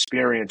have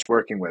experience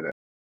working with it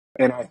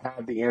and I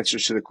have the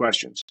answers to the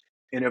questions.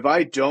 And if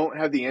I don't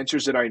have the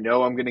answers that I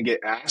know I'm going to get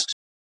asked,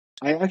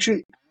 I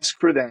actually ask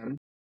for them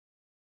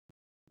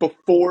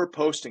before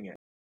posting it.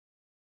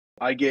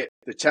 I get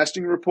the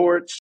testing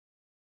reports,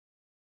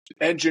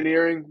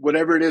 engineering,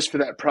 whatever it is for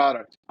that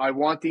product. I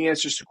want the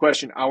answers to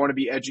question. I want to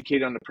be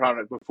educated on the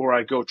product before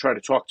I go try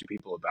to talk to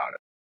people about it.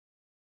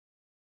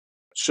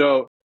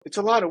 So it's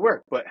a lot of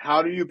work, but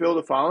how do you build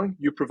a following?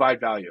 You provide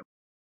value.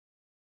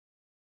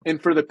 And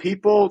for the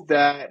people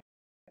that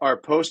are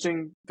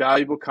posting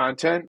valuable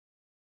content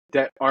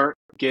that aren't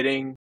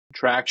getting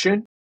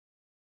traction,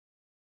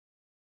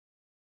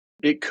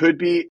 it could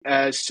be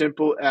as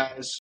simple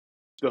as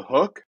the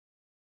hook,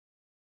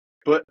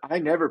 but I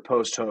never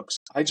post hooks.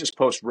 I just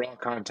post raw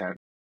content.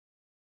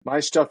 My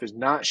stuff is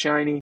not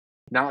shiny,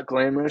 not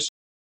glamorous,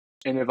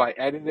 and if I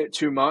edit it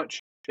too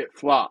much, it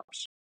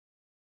flops.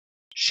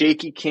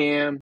 Shaky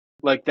cam,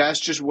 like that's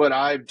just what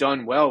I've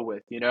done well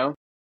with, you know?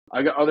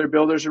 I got other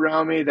builders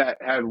around me that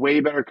have way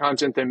better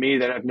content than me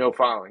that have no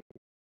following.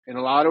 And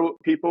a lot of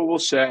people will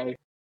say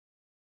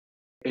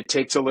it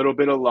takes a little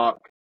bit of luck.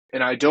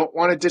 And I don't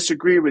want to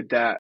disagree with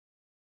that.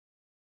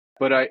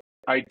 But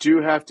I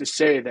do have to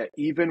say that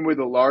even with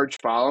a large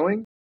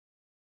following,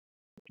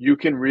 you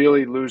can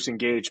really lose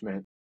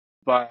engagement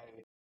by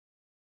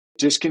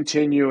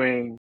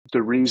discontinuing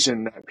the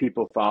reason that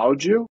people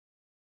followed you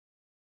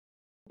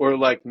or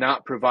like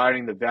not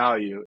providing the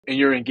value, and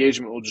your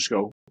engagement will just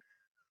go.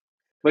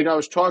 Like I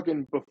was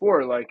talking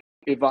before, like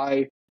if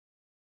I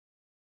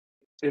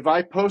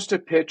post a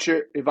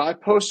picture, if I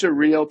post a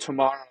reel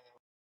tomorrow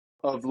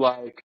of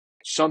like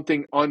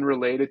something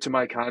unrelated to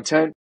my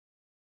content,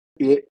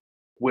 it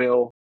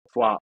will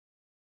flop.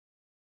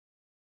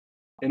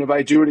 And if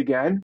I do it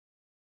again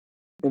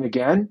and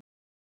again,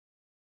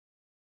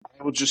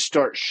 I will just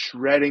start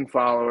shredding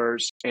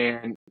followers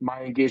and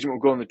my engagement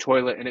will go in the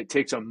toilet and it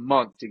takes a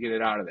month to get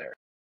it out of there.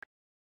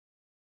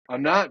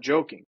 I'm not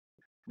joking.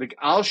 Like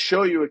I'll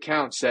show you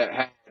accounts that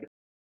had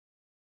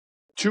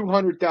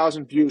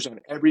 200,000 views on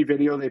every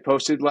video they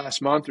posted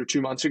last month or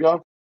 2 months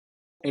ago,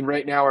 and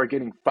right now are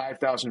getting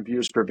 5,000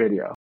 views per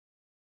video.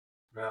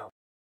 Yeah.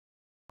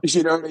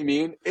 You know what I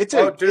mean? It's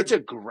a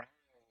grind.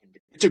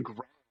 It's a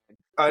grind.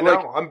 I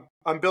know.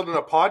 I'm building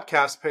a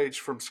podcast page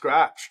from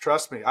scratch.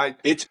 Trust me. I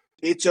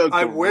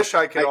wish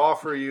I could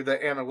offer you the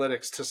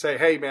analytics to say,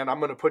 hey man, I'm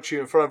going to put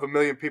you in front of 1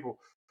 million people.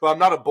 But I'm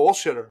not a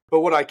bullshitter. But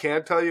what I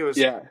can tell you is,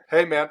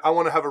 hey man, I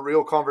want to have a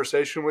real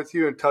conversation with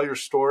you and tell your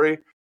story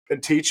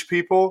and teach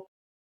people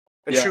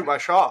and shoot my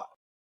shot.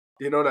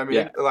 You know what I mean?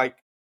 Yeah. Like,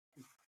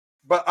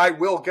 but I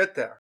will get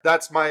there.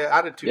 That's my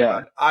attitude.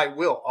 Yeah. I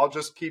will. I'll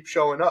just keep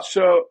showing up.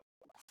 So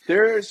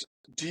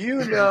do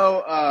you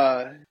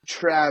know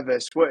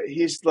Travis? What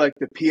he's like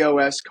the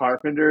POS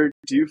carpenter.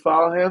 Do you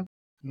follow him?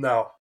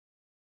 No.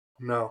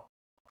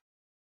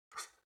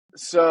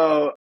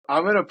 So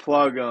I'm gonna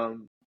plug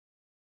him.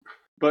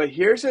 But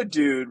here's a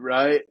dude,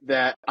 right,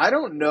 that I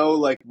don't know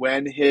like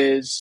when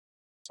his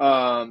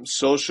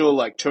social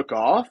like took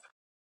off.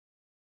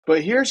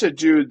 But here's a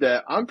dude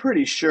that I'm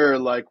pretty sure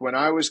like when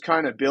I was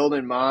kind of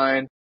building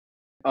mine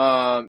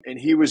and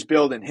he was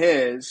building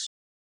his.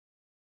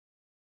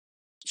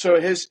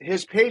 So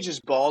his page is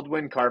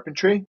Baldwin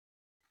Carpentry.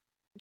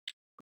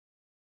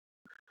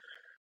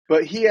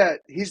 But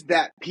he's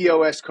that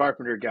POS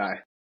carpenter guy.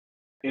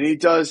 And he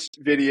does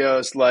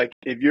videos like,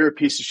 if you're a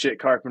piece of shit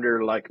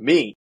carpenter like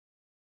me,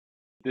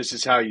 this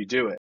is how you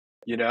do it,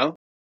 you know?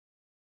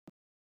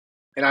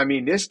 And I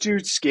mean, this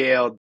dude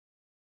scaled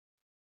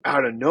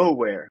out of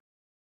nowhere,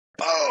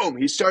 boom,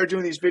 he started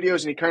doing these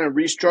videos and he kind of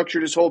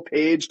restructured his whole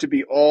page to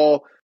be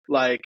all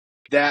like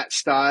that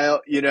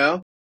style, you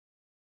know?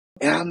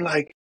 And I'm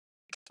like,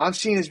 I'm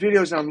seeing his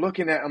videos and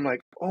I'm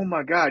like, oh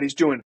my God, he's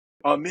doing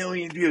 1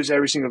 million views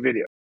every single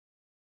video.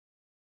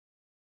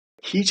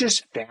 He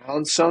just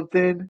found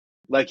something,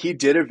 like he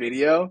did a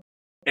video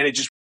and it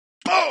just,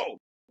 boom.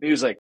 And he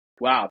was like,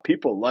 wow,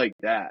 people like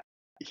that.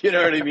 You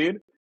know what I mean?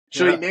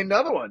 So Yeah. he made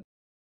another one.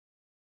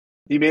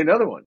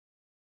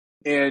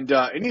 And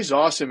he's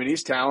awesome and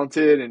he's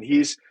talented and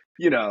he's,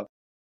 you know,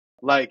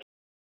 like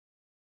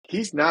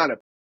he's not a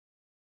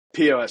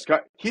POS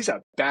he's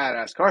a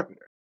badass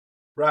carpenter,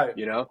 Right.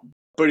 you know,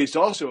 but he's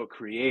also a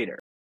creator.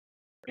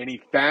 And he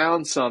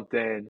found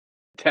something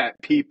that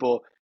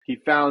he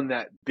found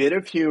that bit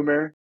of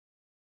humor,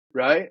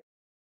 right?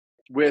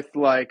 With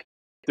like,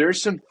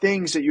 there's some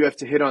things that you have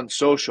to hit on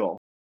social.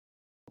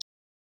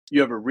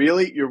 You're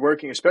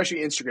working, especially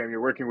Instagram,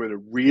 you're working with a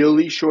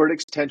really short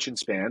attention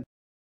span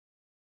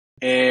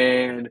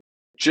and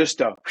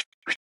just a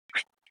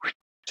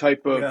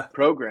type of Yeah.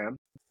 program.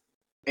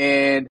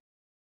 And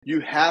you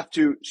have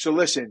to, so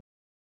listen,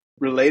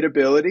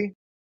 relatability,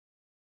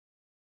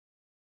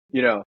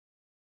 you know,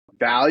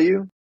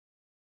 value,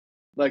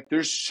 like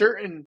there's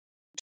certain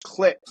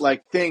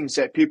like things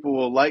that people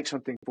will like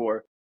something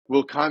for,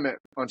 will comment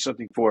on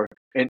something for,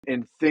 and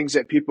things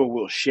that people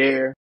will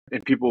share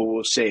and people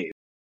will save.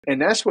 And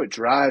that's what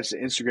drives the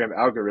Instagram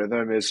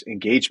algorithm is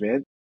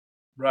engagement.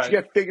 Right. You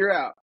got to figure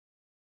out,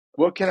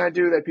 what can I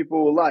do that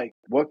people will like?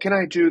 What can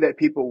I do that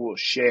people will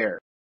share?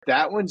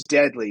 That one's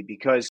deadly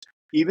because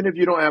even if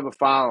you don't have a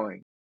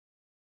following,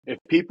 if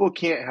people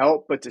can't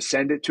help but to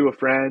send it to a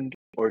friend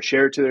or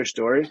share it to their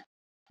story,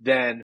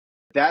 then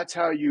that's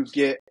how you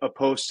get a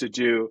post to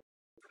do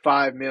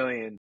 5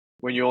 million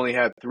when you only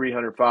have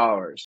 300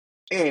 followers.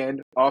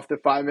 And off the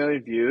 5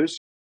 million views,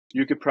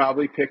 you could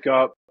probably pick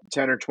up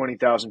 10 or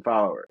 20,000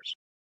 followers,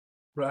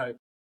 Right.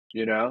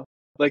 you know?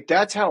 Like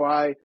that's how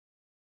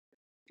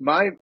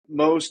my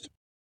most,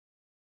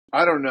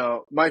 I don't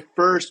know, my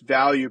first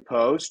value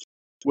post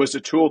was a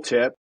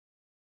tooltip.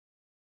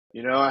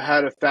 You know, I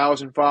had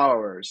 1,000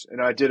 followers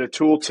and I did a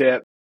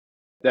tooltip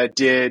that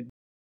did,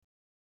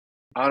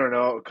 I don't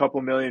know, a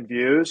couple million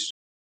views.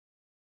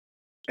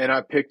 And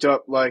I picked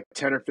up like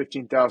 10 or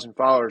 15,000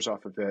 followers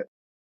off of it.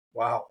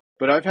 Wow.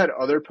 But I've had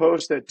other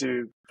posts that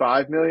do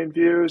 5 million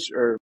views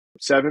or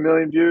 7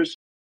 million views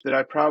that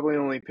I probably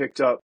only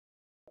picked up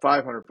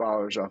 500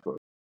 followers off of.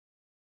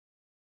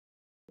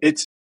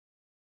 It's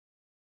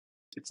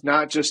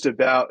not just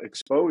about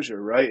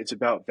exposure, right? It's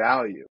about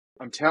value.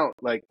 I'm telling,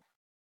 like,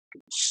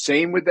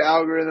 same with the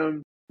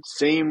algorithm,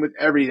 same with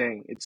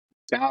everything. It's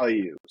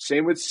value.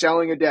 Same with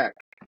selling a deck.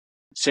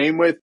 Same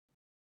with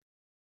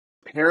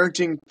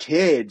parenting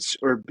kids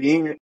or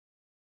being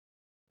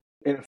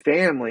in a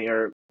family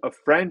or a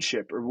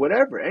friendship or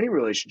whatever, any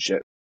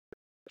relationship.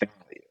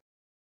 Value.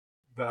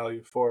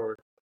 Value forward.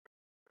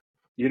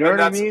 You know And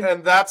what I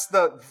mean? that's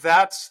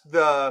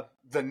the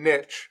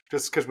niche,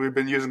 just because we've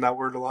been using that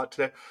word a lot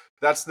today.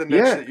 That's the niche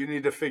Yeah. that you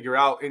need to figure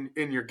out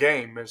in your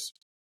game is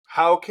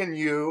how can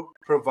you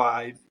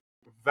provide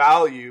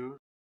value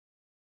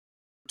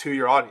to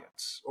your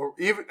audience, or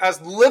even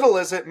as little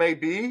as it may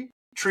be,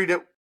 treat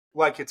it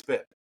like it's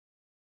big.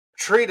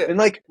 Treat it And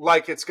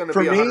like it's going to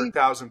for be me,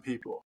 100,000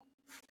 people.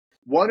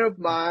 one of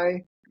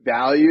my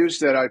values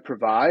that I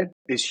provide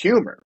is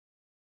humor,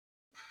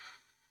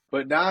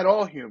 but not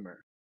all humor.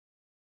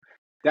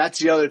 That's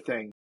the other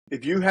thing.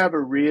 If you have a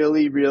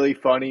really, really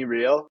funny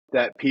reel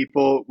that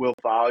people will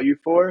follow you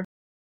for,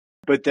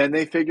 but then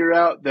they figure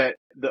out that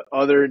the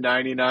other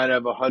 99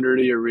 of 100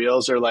 of your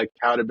reels are like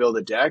how to build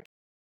a deck,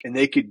 and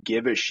they could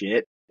give a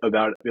shit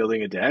about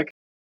building a deck,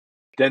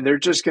 then they're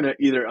just going to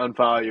either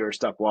unfollow you or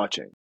stop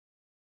watching.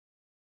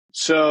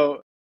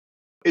 So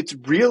it's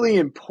really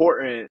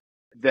important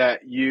that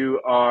you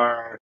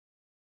are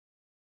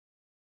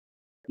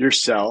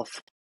yourself,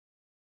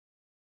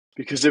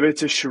 because if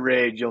it's a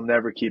charade, you'll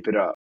never keep it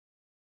up.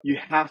 You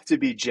have to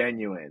be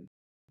genuine,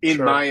 in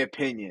Sure. my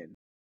opinion.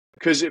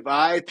 Because if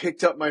I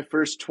picked up my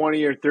first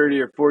 20 or 30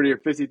 or 40 or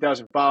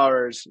 50,000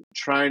 followers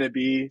trying to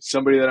be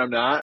somebody that I'm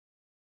not,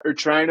 or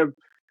trying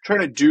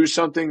to do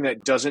something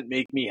that doesn't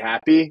make me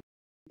happy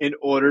in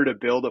order to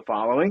build a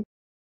following,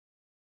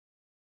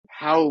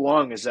 how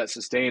long is that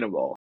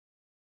sustainable?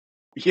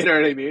 You know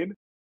what I mean?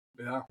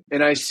 Yeah.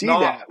 And I It's see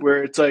not. that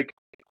where it's like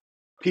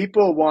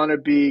people want to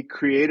be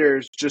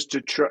creators just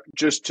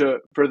to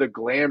for the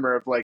glamour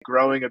of like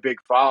growing a big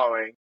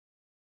following,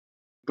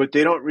 but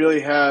they don't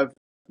really have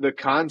the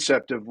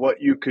concept of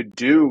what you could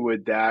do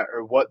with that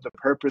or what the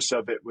purpose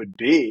of it would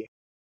be.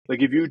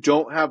 Like if you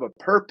don't have a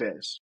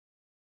purpose,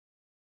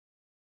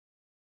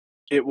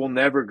 it will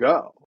never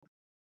go.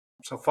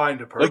 So find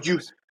a Like you,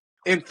 purpose.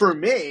 and for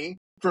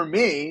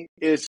me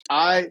is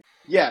I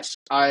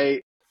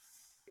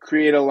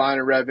create a line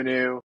of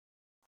revenue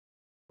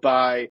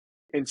by,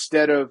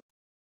 instead of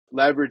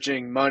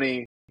leveraging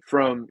money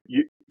from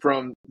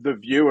the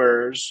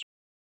viewers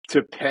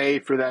to pay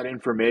for that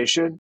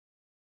information,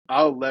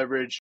 I'll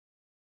leverage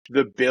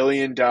the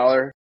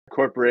billion-dollar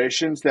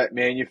corporations that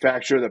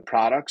manufacture the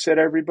products that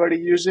everybody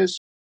uses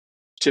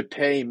to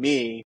pay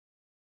me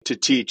to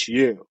teach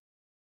you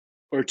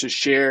or to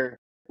share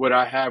what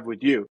I have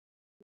with you.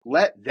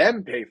 Let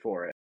them pay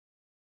for it.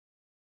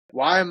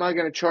 Why am I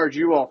going to charge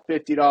you all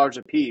 $50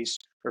 a piece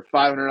or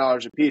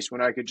 $500 a piece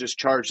when I could just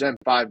charge them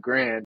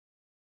 $5,000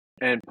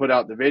 and put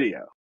out the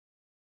video?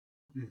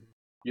 Mhm.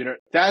 You know,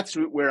 that's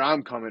where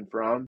I'm coming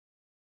from.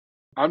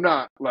 I'm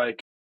not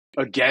like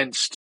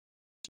against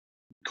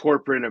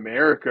corporate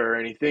America or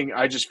anything.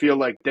 I just feel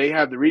like they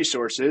have the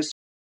resources.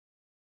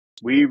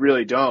 We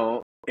really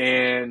don't.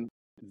 And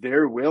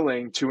they're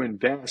willing to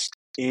invest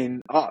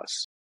in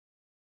us.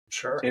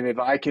 Sure. And if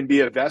I can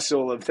be a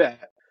vessel of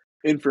that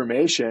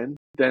information,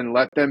 then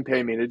let them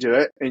pay me to do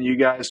it. And you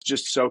guys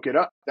just soak it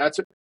up.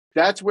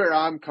 That's where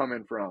I'm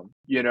coming from.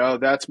 You know,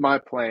 that's my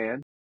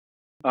plan.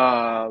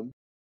 And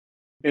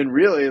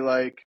really,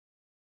 like,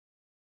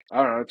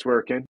 I don't know, it's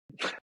working.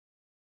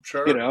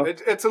 Sure. You know,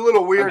 It's a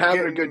little I'm weird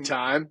having a good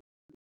time.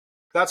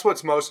 That's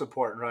what's most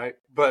important, right?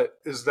 But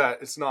is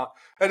that it's not,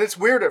 and it's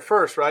weird at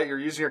first, right? You're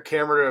using your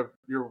camera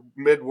you're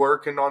mid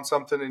working on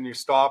something and you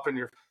stop and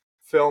you're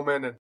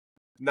filming, and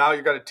now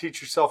you got to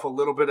teach yourself a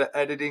little bit of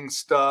editing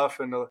stuff.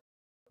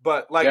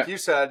 But like Yeah. you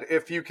said,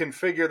 if you can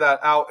figure that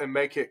out and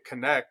make it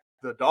connect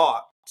the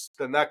dots,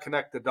 then that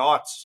connect the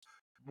dots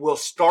will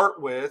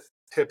start with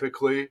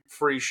typically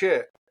free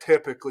shit.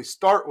 Typically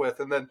start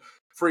with, and then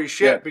free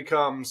shit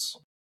becomes,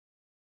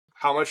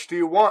 how much do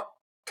you want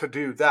to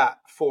do that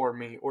for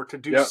me, or to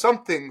do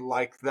something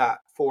like that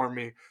for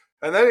me?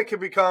 And then it can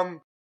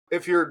become,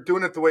 if you're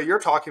doing it the way you're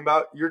talking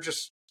about, you're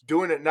just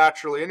doing it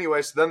naturally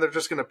anyway. So then they're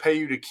just going to pay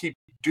you to keep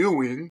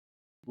doing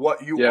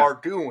what you are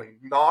doing,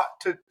 not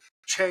to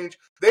change.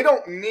 They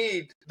don't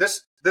need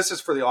this. This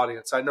is for the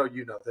audience. I know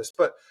you know this,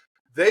 but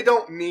they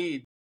don't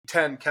need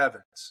 10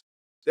 Kevins.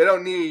 They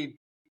don't need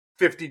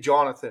 50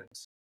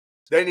 Jonathans.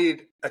 They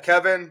need a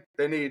Kevin.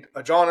 They need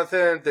a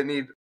Jonathan. They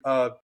need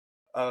a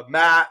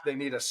Matt, they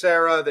need a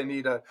Sarah, they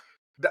need a.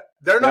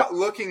 They're not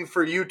looking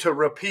for you to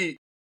repeat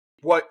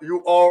what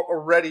you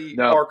already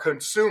are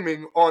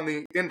consuming on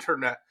the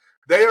internet.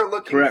 They are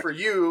looking for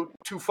you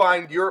to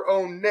find your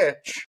own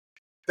niche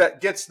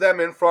that gets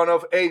them in front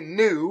of a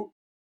new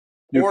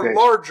or page.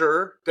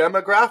 Larger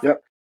demographic,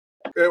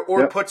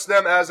 or puts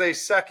them as a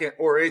second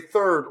or a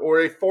third or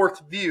a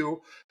fourth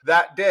view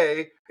that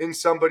day in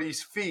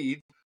somebody's feed,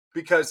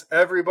 because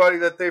everybody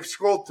that they've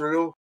scrolled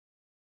through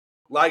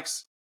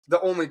likes the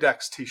Only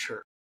Dex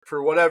t-shirt.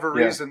 For whatever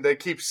reason, they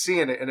keep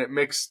seeing it, and it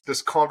makes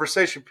this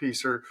conversation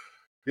piece, or,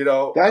 you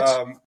know.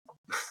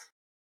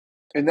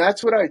 And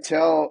that's what I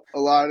tell a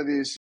lot of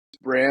these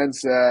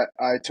brands that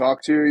I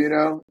talk to, you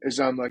know, is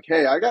I'm like,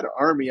 hey, I got an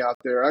army out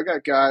there. I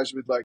got guys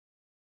with like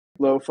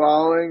low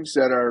followings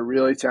that are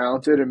really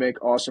talented and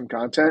make awesome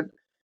content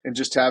and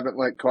just haven't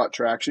like caught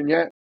traction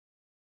yet.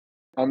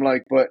 I'm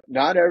like, but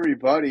not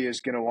everybody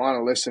is going to want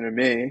to listen to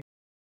me.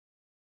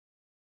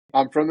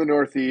 I'm from the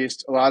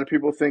Northeast. A lot of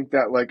people think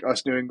that like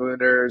us New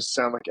Englanders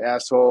sound like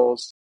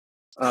assholes,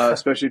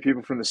 especially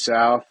people from the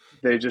South.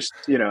 They just,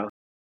 you know,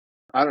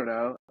 I don't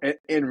know.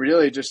 And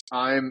really just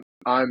I'm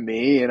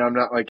me, and I'm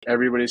not like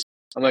everybody's.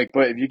 I'm like,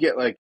 but if you get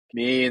like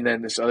me and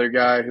then this other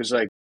guy who's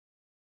like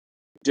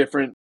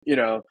different, you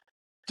know,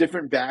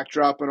 different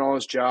backdrop on all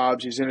his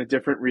jobs. He's in a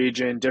different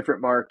region, different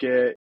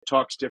market,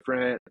 talks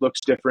different, looks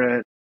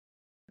different.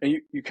 And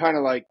you kind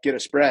of like get a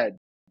spread,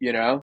 you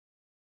know?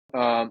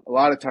 A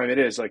lot of time it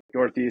is like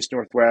Northeast,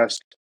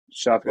 Northwest,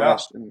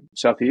 Southwest, and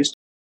Southeast,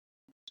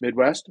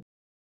 Midwest.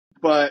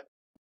 But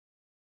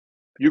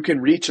you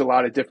can reach a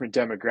lot of different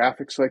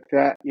demographics like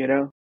that, you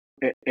know,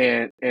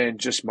 and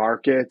just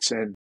markets.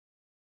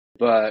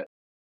 But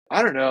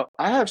I don't know.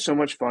 I have so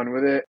much fun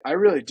with it. I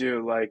really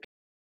do. Like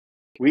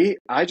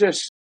I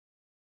just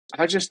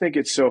think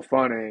it's so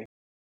funny.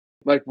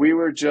 Like we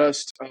were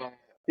just,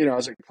 you know, I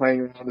was like playing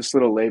around with this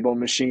little label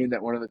machine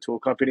that one of the tool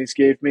companies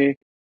gave me,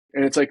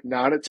 and it's like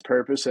not its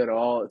purpose at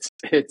all.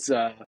 It's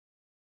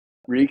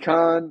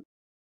Recon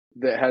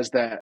that has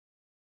that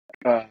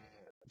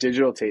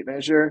digital tape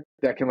measure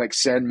that can like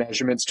send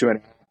measurements to an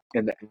app,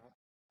 and the app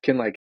can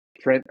like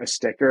print a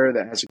sticker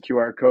that has a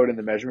QR code and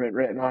the measurement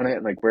written on it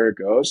and like where it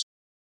goes.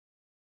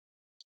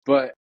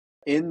 But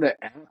in the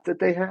app that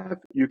they have,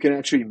 you can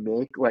actually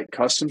make like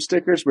custom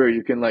stickers where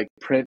you can like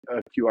print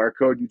a QR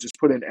code. You just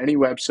put in any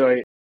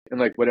website and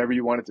like whatever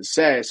you want it to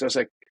say. So it's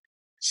like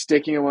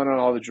sticking one on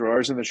all the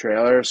drawers in the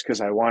trailers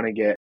because I want to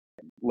get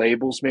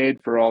labels made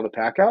for all the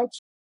packouts.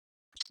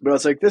 But I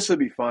was like, this would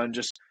be fun.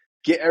 Just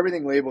get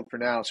everything labeled for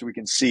now so we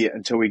can see it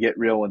until we get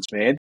real ones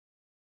made.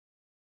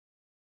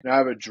 Now I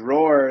have a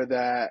drawer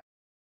that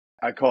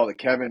I call the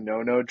Kevin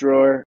No-No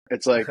drawer.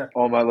 It's like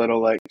all my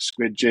little like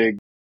squid jig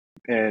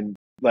and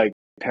like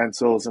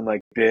pencils and like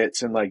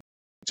bits and like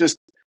just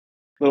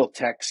little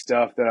tech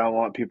stuff that I don't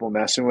want people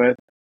messing with.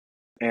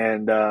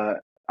 And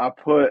I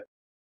put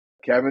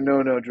Kevin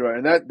No drawer,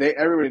 and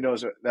everybody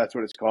knows that's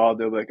what it's called.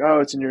 They'll be like,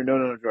 oh, it's in your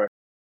No drawer.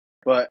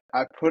 But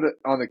I put it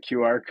on the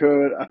QR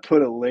code. I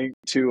put a link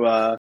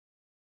to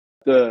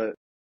the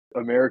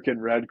American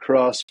Red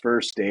Cross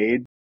first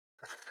aid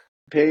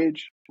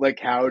page, like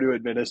how to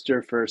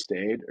administer first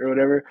aid or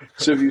whatever.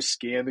 So if you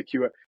scan the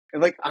QR,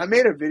 and like I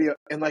made a video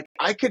and like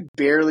I could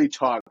barely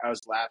talk. I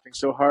was laughing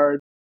so hard,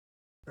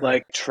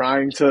 like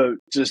trying to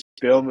just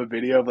film a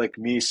video of like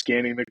me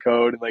scanning the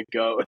code and like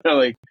go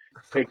like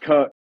it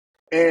cut.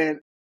 And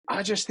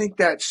I just think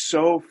that's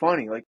so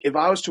funny. Like if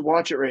I was to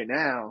watch it right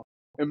now,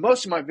 and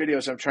most of my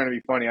videos I'm trying to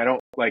be funny, I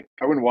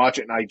wouldn't watch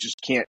it and I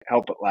just can't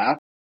help but laugh.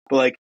 But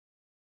like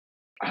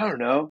I don't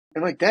know.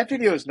 And like that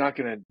video is not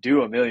going to do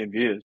 1 million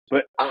views,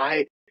 but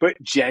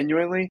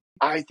genuinely,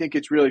 I think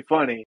it's really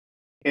funny.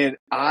 And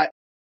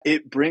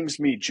it brings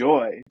me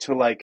joy to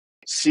like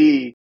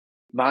see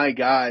my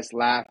guys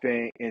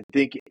laughing and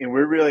thinking, and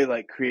we're really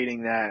like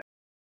creating that.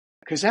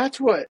 Cause that's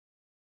what,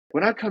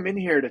 when I come in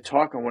here to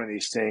talk on one of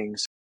these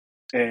things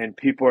and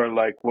people are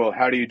like, well,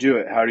 how do you do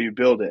it? How do you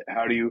build it?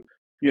 How do you,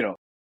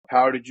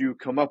 how did you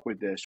come up with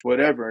this?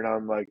 Whatever. And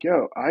I'm like,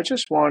 yo, I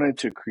just wanted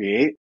to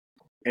create.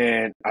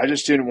 And I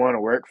just didn't want to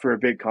work for a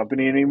big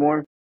company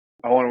anymore.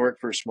 I want to work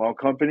for a small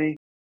company.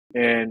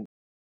 And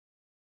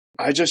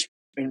I just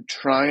am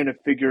trying to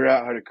figure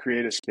out how to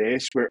create a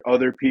space where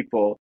other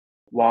people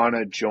want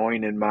to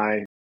join in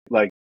my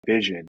like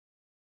vision.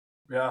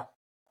 Yeah.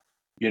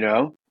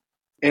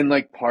 And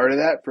like part of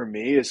that for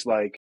me is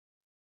like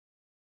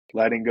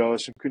letting go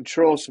of some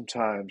control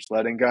sometimes,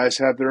 letting guys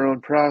have their own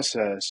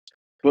process,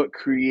 but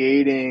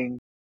creating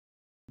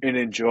an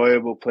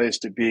enjoyable place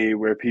to be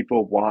where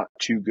people want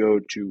to go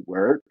to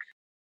work.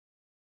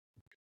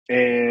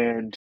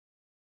 And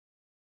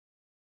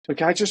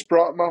like I just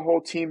brought my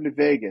whole team to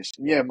Vegas.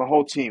 And yeah, my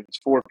whole team. It's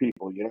 4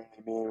 people. You know what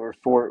I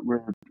mean? We're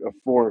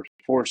a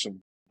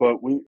foursome.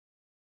 But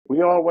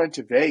we all went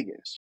to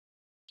Vegas.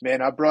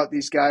 Man, I brought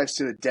these guys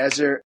to the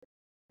desert,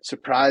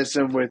 surprised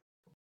them with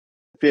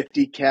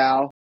 50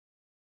 cal.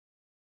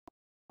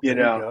 There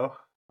you go.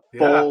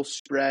 Yeah. Full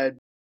spread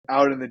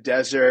out in the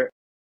desert.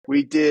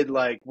 We did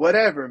like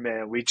whatever,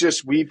 man. We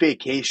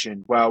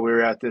vacationed while we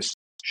were at this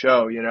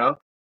show,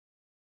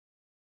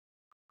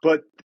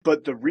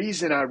 But the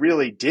reason I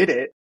really did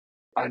it,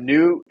 I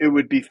knew it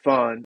would be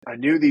fun. I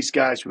knew these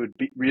guys would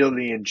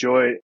really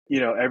enjoy it.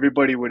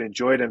 Everybody would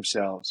enjoy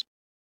themselves.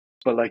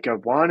 But like I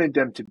wanted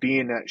them to be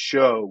in that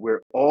show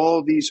where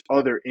all these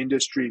other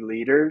industry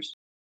leaders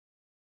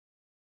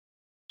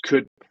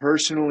could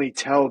personally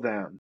tell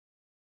them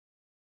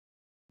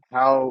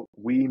how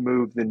we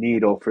move the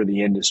needle for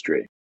the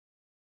industry.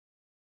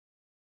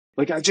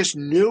 Like I just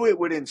knew it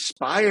would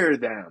inspire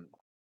them.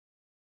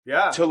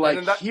 Yeah. To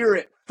like hear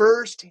it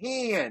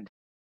firsthand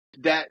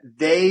that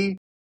they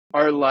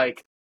are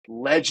like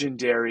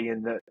legendary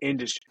in the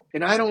industry.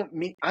 And I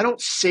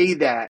don't say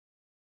that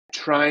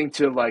trying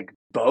to like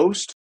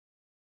boast,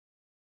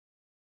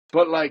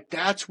 but like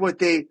that's what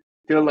they're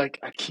like,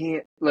 I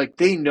can't, like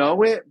they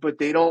know it, but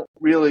they don't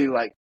really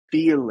like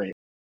feel it.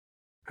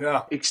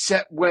 Yeah.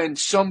 Except when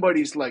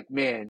somebody's like,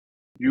 man,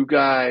 you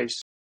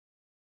guys,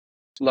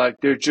 like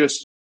they're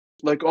just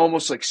like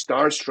almost like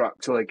starstruck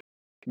to like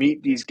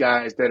meet these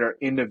guys that are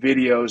in the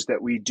videos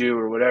that we do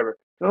or whatever.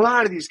 And a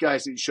lot of these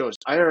guys that shows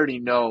I already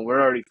know, we're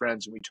already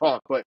friends and we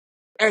talk. But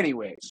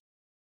anyways,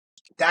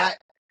 that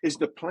is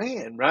the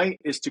plan, right?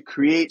 Is to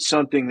create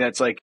something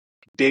that's like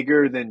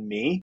bigger than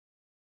me.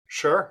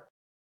 Sure.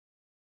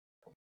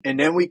 And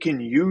then we can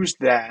use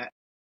that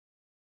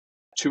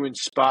to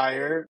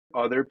inspire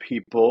other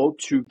people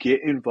to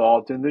get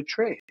involved in the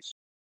trades.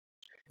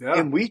 Yeah.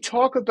 And we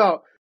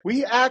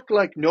act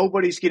like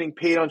nobody's getting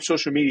paid on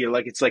social media,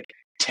 like it's like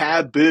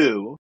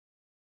taboo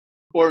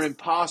or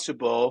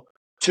impossible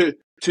to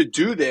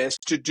do this,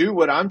 to do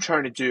what I'm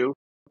trying to do.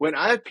 When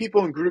I have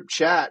people in group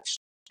chats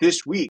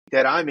this week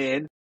that I'm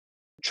in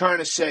trying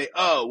to say,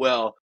 oh,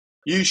 well,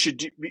 you should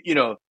do,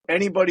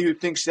 anybody who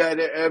thinks that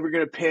ever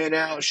going to pan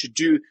out should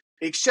do,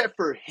 except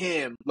for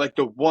him, like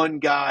the one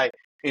guy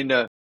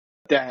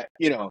that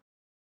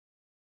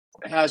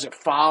has a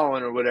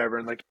following or whatever.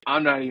 And like,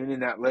 I'm not even in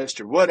that list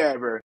or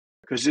whatever,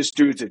 because this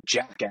dude's a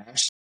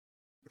jackass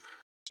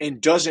and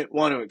doesn't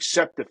want to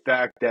accept the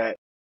fact that,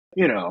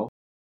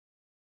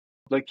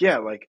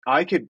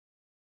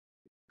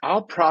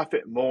 I'll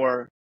profit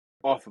more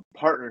off of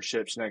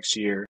partnerships next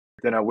year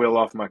than I will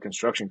off my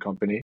construction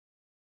company,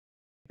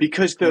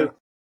 because the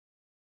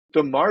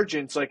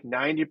margin's like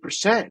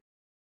 90%.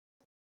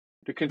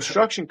 The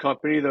construction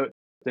company,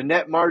 the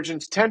net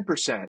margin's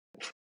 10%.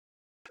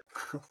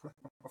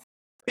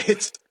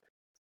 It's,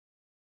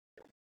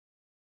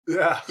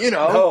 yeah,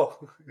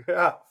 no,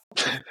 yeah,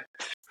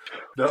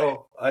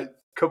 no, I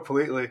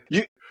completely,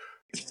 you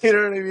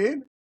know what I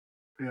mean?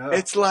 Yeah.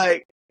 It's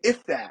like,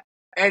 if that,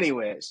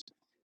 anyways,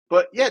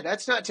 but yeah,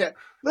 that's not,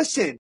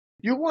 listen,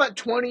 you want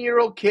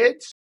 20-year-old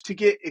kids to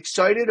get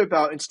excited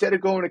about, instead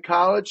of going to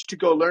college, to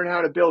go learn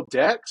how to build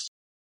decks?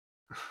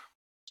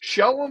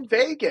 Show them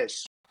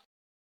Vegas.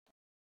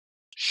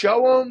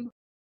 Show them,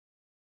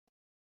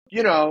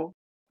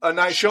 a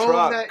nice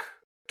truck,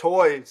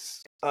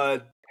 toys.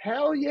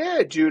 Hell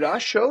yeah, dude! I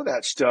show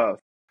that stuff.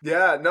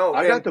 Yeah, no,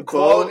 I got the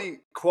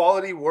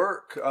quality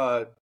work.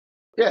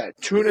 Yeah,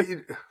 tuna.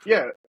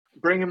 Yeah,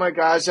 bringing my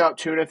guys out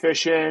tuna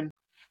fishing,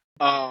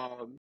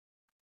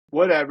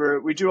 whatever.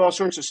 We do all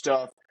sorts of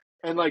stuff.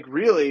 And like,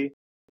 really,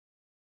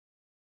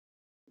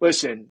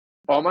 listen,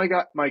 all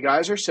my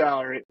guys are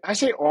salary. I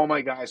say all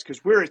my guys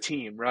because we're a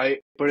team,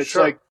 right? But it's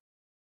like Sure.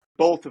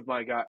 both of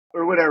my guys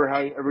or whatever,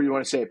 however you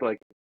want to say it. But like,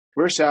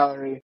 we're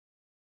salary.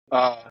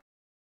 I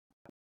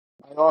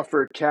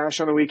offer cash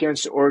on the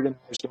weekends to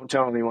organize. Don't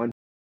tell anyone.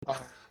 Um,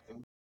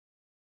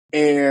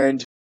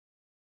 and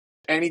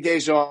any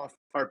days off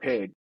are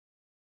paid.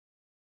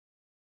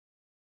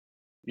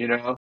 You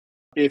know,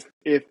 if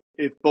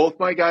both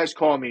my guys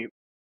call me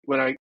when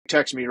I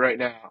text me right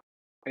now,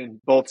 and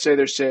both say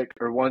they're sick,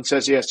 or one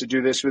says he has to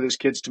do this with his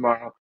kids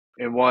tomorrow,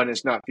 and one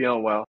is not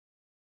feeling well,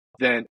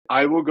 then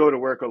I will go to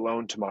work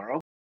alone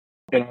tomorrow,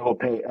 and I will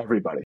pay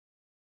everybody.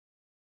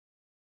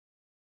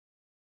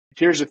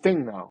 Here's the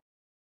thing, though: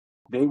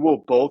 they will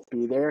both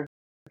be there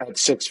at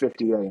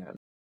 6:50 a.m.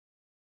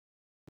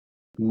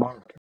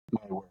 Mark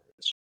my words.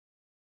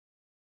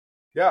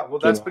 Yeah, well, You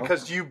that's know,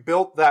 because you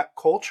built that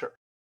culture.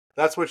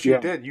 That's what you yeah,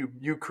 did.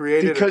 You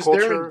created a because they're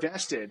culture.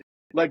 invested.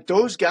 Like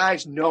those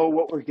guys know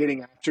what we're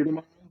getting after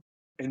tomorrow,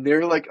 and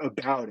they're like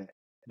about it.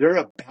 They're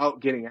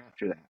about getting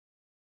after that.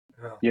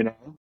 Yeah. You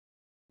know,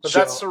 But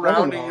that's so I don't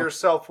surrounding know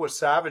yourself with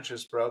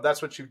savages, bro.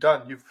 That's what you've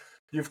done.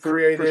 You've for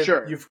created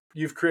sure.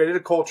 you've created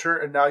a culture,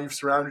 and now you've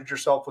surrounded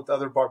yourself with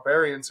other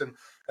barbarians, and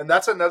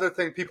that's another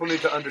thing people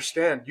need to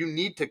understand. You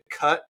need to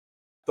cut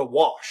the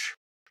wash.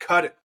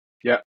 Cut it.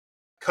 Yeah,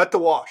 Cut the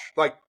wash.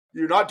 Like,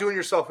 you're not doing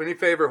yourself any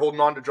favor holding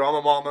on to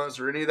drama mamas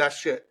or any of that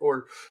shit,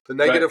 or the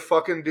right. negative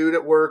fucking dude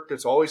at work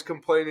that's always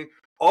complaining.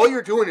 All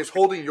you're doing is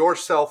holding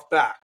yourself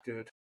back,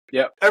 dude.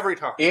 Yeah, Every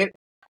time. and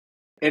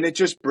it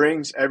just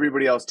brings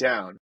everybody else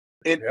down.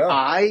 And Yeah.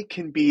 I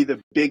can be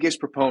the biggest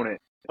proponent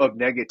of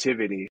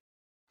negativity.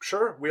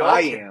 Sure. We all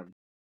I can. am.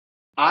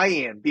 I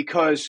am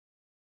because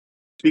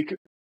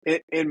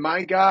and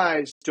my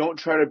guys don't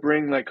try to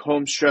bring like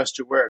home stress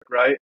to work,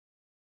 right?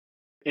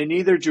 And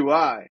neither do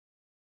I.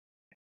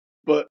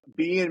 But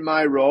be in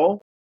my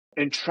role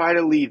and try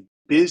to leave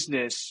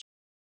business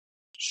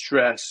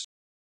stress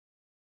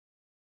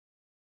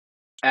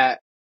at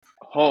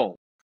home.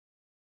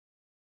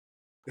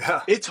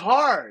 Yeah. It's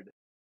hard.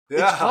 It's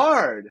Yeah.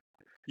 hard.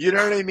 You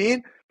know what I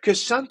mean?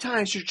 Because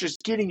sometimes you're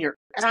just getting your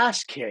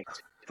ass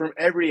kicked from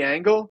every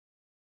angle,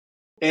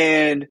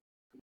 and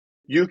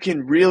you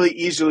can really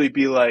easily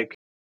be like,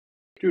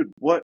 dude,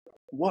 what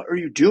are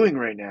you doing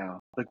right now?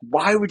 Like,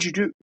 why would you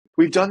do?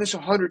 We've done this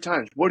 100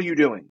 times. What are you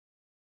doing?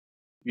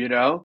 You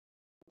know?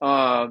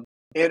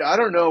 And I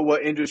don't know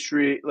what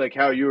industry, like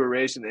how you were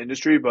raised in the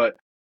industry, but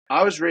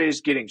I was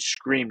raised getting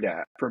screamed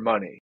at for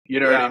money. You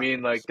know what I Yeah.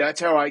 mean? Like that's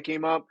how I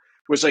came up,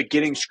 was like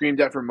getting screamed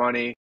at for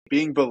money,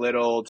 being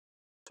belittled.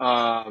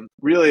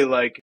 Really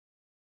like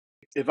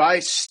if I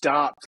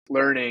stopped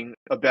learning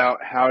about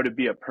how to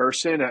be a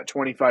person at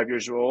 25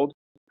 years old,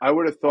 I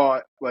would have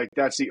thought like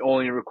that's the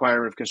only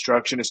requirement of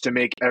construction is to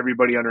make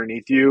everybody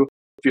underneath you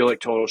feel like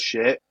total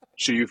shit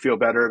so you feel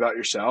better about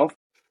yourself.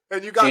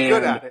 And you got good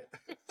And at it.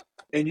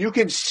 and you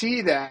can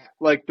see that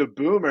like the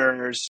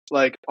boomers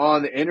like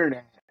on the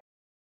internet,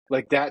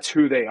 like that's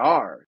who they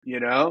are, you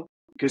know,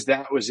 because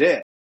that was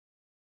it.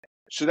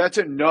 So that's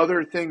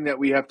another thing that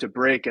we have to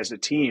break as a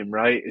team,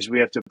 right? Is we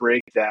have to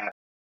break that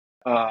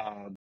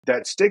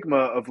stigma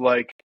of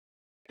like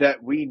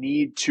that we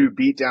need to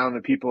beat down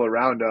the people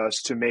around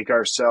us to make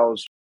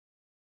ourselves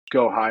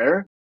go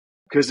higher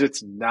because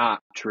it's not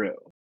true.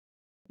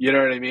 You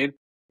know what I mean?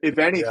 If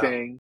Yeah.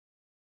 anything,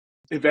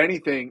 if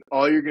anything,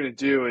 all you're going to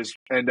do is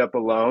end up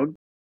alone.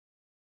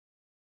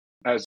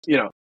 As you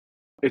know,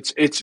 it's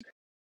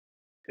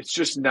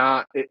just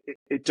not.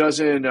 It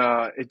doesn't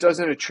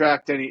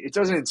attract any. It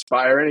doesn't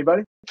inspire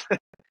anybody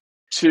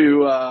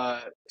to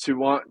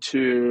want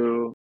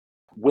to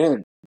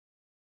win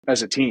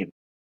as a team.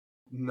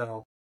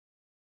 No.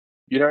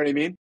 You know what I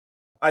mean?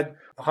 I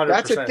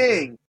That's a 100%, dude.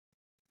 thing.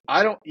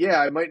 I don't. Yeah,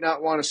 I might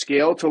not want to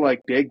scale to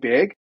like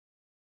big.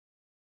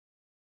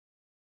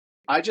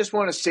 I just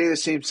want to stay the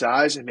same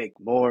size and make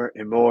more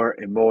and more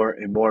and more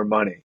and more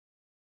money.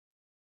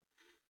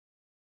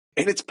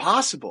 And it's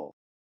possible.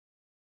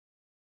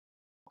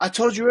 I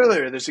told you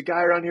earlier, there's a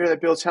guy around here that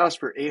builds house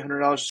for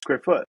 $800 a square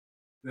foot.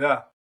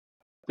 Yeah.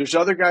 There's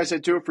other guys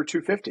that do it for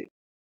 $250.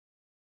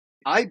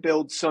 I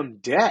build some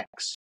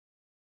decks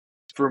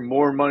for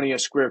more money a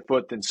square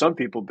foot than some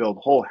people build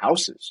whole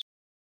houses.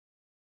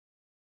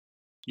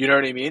 You know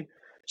what I mean?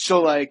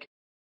 So like,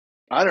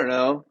 I don't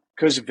know,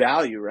 because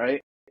value,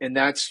 right? And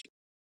that's,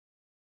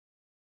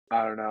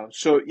 I don't know.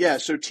 So yeah,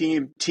 so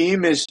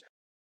team is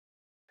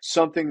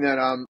something that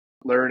I'm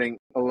learning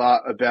a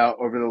lot about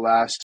over the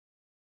last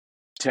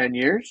 10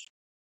 years.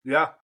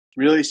 Yeah.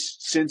 Really,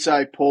 since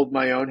I pulled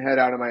my own head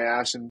out of my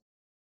ass and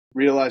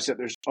realized that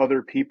there's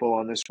other people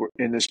on this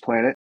in this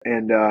planet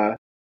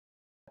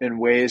and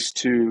ways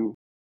to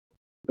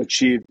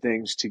achieve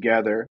things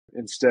together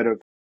instead of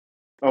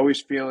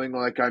always feeling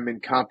like I'm in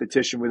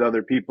competition with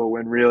other people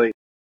when really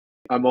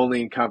I'm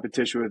only in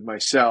competition with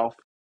myself.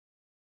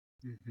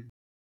 Mm-hmm.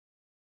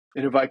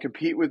 And if I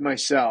compete with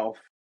myself,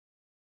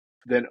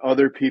 then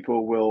other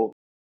people will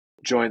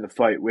join the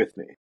fight with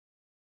me.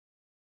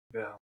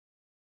 Yeah.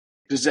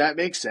 Does that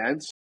make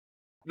sense?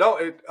 No,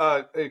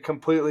 it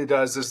completely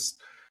does.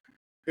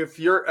 If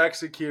you're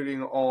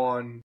executing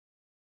on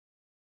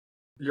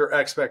your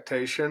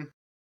expectation,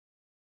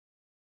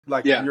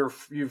 like Yeah.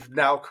 you've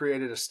now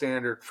created a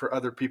standard for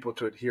other people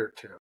to adhere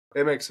to.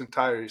 It makes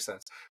entirely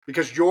sense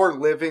because you're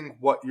living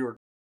what you're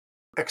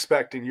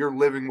expecting. You're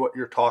living what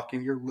you're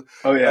talking.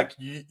 Oh yeah. Like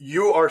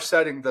you are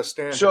setting the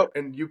standard, So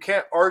and you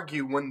can't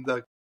argue when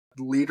the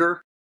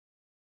leader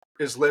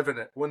is living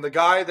it. When the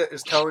guy that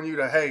is telling you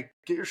to, hey,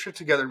 get your shit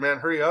together, man,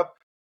 hurry up,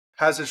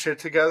 has his shit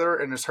together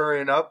and is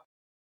hurrying up,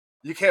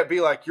 you can't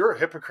be like, you're a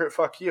hypocrite,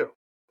 fuck you.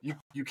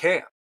 You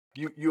can't.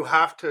 You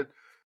have to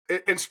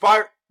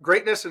inspire.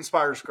 Greatness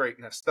inspires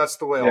greatness. That's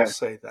the way I'll yeah.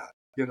 say that,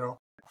 you know?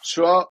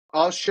 So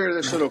I'll share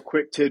this little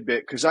quick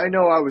tidbit because I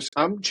know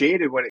I'm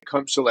jaded when it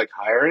comes to like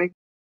hiring.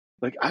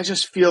 Like I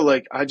just feel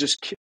like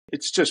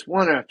it's just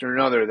one after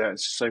another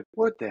that's just like,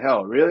 what the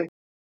hell, really?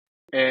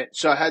 And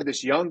so I had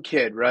this young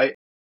kid, right?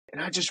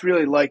 And I just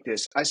really like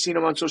this. I've seen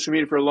him on social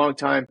media for a long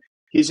time.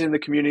 He's in the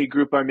community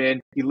group I'm in.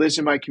 He lives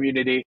in my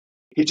community.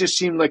 He just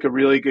seemed like a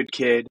really good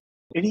kid.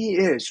 And he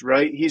is,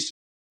 right? He's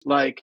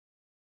like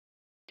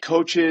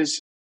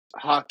coaches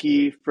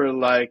hockey for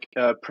like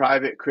a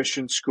private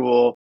Christian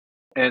school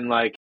and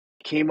like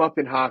came up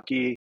in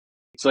hockey.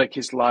 It's like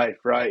his life,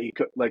 right? He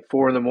like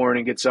 4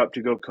 a.m, gets up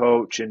to go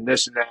coach and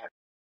this and that.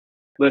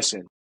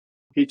 Listen,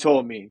 he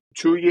told me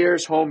 2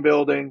 years home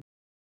building,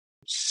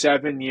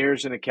 7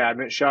 years in a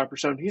cabinet shop or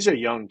something. He's a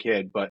young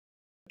kid, but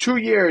 2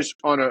 years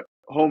on a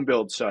home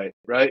build site,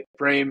 right?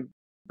 Frame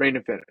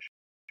and finish.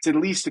 It's at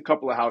least a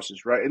couple of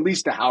houses, right? At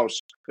least a house,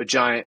 a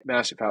giant,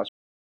 massive house.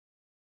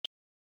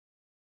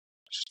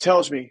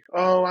 Tells me,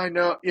 oh, I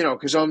know,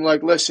 because I'm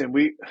like, listen,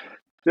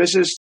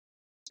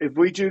 if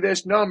we do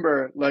this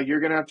number, like you're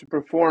going to have to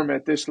perform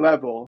at this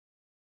level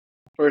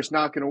or it's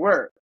not going to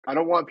work. I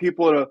don't want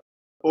people to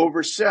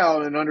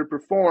oversell and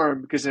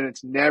underperform because then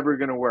it's never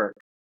going to work.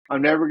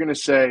 I'm never going to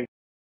say,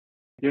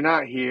 you're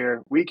not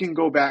here. We can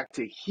go back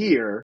to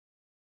here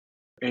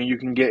and you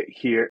can get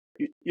here.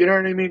 You know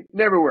what I mean?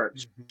 Never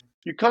works. Mm-hmm.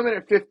 You come in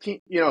at 15,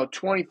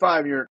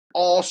 25, you're an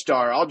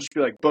all-star. I'll just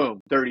be like,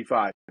 boom,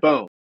 35,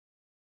 boom.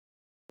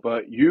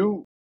 But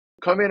you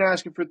come in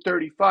asking for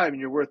 35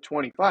 and you're worth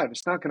 25.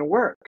 It's not going to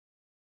work.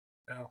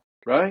 No.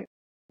 Right?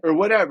 Or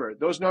whatever.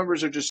 Those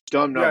numbers are just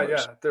dumb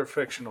numbers. Yeah, they're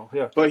fictional.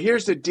 Yeah. But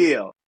here's the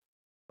deal.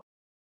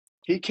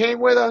 He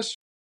came with us.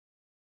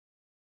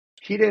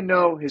 He didn't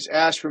know his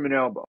ass from an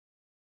elbow.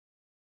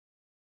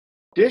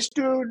 This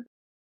dude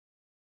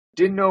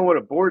didn't know what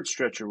a board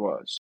stretcher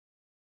was.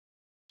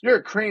 You're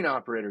a crane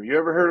operator. You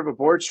ever heard of a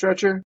board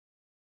stretcher?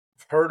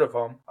 I've heard of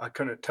them. I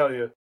couldn't tell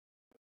you.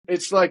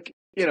 It's like,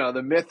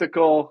 the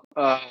mythical,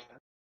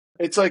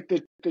 it's like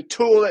the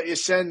tool that you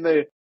send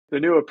the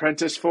new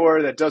apprentice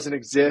for that doesn't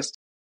exist.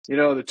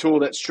 The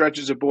tool that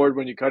stretches a board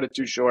when you cut it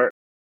too short.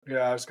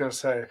 Yeah, I was going to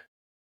say.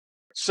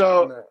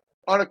 So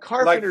on a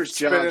carpenter's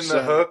like spinning job,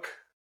 the hook.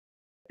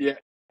 Yeah.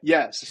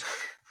 Yes.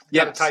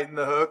 Gotta tighten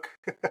the hook.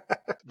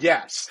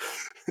 Yes.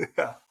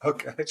 Yeah.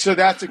 Okay. So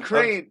that's a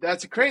crane.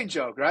 That's a crane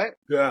joke, right?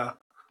 Yeah.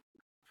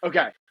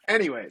 Okay.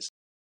 Anyways,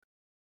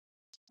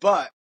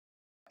 but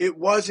it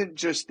wasn't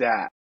just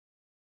that.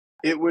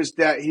 It was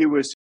that he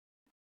was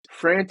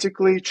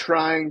frantically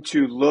trying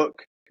to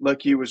look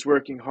like he was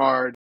working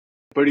hard,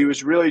 but he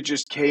was really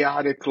just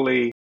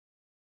chaotically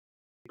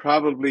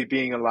probably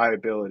being a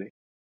liability.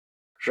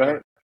 Sure.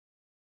 Right?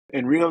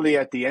 And really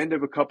at the end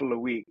of a couple of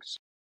weeks,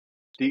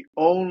 the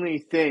only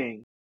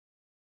thing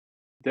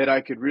that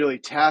I could really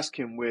task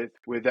him with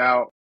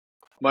without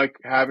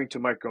having to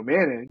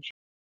micromanage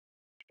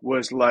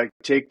was like,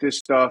 take this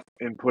stuff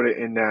and put it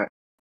in that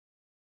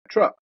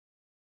truck,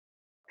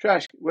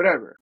 trash,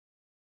 whatever.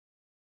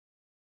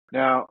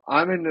 Now,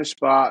 I'm in the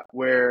spot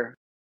where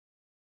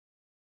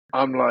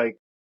I'm like,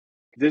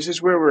 this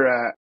is where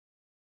we're at.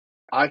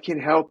 I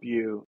can help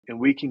you and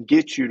we can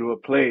get you to a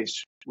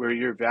place where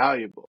you're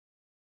valuable.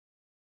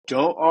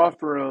 Don't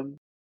offer him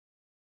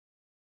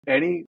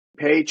any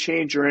pay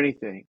change or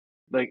anything.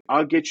 Like,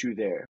 I'll get you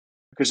there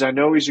because I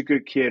know he's a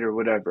good kid or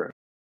whatever.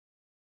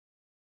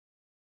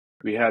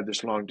 We had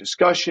this long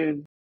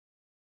discussion.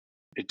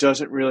 It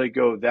doesn't really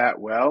go that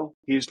well.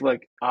 He's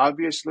like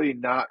obviously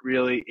not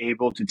really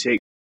able to take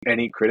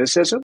any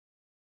criticism.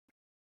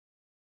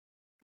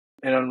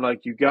 And I'm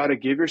like, you got to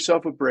give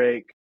yourself a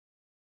break.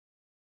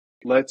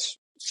 Let's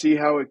see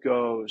how it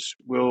goes.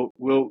 We'll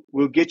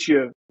get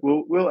you.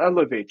 We'll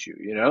elevate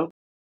you,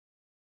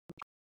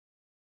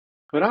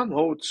 But I'm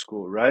old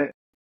school, right?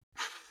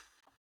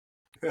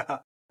 Yeah.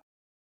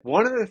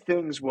 One of the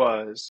things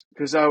was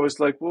because I was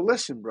like, well,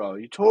 listen, bro,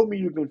 you told me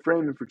you've been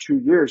framing for 2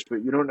 years,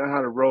 but you don't know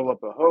how to roll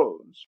up a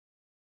hose.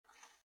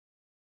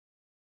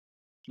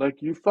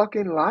 Like, you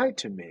fucking lied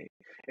to me.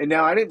 And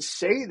now I didn't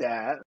say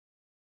that,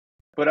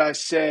 but I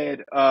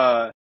said,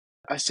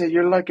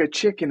 you're like a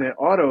chick in an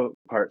auto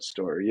parts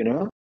store,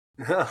 Yeah.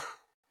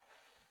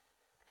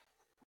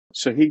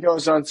 So he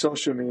goes on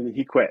social media,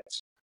 he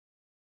quits.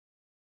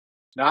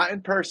 not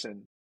in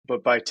person,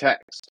 but by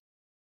text.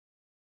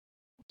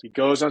 He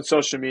goes on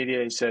social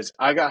media. He says,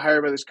 I got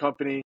hired by this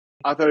company.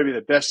 I thought it'd be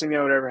the best thing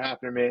that would ever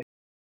happen to me.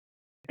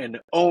 And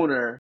the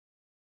owner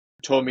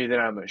told me that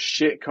I'm a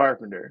shit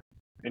carpenter.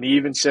 And he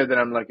even said that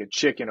I'm like a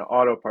chick in an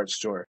auto parts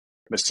store.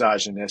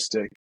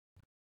 Misogynistic.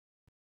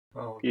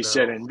 Oh, He no.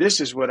 said, and this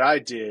is what I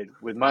did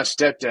with my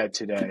stepdad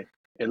today.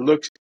 It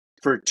looked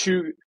for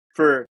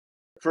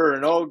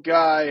an old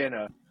guy and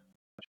a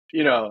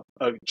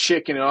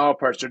chick in an auto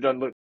parts store doesn't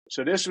look.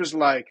 So this was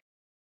like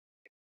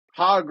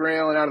hog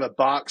railing out of the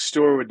box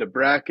store with the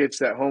brackets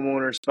that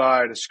homeowners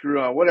buy to screw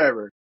on,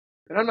 whatever.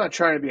 And I'm not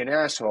trying to be an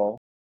asshole,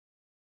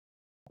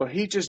 but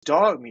he just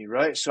dogged me,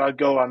 right? So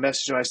I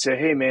message him, I say,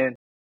 hey man,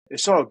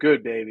 it's all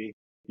good, baby.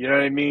 You know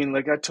what I mean?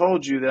 Like I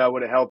told you that I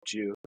would have helped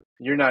you.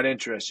 You're not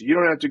interested. You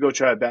don't have to go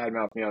try to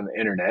badmouth me on the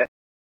internet,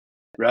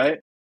 right?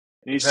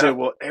 And he said,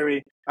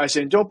 I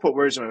said, don't put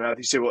words in my mouth.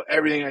 He said, well,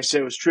 everything I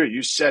said was true.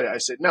 You said it. I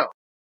said, no,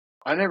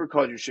 I never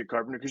called you a shit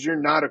carpenter because you're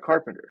not a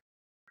carpenter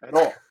at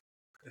all.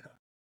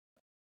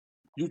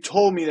 You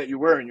told me that you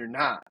were and you're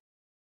not.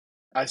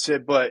 I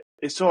said, but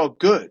it's all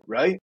good,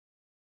 right?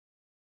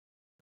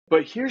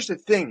 But here's the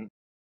thing.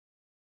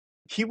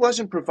 He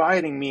wasn't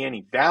providing me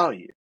any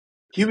value.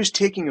 He was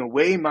taking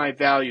away my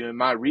value and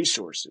my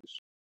resources.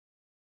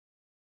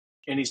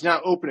 And he's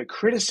not open to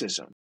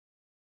criticism.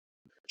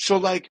 So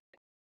like,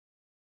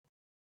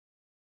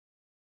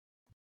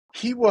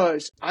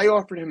 I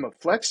offered him a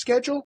flex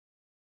schedule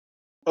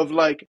of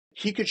like,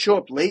 he could show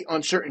up late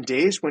on certain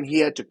days when he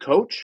had to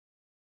coach.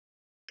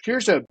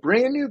 Here's a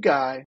brand new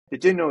guy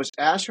that didn't know his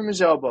ass from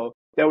his elbow,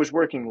 that was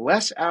working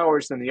less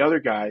hours than the other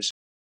guys.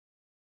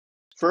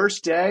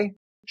 First day,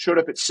 showed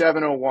up at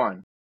 7:01.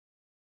 A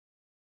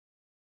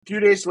few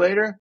days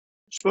later,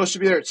 supposed to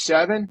be there at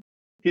 7.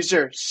 He's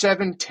there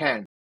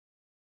 7:10.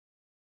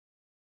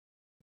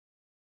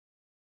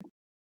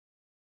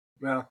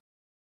 Yeah,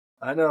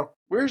 I know.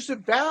 Where's the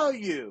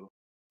value?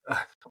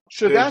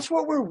 So Dude. that's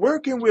what we're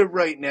working with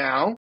right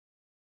now.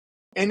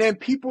 And then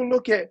people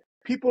look at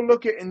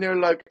and they're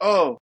like,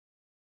 oh,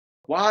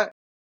 what?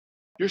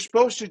 You're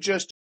supposed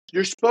to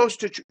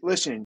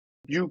listen.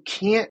 You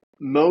can't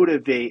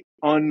motivate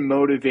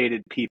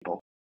unmotivated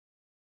people.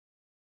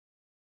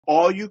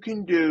 All you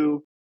can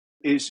do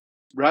is,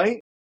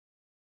 right?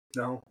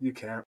 No, you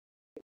can't.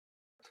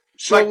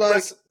 So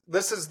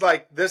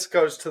this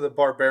goes to the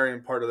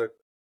barbarian part of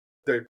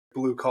the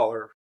blue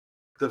collar,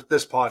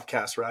 this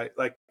podcast, right?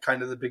 Like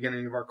kind of the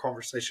beginning of our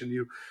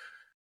conversation.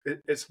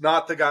 It's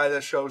not the guy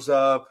that shows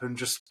up and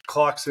just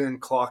clocks in,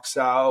 clocks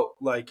out.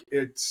 Like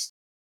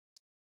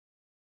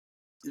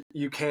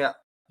you can't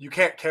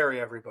carry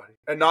everybody,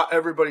 and not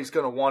everybody's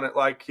going to want it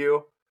like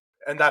you,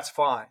 and that's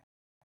fine.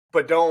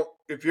 But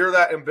if you're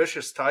that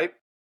ambitious type,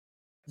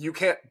 you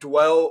can't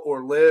dwell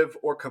or live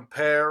or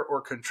compare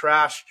or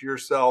contrast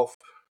yourself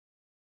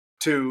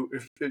to,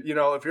 if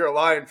you're a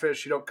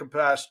lionfish, you don't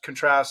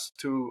contrast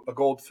to a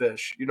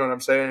goldfish. You know what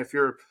I'm saying? If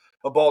you're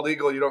a bald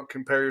eagle, you don't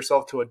compare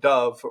yourself to a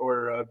dove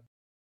or a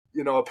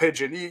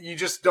pigeon. You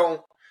just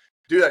don't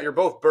do that. You're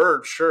both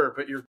birds, sure,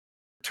 but you're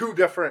two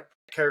different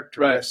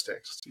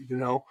characteristics,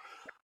 right.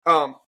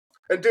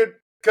 And dude,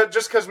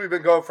 just because we've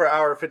been going for an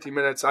hour and 50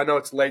 minutes, I know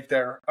it's late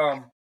there.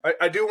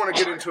 I do want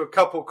to get into a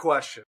couple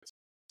questions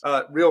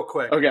real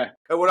quick. Okay.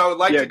 And what I would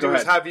like to do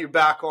is ahead. have you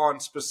back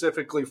on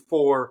specifically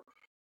for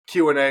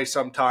Q&A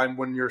sometime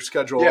when your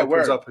schedule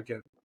opens up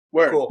again.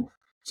 Cool.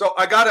 So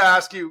I got to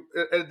ask you,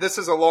 this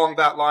is along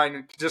that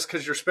line, just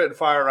because you're spitting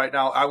fire right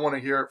now. I want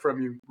to hear it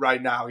from you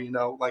right now,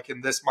 like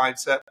in this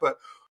mindset. But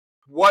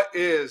what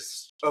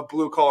is a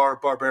blue collar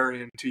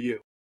barbarian to you?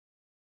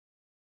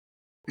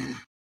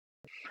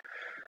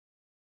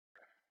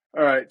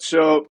 All right.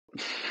 So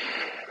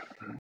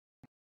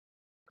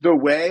the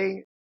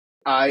way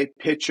I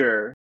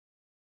picture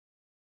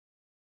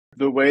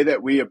the way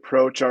that we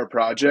approach our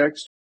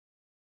projects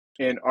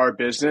and our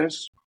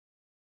business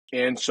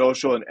and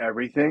social and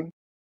everything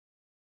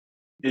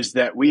is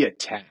that we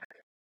attack.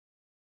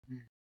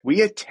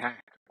 We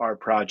attack our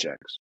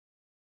projects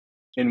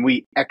and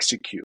we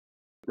execute,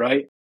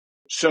 right?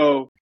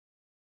 So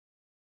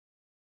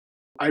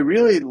I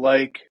really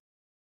like,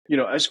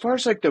 as far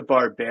as like the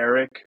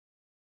barbaric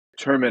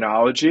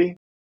terminology,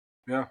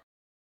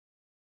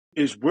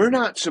 is we're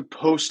not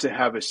supposed to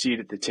have a seat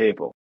at the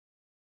table,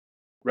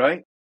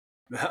 right?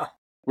 Yeah.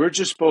 We're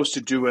just supposed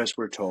to do as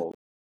we're told,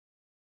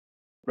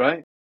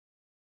 right?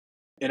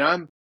 And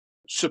I'm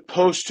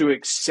supposed to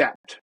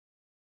accept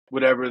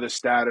whatever the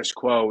status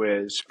quo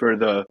is for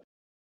the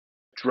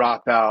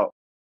dropout,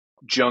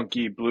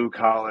 junkie, blue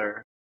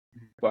collar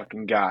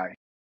fucking guy.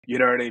 You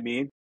know what I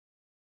mean?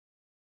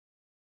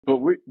 But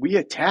we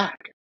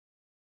attack.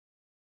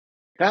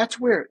 That's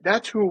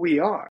who we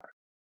are.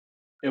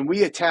 And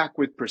we attack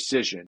with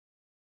precision.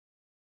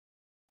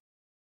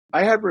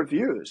 I have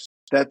reviews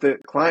that the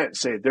clients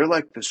say they're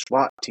like the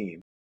SWAT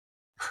team.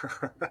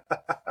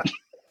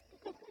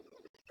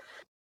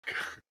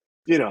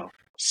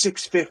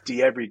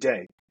 650 every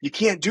day. You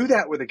can't do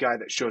that with a guy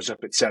that shows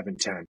up at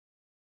 7:10.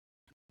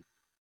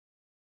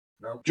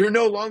 No. You're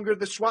no longer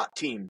the SWAT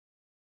team.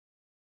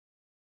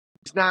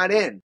 It's not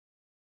in.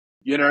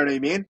 You know what I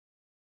mean?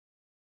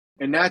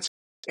 And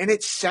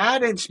it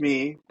saddens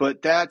me,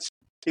 but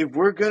if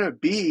we're going to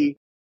be,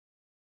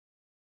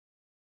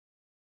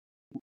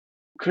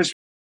 because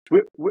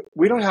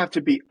we don't have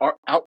to be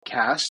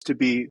outcast to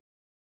be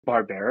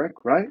barbaric,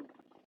 right?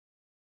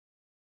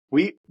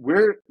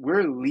 We're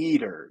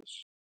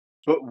leaders,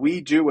 but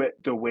we do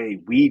it the way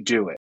we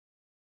do it.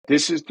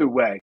 This is the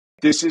way.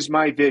 This is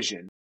my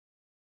vision.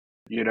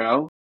 You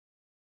know?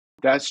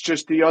 That's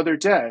just the other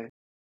day.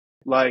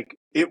 Like,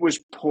 it was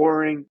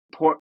pouring.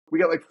 We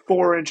got like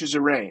 4 inches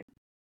of rain.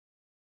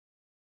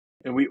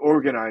 And we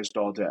organized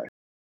all day.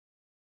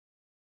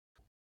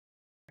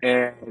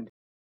 And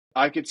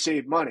I could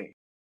save money.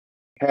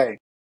 Hey,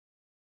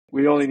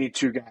 we only need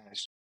 2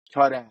 guys.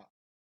 Cut out.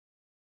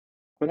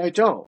 But I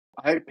don't.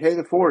 I pay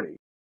the 40.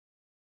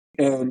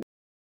 And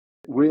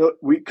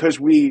because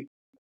we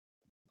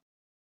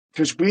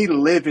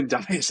live and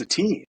die as a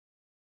team.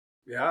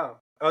 Yeah.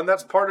 And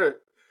that's part of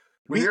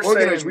We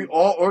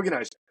all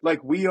organize.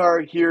 Like, we are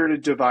here to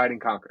divide and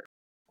conquer.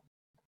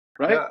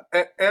 Right?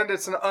 Yeah. And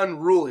it's an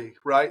unruly,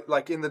 right?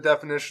 Like in the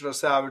definition of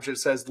savage, it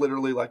says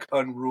literally like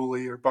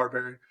unruly or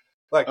barbarian.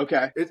 Like,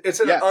 okay.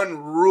 It's an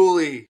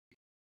unruly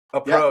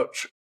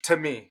approach to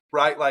me,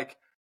 right? Like,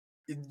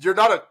 you're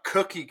not a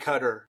cookie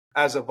cutter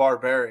as a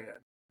barbarian.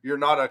 You're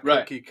not a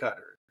cookie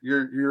cutter.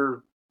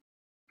 You're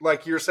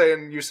like you're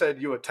saying, you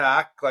said you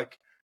attack, like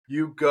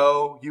you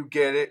go, you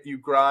get it, you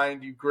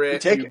grind, you grit, you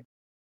take it.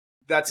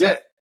 That's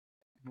it.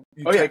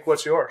 You take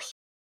what's yours.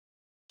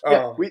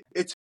 Yeah,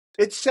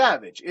 it's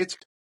savage. It's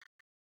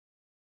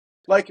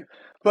like,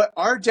 but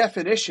our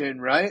definition,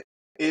 right,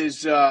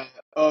 is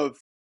of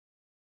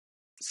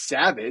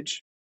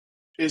savage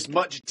is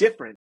much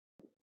different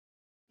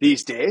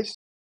these days.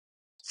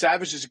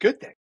 Savage is a good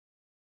thing.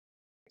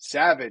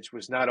 Savage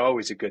was not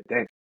always a good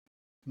thing.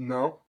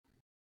 No.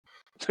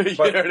 You know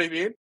what I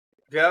mean?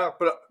 Yeah,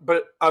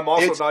 but I'm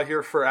also not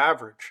here for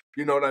average.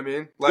 You know what I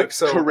mean? Like,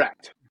 so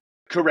correct.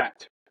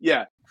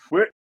 Yeah.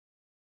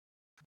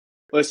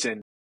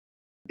 Listen,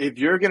 if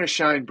you're going to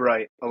shine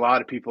bright, a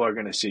lot of people are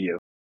going to see you.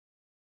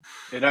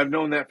 And I've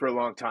known that for a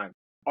long time.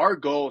 Our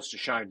goal is to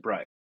shine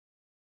bright.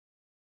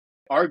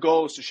 Our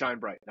goal is to shine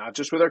bright, not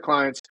just with our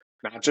clients,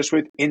 not just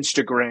with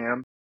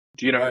Instagram.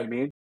 Do you know what I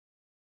mean?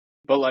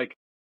 But like,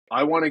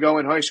 I want to go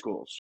in high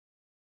schools.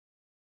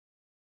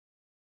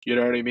 You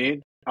know what I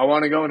mean? I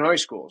want to go in high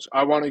schools.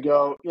 I want to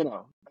go,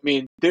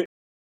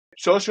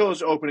 social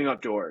is opening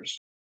up doors.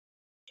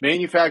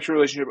 Manufacturer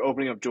relationship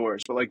opening up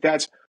doors. But like,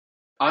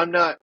 I'm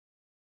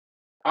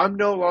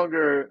no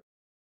longer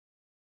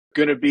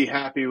going to be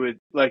happy with,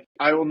 like,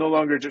 I will no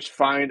longer just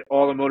find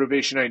all the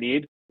motivation I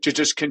need to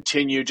just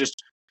continue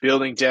just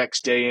building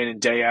decks day in and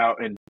day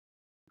out. And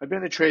I've been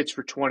in the trades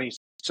for 20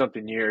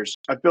 something years.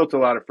 I've built a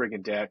lot of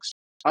friggin' decks.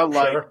 I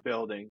like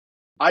building.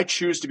 I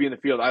choose to be in the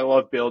field. I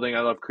love building.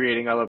 I love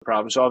creating. I love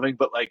problem solving.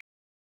 But like,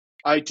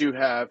 I do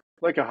have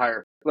like a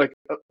higher, like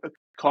a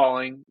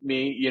calling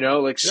me,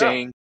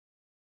 saying,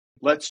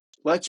 let's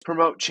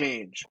promote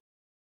change.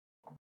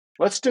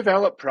 Let's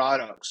develop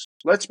products.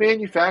 Let's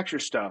manufacture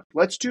stuff.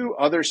 Let's do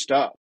other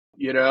stuff,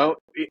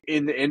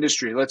 in the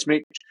industry.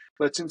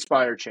 Let's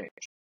inspire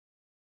change.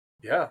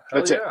 Yeah.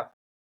 That's it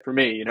for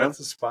me, Let's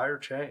inspire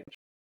change.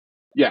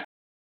 Yeah.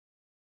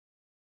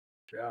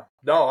 Yeah.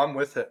 No, I'm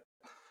with it.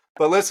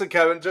 But listen,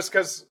 Kevin, just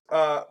because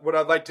what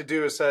I'd like to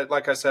do is that,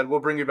 like I said, we'll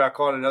bring you back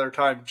on another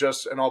time,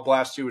 and I'll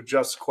blast you with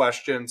just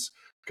questions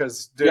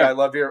because, dude, I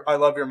love your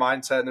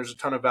mindset, and there's a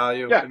ton of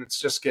value, and it's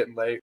just getting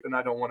late, and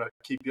I don't want to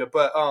keep you.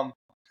 But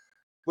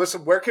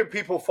listen, where can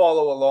people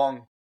follow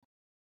along,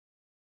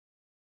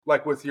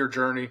 like with your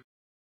journey?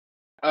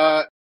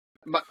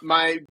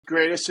 My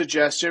greatest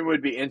suggestion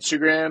would be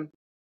Instagram.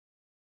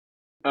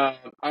 I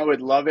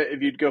would love it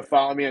if you'd go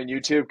follow me on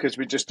YouTube because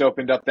we just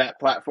opened up that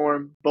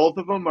platform. Both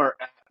of them are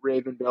at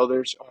Raven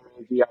Builders,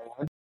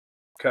 RAVIN.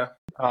 Okay.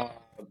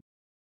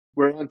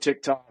 We're on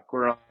TikTok.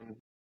 We're on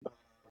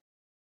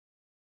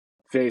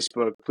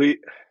Facebook. Please,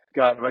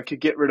 God, if I could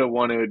get rid of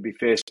one, it would be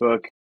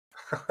Facebook.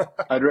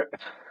 I'd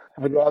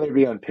rather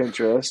be on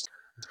Pinterest.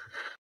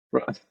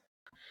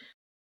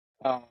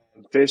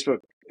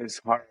 Facebook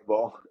is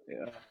horrible.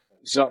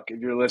 Zuck,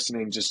 if you're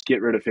listening, just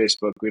get rid of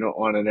Facebook. We don't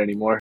want it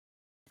anymore.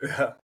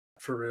 Yeah,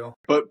 for real.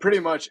 But pretty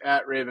much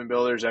at Raven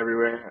Builders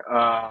everywhere.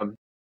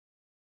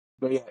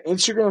 But yeah,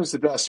 Instagram is the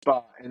best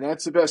spot, and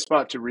that's the best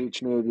spot to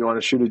reach me if you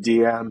want to shoot a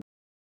DM.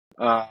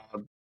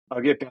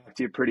 I'll get back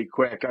to you pretty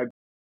quick. I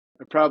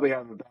probably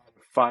have about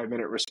a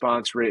 5-minute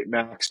response rate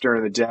max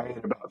during the day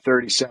and about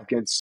 30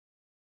 seconds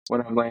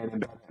when I'm laying in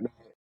bed at night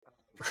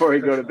before I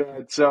go to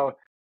bed. So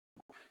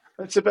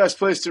that's the best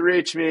place to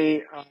reach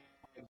me.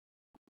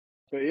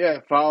 But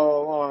yeah,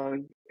 follow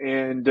along.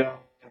 And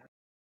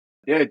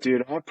yeah,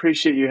 dude, I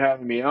appreciate you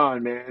having me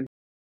on, man.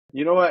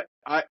 You know what?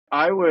 I'd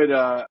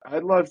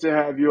love to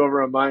have you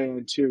over on my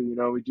end too.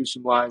 We do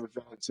some live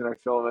events and I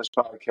film this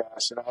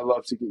podcast, and I'd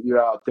love to get you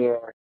out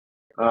there.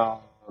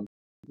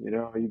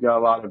 You got a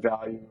lot of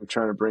value we're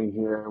trying to bring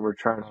here, and we're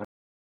trying to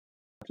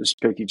just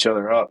pick each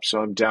other up.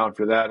 So I'm down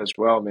for that as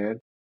well, man.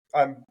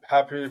 I'm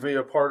happy to be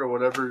a part of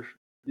whatever,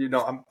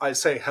 I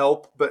say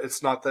help, but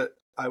it's not that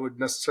I would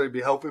necessarily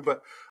be helping,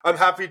 but I'm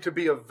happy to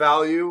be of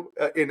value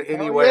in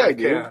any Hell way yeah, I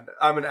dude. can.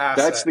 I'm an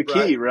asset. That's the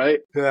key, right?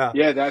 Yeah.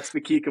 Yeah, that's the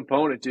key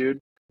component, dude.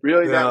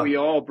 Really, that Yeah. we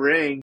all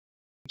bring,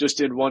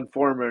 just in one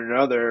form or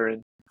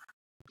another.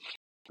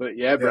 But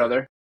yeah,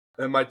 brother.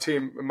 And my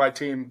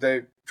team,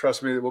 they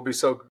trust me. We're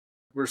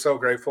so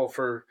grateful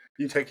for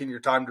you taking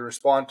your time to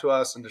respond to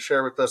us and to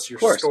share with us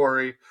your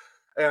story.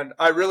 And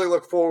I really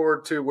look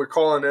forward to, we're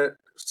calling it,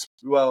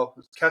 well,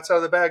 cat's out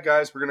of the bag,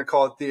 guys. We're going to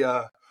call it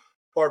the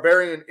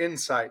Barbarian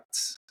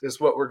Insights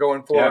is what we're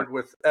going forward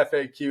with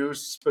FAQ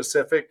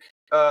specific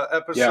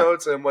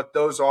episodes. And what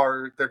those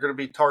are, they're going to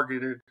be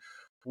targeted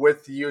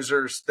with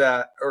users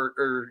that,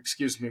 or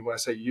excuse me, when I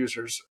say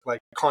users, like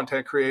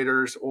content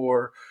creators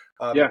or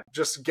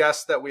just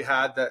guests that we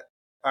had that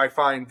I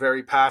find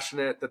very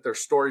passionate, that their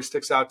story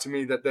sticks out to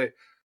me, that they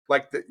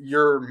like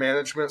your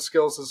management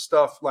skills and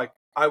stuff. Like,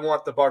 I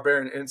want the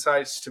Barbarian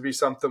Insights to be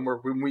something where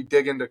when we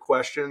dig into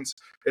questions,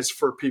 it's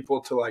for people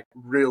to like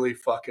really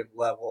fucking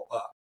level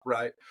up.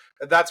 Right.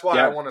 And that's why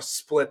I want to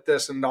split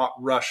this and not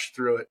rush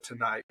through it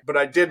tonight. But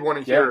I did want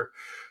to hear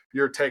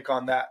your take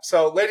on that.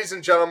 So, ladies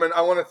and gentlemen, I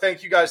want to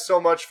thank you guys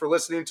so much for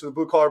listening to the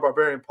Blue Collar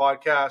Barbarian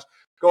podcast.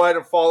 Go ahead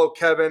and follow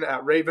Kevin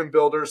at Raven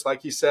Builders,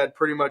 like he said,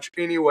 pretty much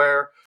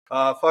anywhere.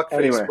 Fuck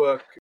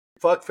Facebook,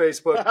 but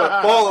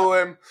follow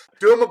him.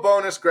 Do him a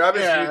bonus. Grab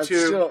his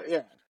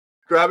YouTube.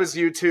 Grab his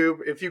YouTube.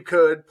 If you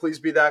could, please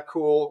be that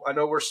cool. I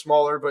know we're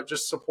smaller, but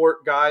just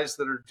support guys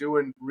that are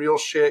doing real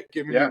shit,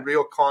 giving you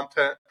real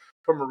content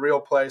from a real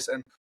place.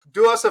 And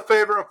do us a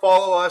favor and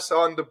follow us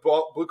on the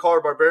Blue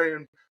Collar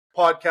Barbarian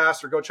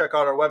podcast, or go check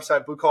out our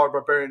website,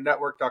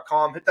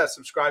 bluecollarbarbariannetwork.com. Hit that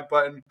subscribe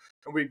button,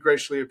 and we'd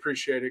greatly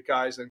appreciate it,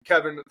 guys. And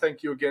Kevin,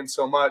 thank you again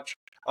so much.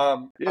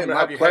 I'm going to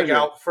have you hang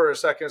out for a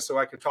second so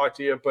I can talk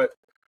to you. But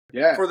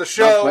for the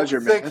show,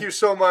 thank you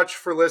so much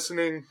for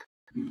listening.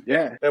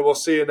 Yeah. And we'll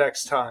see you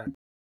next time.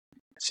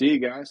 See you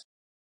guys.